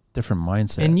have a different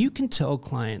mindset. And you can tell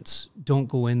clients, don't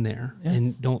go in there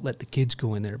and don't let the kids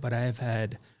go in there. But I have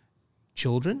had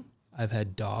children. I've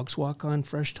had dogs walk on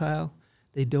fresh tile.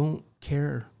 They don't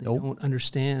care. They don't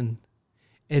understand.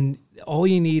 And all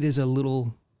you need is a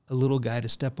little guy to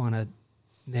step on a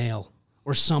nail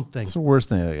or something. It's the worst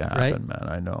thing that can happen, man.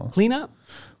 I know. Clean up.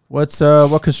 What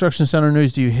construction center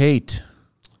news do you hate?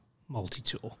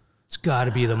 Multi-tool. It's got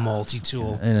to be the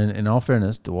multi-tool. And in all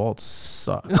fairness, DeWalt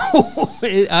sucks.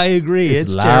 I agree.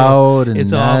 It's loud and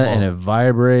it's awful. And it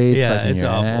vibrates. Yeah, like in it's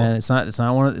your awful. hand. It's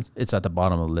not one of. It's at the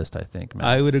bottom of the list, I think, man.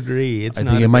 I would agree. I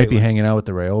think it might be hanging out with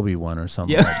the Ryobi one or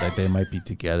something like that. They might be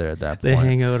together at that point. They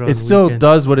hang out on it still weekend.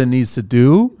 does what it needs to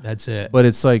do. That's it. But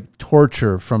it's like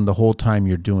torture from the whole time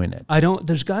you're doing it.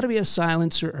 There's got to be a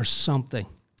silencer or something.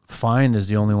 Fine is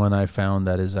the only one I found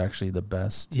that is actually the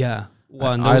best. Yeah.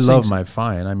 Well, I love my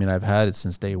Fine. I mean, I've had it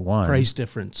since day one. Price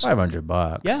difference.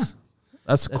 $500. Yeah.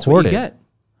 That's what corded. you get.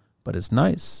 But it's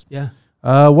nice. Yeah.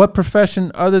 What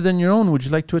profession other than your own would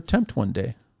you like to attempt one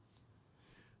day?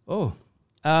 Oh,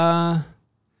 I'd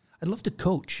love to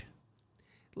coach.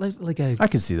 I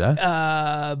can see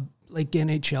that. Like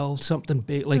NHL, something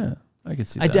big. Like I can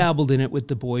see that. I dabbled in it with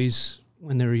the boys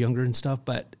when they were younger and stuff,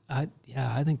 but I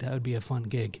think that would be a fun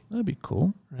gig. That'd be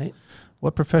cool. Right?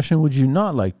 What profession would you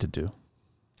not like to do?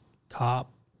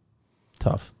 Cop.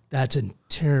 Tough. That's a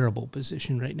terrible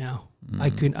position right now.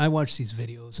 I watch these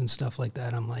videos and stuff like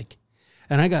that. I'm like,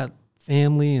 and I got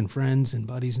family and friends and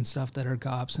buddies and stuff that are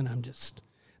cops, and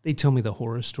they tell me the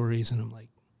horror stories, and I'm like,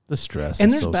 the stress.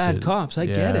 And there's bad cops. I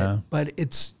get it, but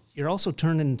you're also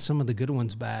turning some of the good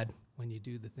ones bad when you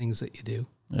do the things that you do.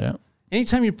 Yeah.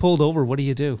 Anytime you're pulled over, what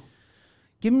do? Give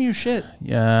them your shit.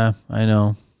 Yeah, I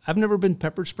know. I've never been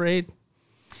pepper sprayed.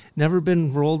 Never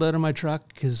been rolled out of my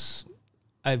truck because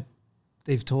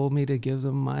they've told me to give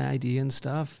them my ID and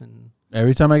stuff. And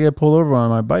every time I get pulled over on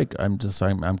my bike, I'm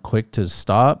quick to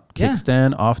stop,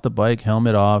 kickstand, off the bike,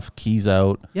 helmet off, keys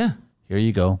out. Yeah. Here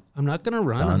you go. I'm not going to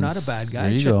run. I'm not a bad guy.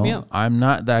 Here you Check go. me out. I'm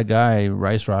not that guy,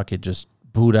 Rice Rocket, just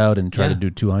boot out and try to do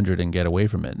 200 and get away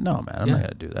from it. No, man, I'm not going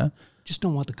to do that. Just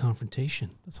don't want the confrontation.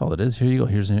 That's all it is. Here you go.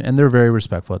 And they're very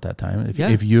respectful at that time.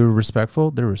 If you're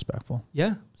respectful, they're respectful.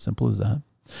 Yeah. Simple as that.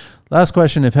 Last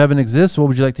question. If heaven exists, what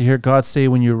would you like to hear God say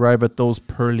when you arrive at those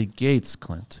pearly gates,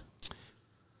 Clint?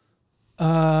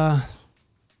 My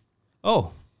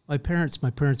parents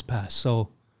passed. So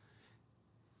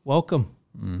welcome.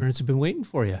 Parents have been waiting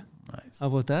for you. Nice. How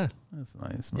about that? That's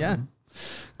nice, man. Yeah.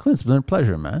 Clint, it's been a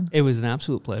pleasure, man. It was an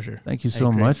absolute pleasure. Thank you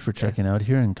so much for checking out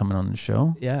here and coming on the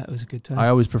show. Yeah, it was a good time. I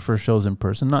always prefer shows in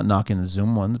person, not knocking the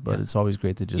Zoom ones, but it's always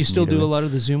great to just You still do a lot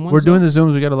of the Zoom ones? We're doing the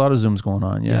Zooms. We got a lot of Zooms going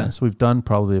on, So we've done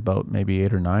probably about maybe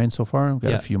 8 or 9 so far. We've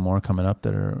got a few more coming up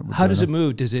that are... How does it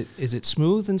move? Is it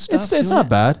smooth and stuff? It's not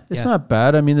bad. It's not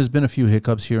bad. I mean, there's been a few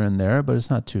hiccups here and there, but it's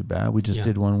not too bad. We just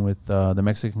did one with the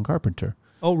Mexican carpenter.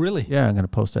 Oh, really? Yeah, I'm going to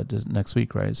post that next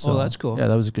week, right? So, that's cool. Yeah,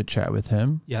 that was a good chat with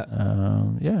him. Yeah.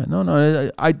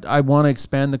 I want to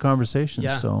expand the conversation.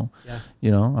 Yeah. So,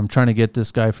 I'm trying to get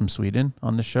this guy from Sweden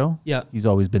on the show. Yeah. He's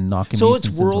always been knocking me. So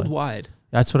it's worldwide.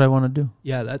 That's what I want to do.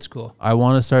 Yeah, that's cool. I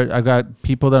want to start. I've got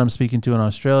people that I'm speaking to in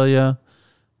Australia,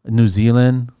 New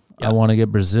Zealand. Yeah. I want to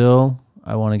get Brazil.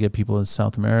 I want to get people in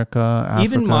South America, Africa.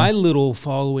 Even my little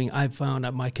following, I've found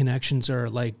that my connections are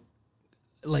like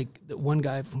the one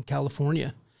guy from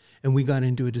California, and we got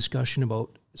into a discussion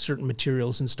about certain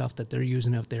materials and stuff that they're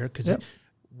using out there because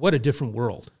what a different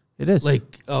world it is,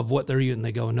 like of what they're using.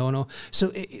 They go no.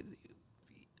 So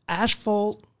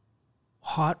asphalt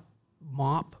hot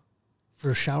mop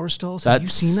for shower stalls. Have you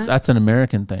seen that? That's an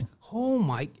American thing. Oh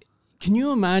my! Can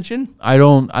you imagine? I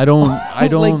don't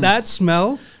like that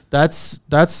smell.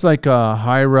 That's like a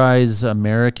high-rise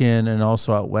American and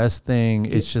also out west thing.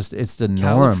 It's the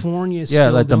norm. California,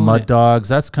 like the mud dogs.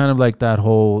 That's kind of like that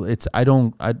whole. I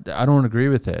don't agree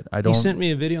with it. You sent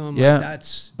me a video. I'm like,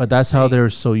 that's insane. How they're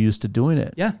so used to doing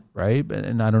it. Yeah. Right.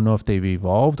 And I don't know if they've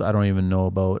evolved. I don't even know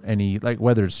about any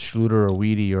whether it's Schluter or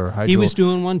Weedy or Hydro. He was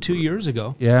doing one 2 years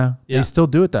ago. Yeah. They still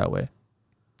do it that way.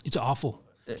 It's awful.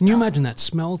 Can you imagine that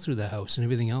smell through the house and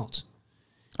everything else?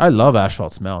 I love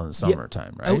asphalt smell in the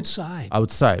summertime, right?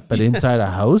 Outside. But inside a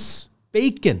house?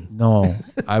 Bacon. No,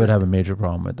 I would have a major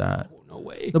problem with that. Oh, no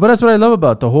way. No, but that's what I love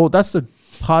about that's the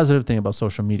positive thing about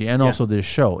social media and also this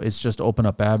show. It's just open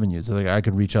up avenues. Like I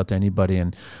could reach out to anybody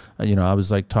and, I was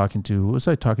like who was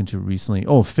I talking to recently?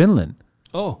 Oh, Finland.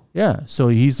 Oh. Yeah. So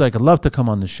he's like, I'd love to come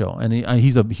on the show. And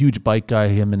he's a huge bike guy.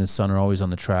 Him and his son are always on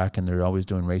the track and they're always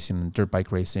doing racing and dirt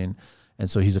bike racing. And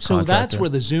so he's a so contractor. that's where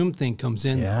the Zoom thing comes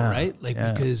in, Yeah, though, right? Like,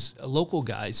 yeah. because local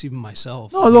guys, even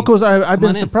myself. No, locals. I've been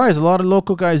on in. surprised. A lot of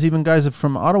local guys, even guys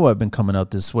from Ottawa, have been coming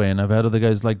out this way, and I've had other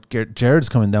guys like Jared's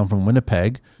coming down from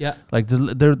Winnipeg. Yeah. Like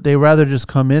they rather just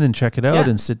come in and check it out Yeah.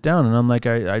 and sit down. And I'm like,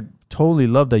 I totally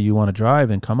love that you want to drive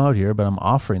and come out here, but I'm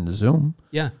offering the Zoom.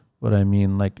 Yeah. But I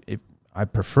mean, like, if I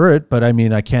prefer it, but I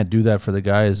mean, I can't do that for the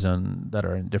guys that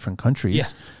are in different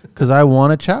countries because I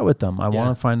want to chat with them. I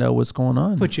want to find out what's going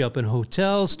on. Put you up in a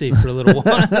hotel, stay for a little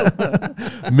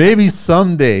while. Maybe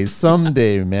someday,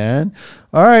 man.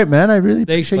 All right, man. I really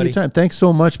appreciate your time. Thanks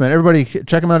so much, man. Everybody,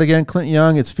 check him out again. Clint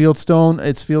Young. It's Fieldstone.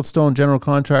 It's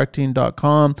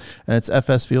FieldstoneGeneralContracting.com, and it's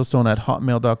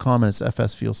fsfieldstone@hotmail.com, and it's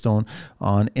fsfieldstone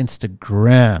on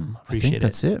Instagram. Appreciate I think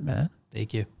that's it, man.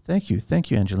 Thank you. Thank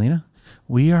you, Angelina.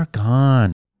 We are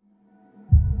gone.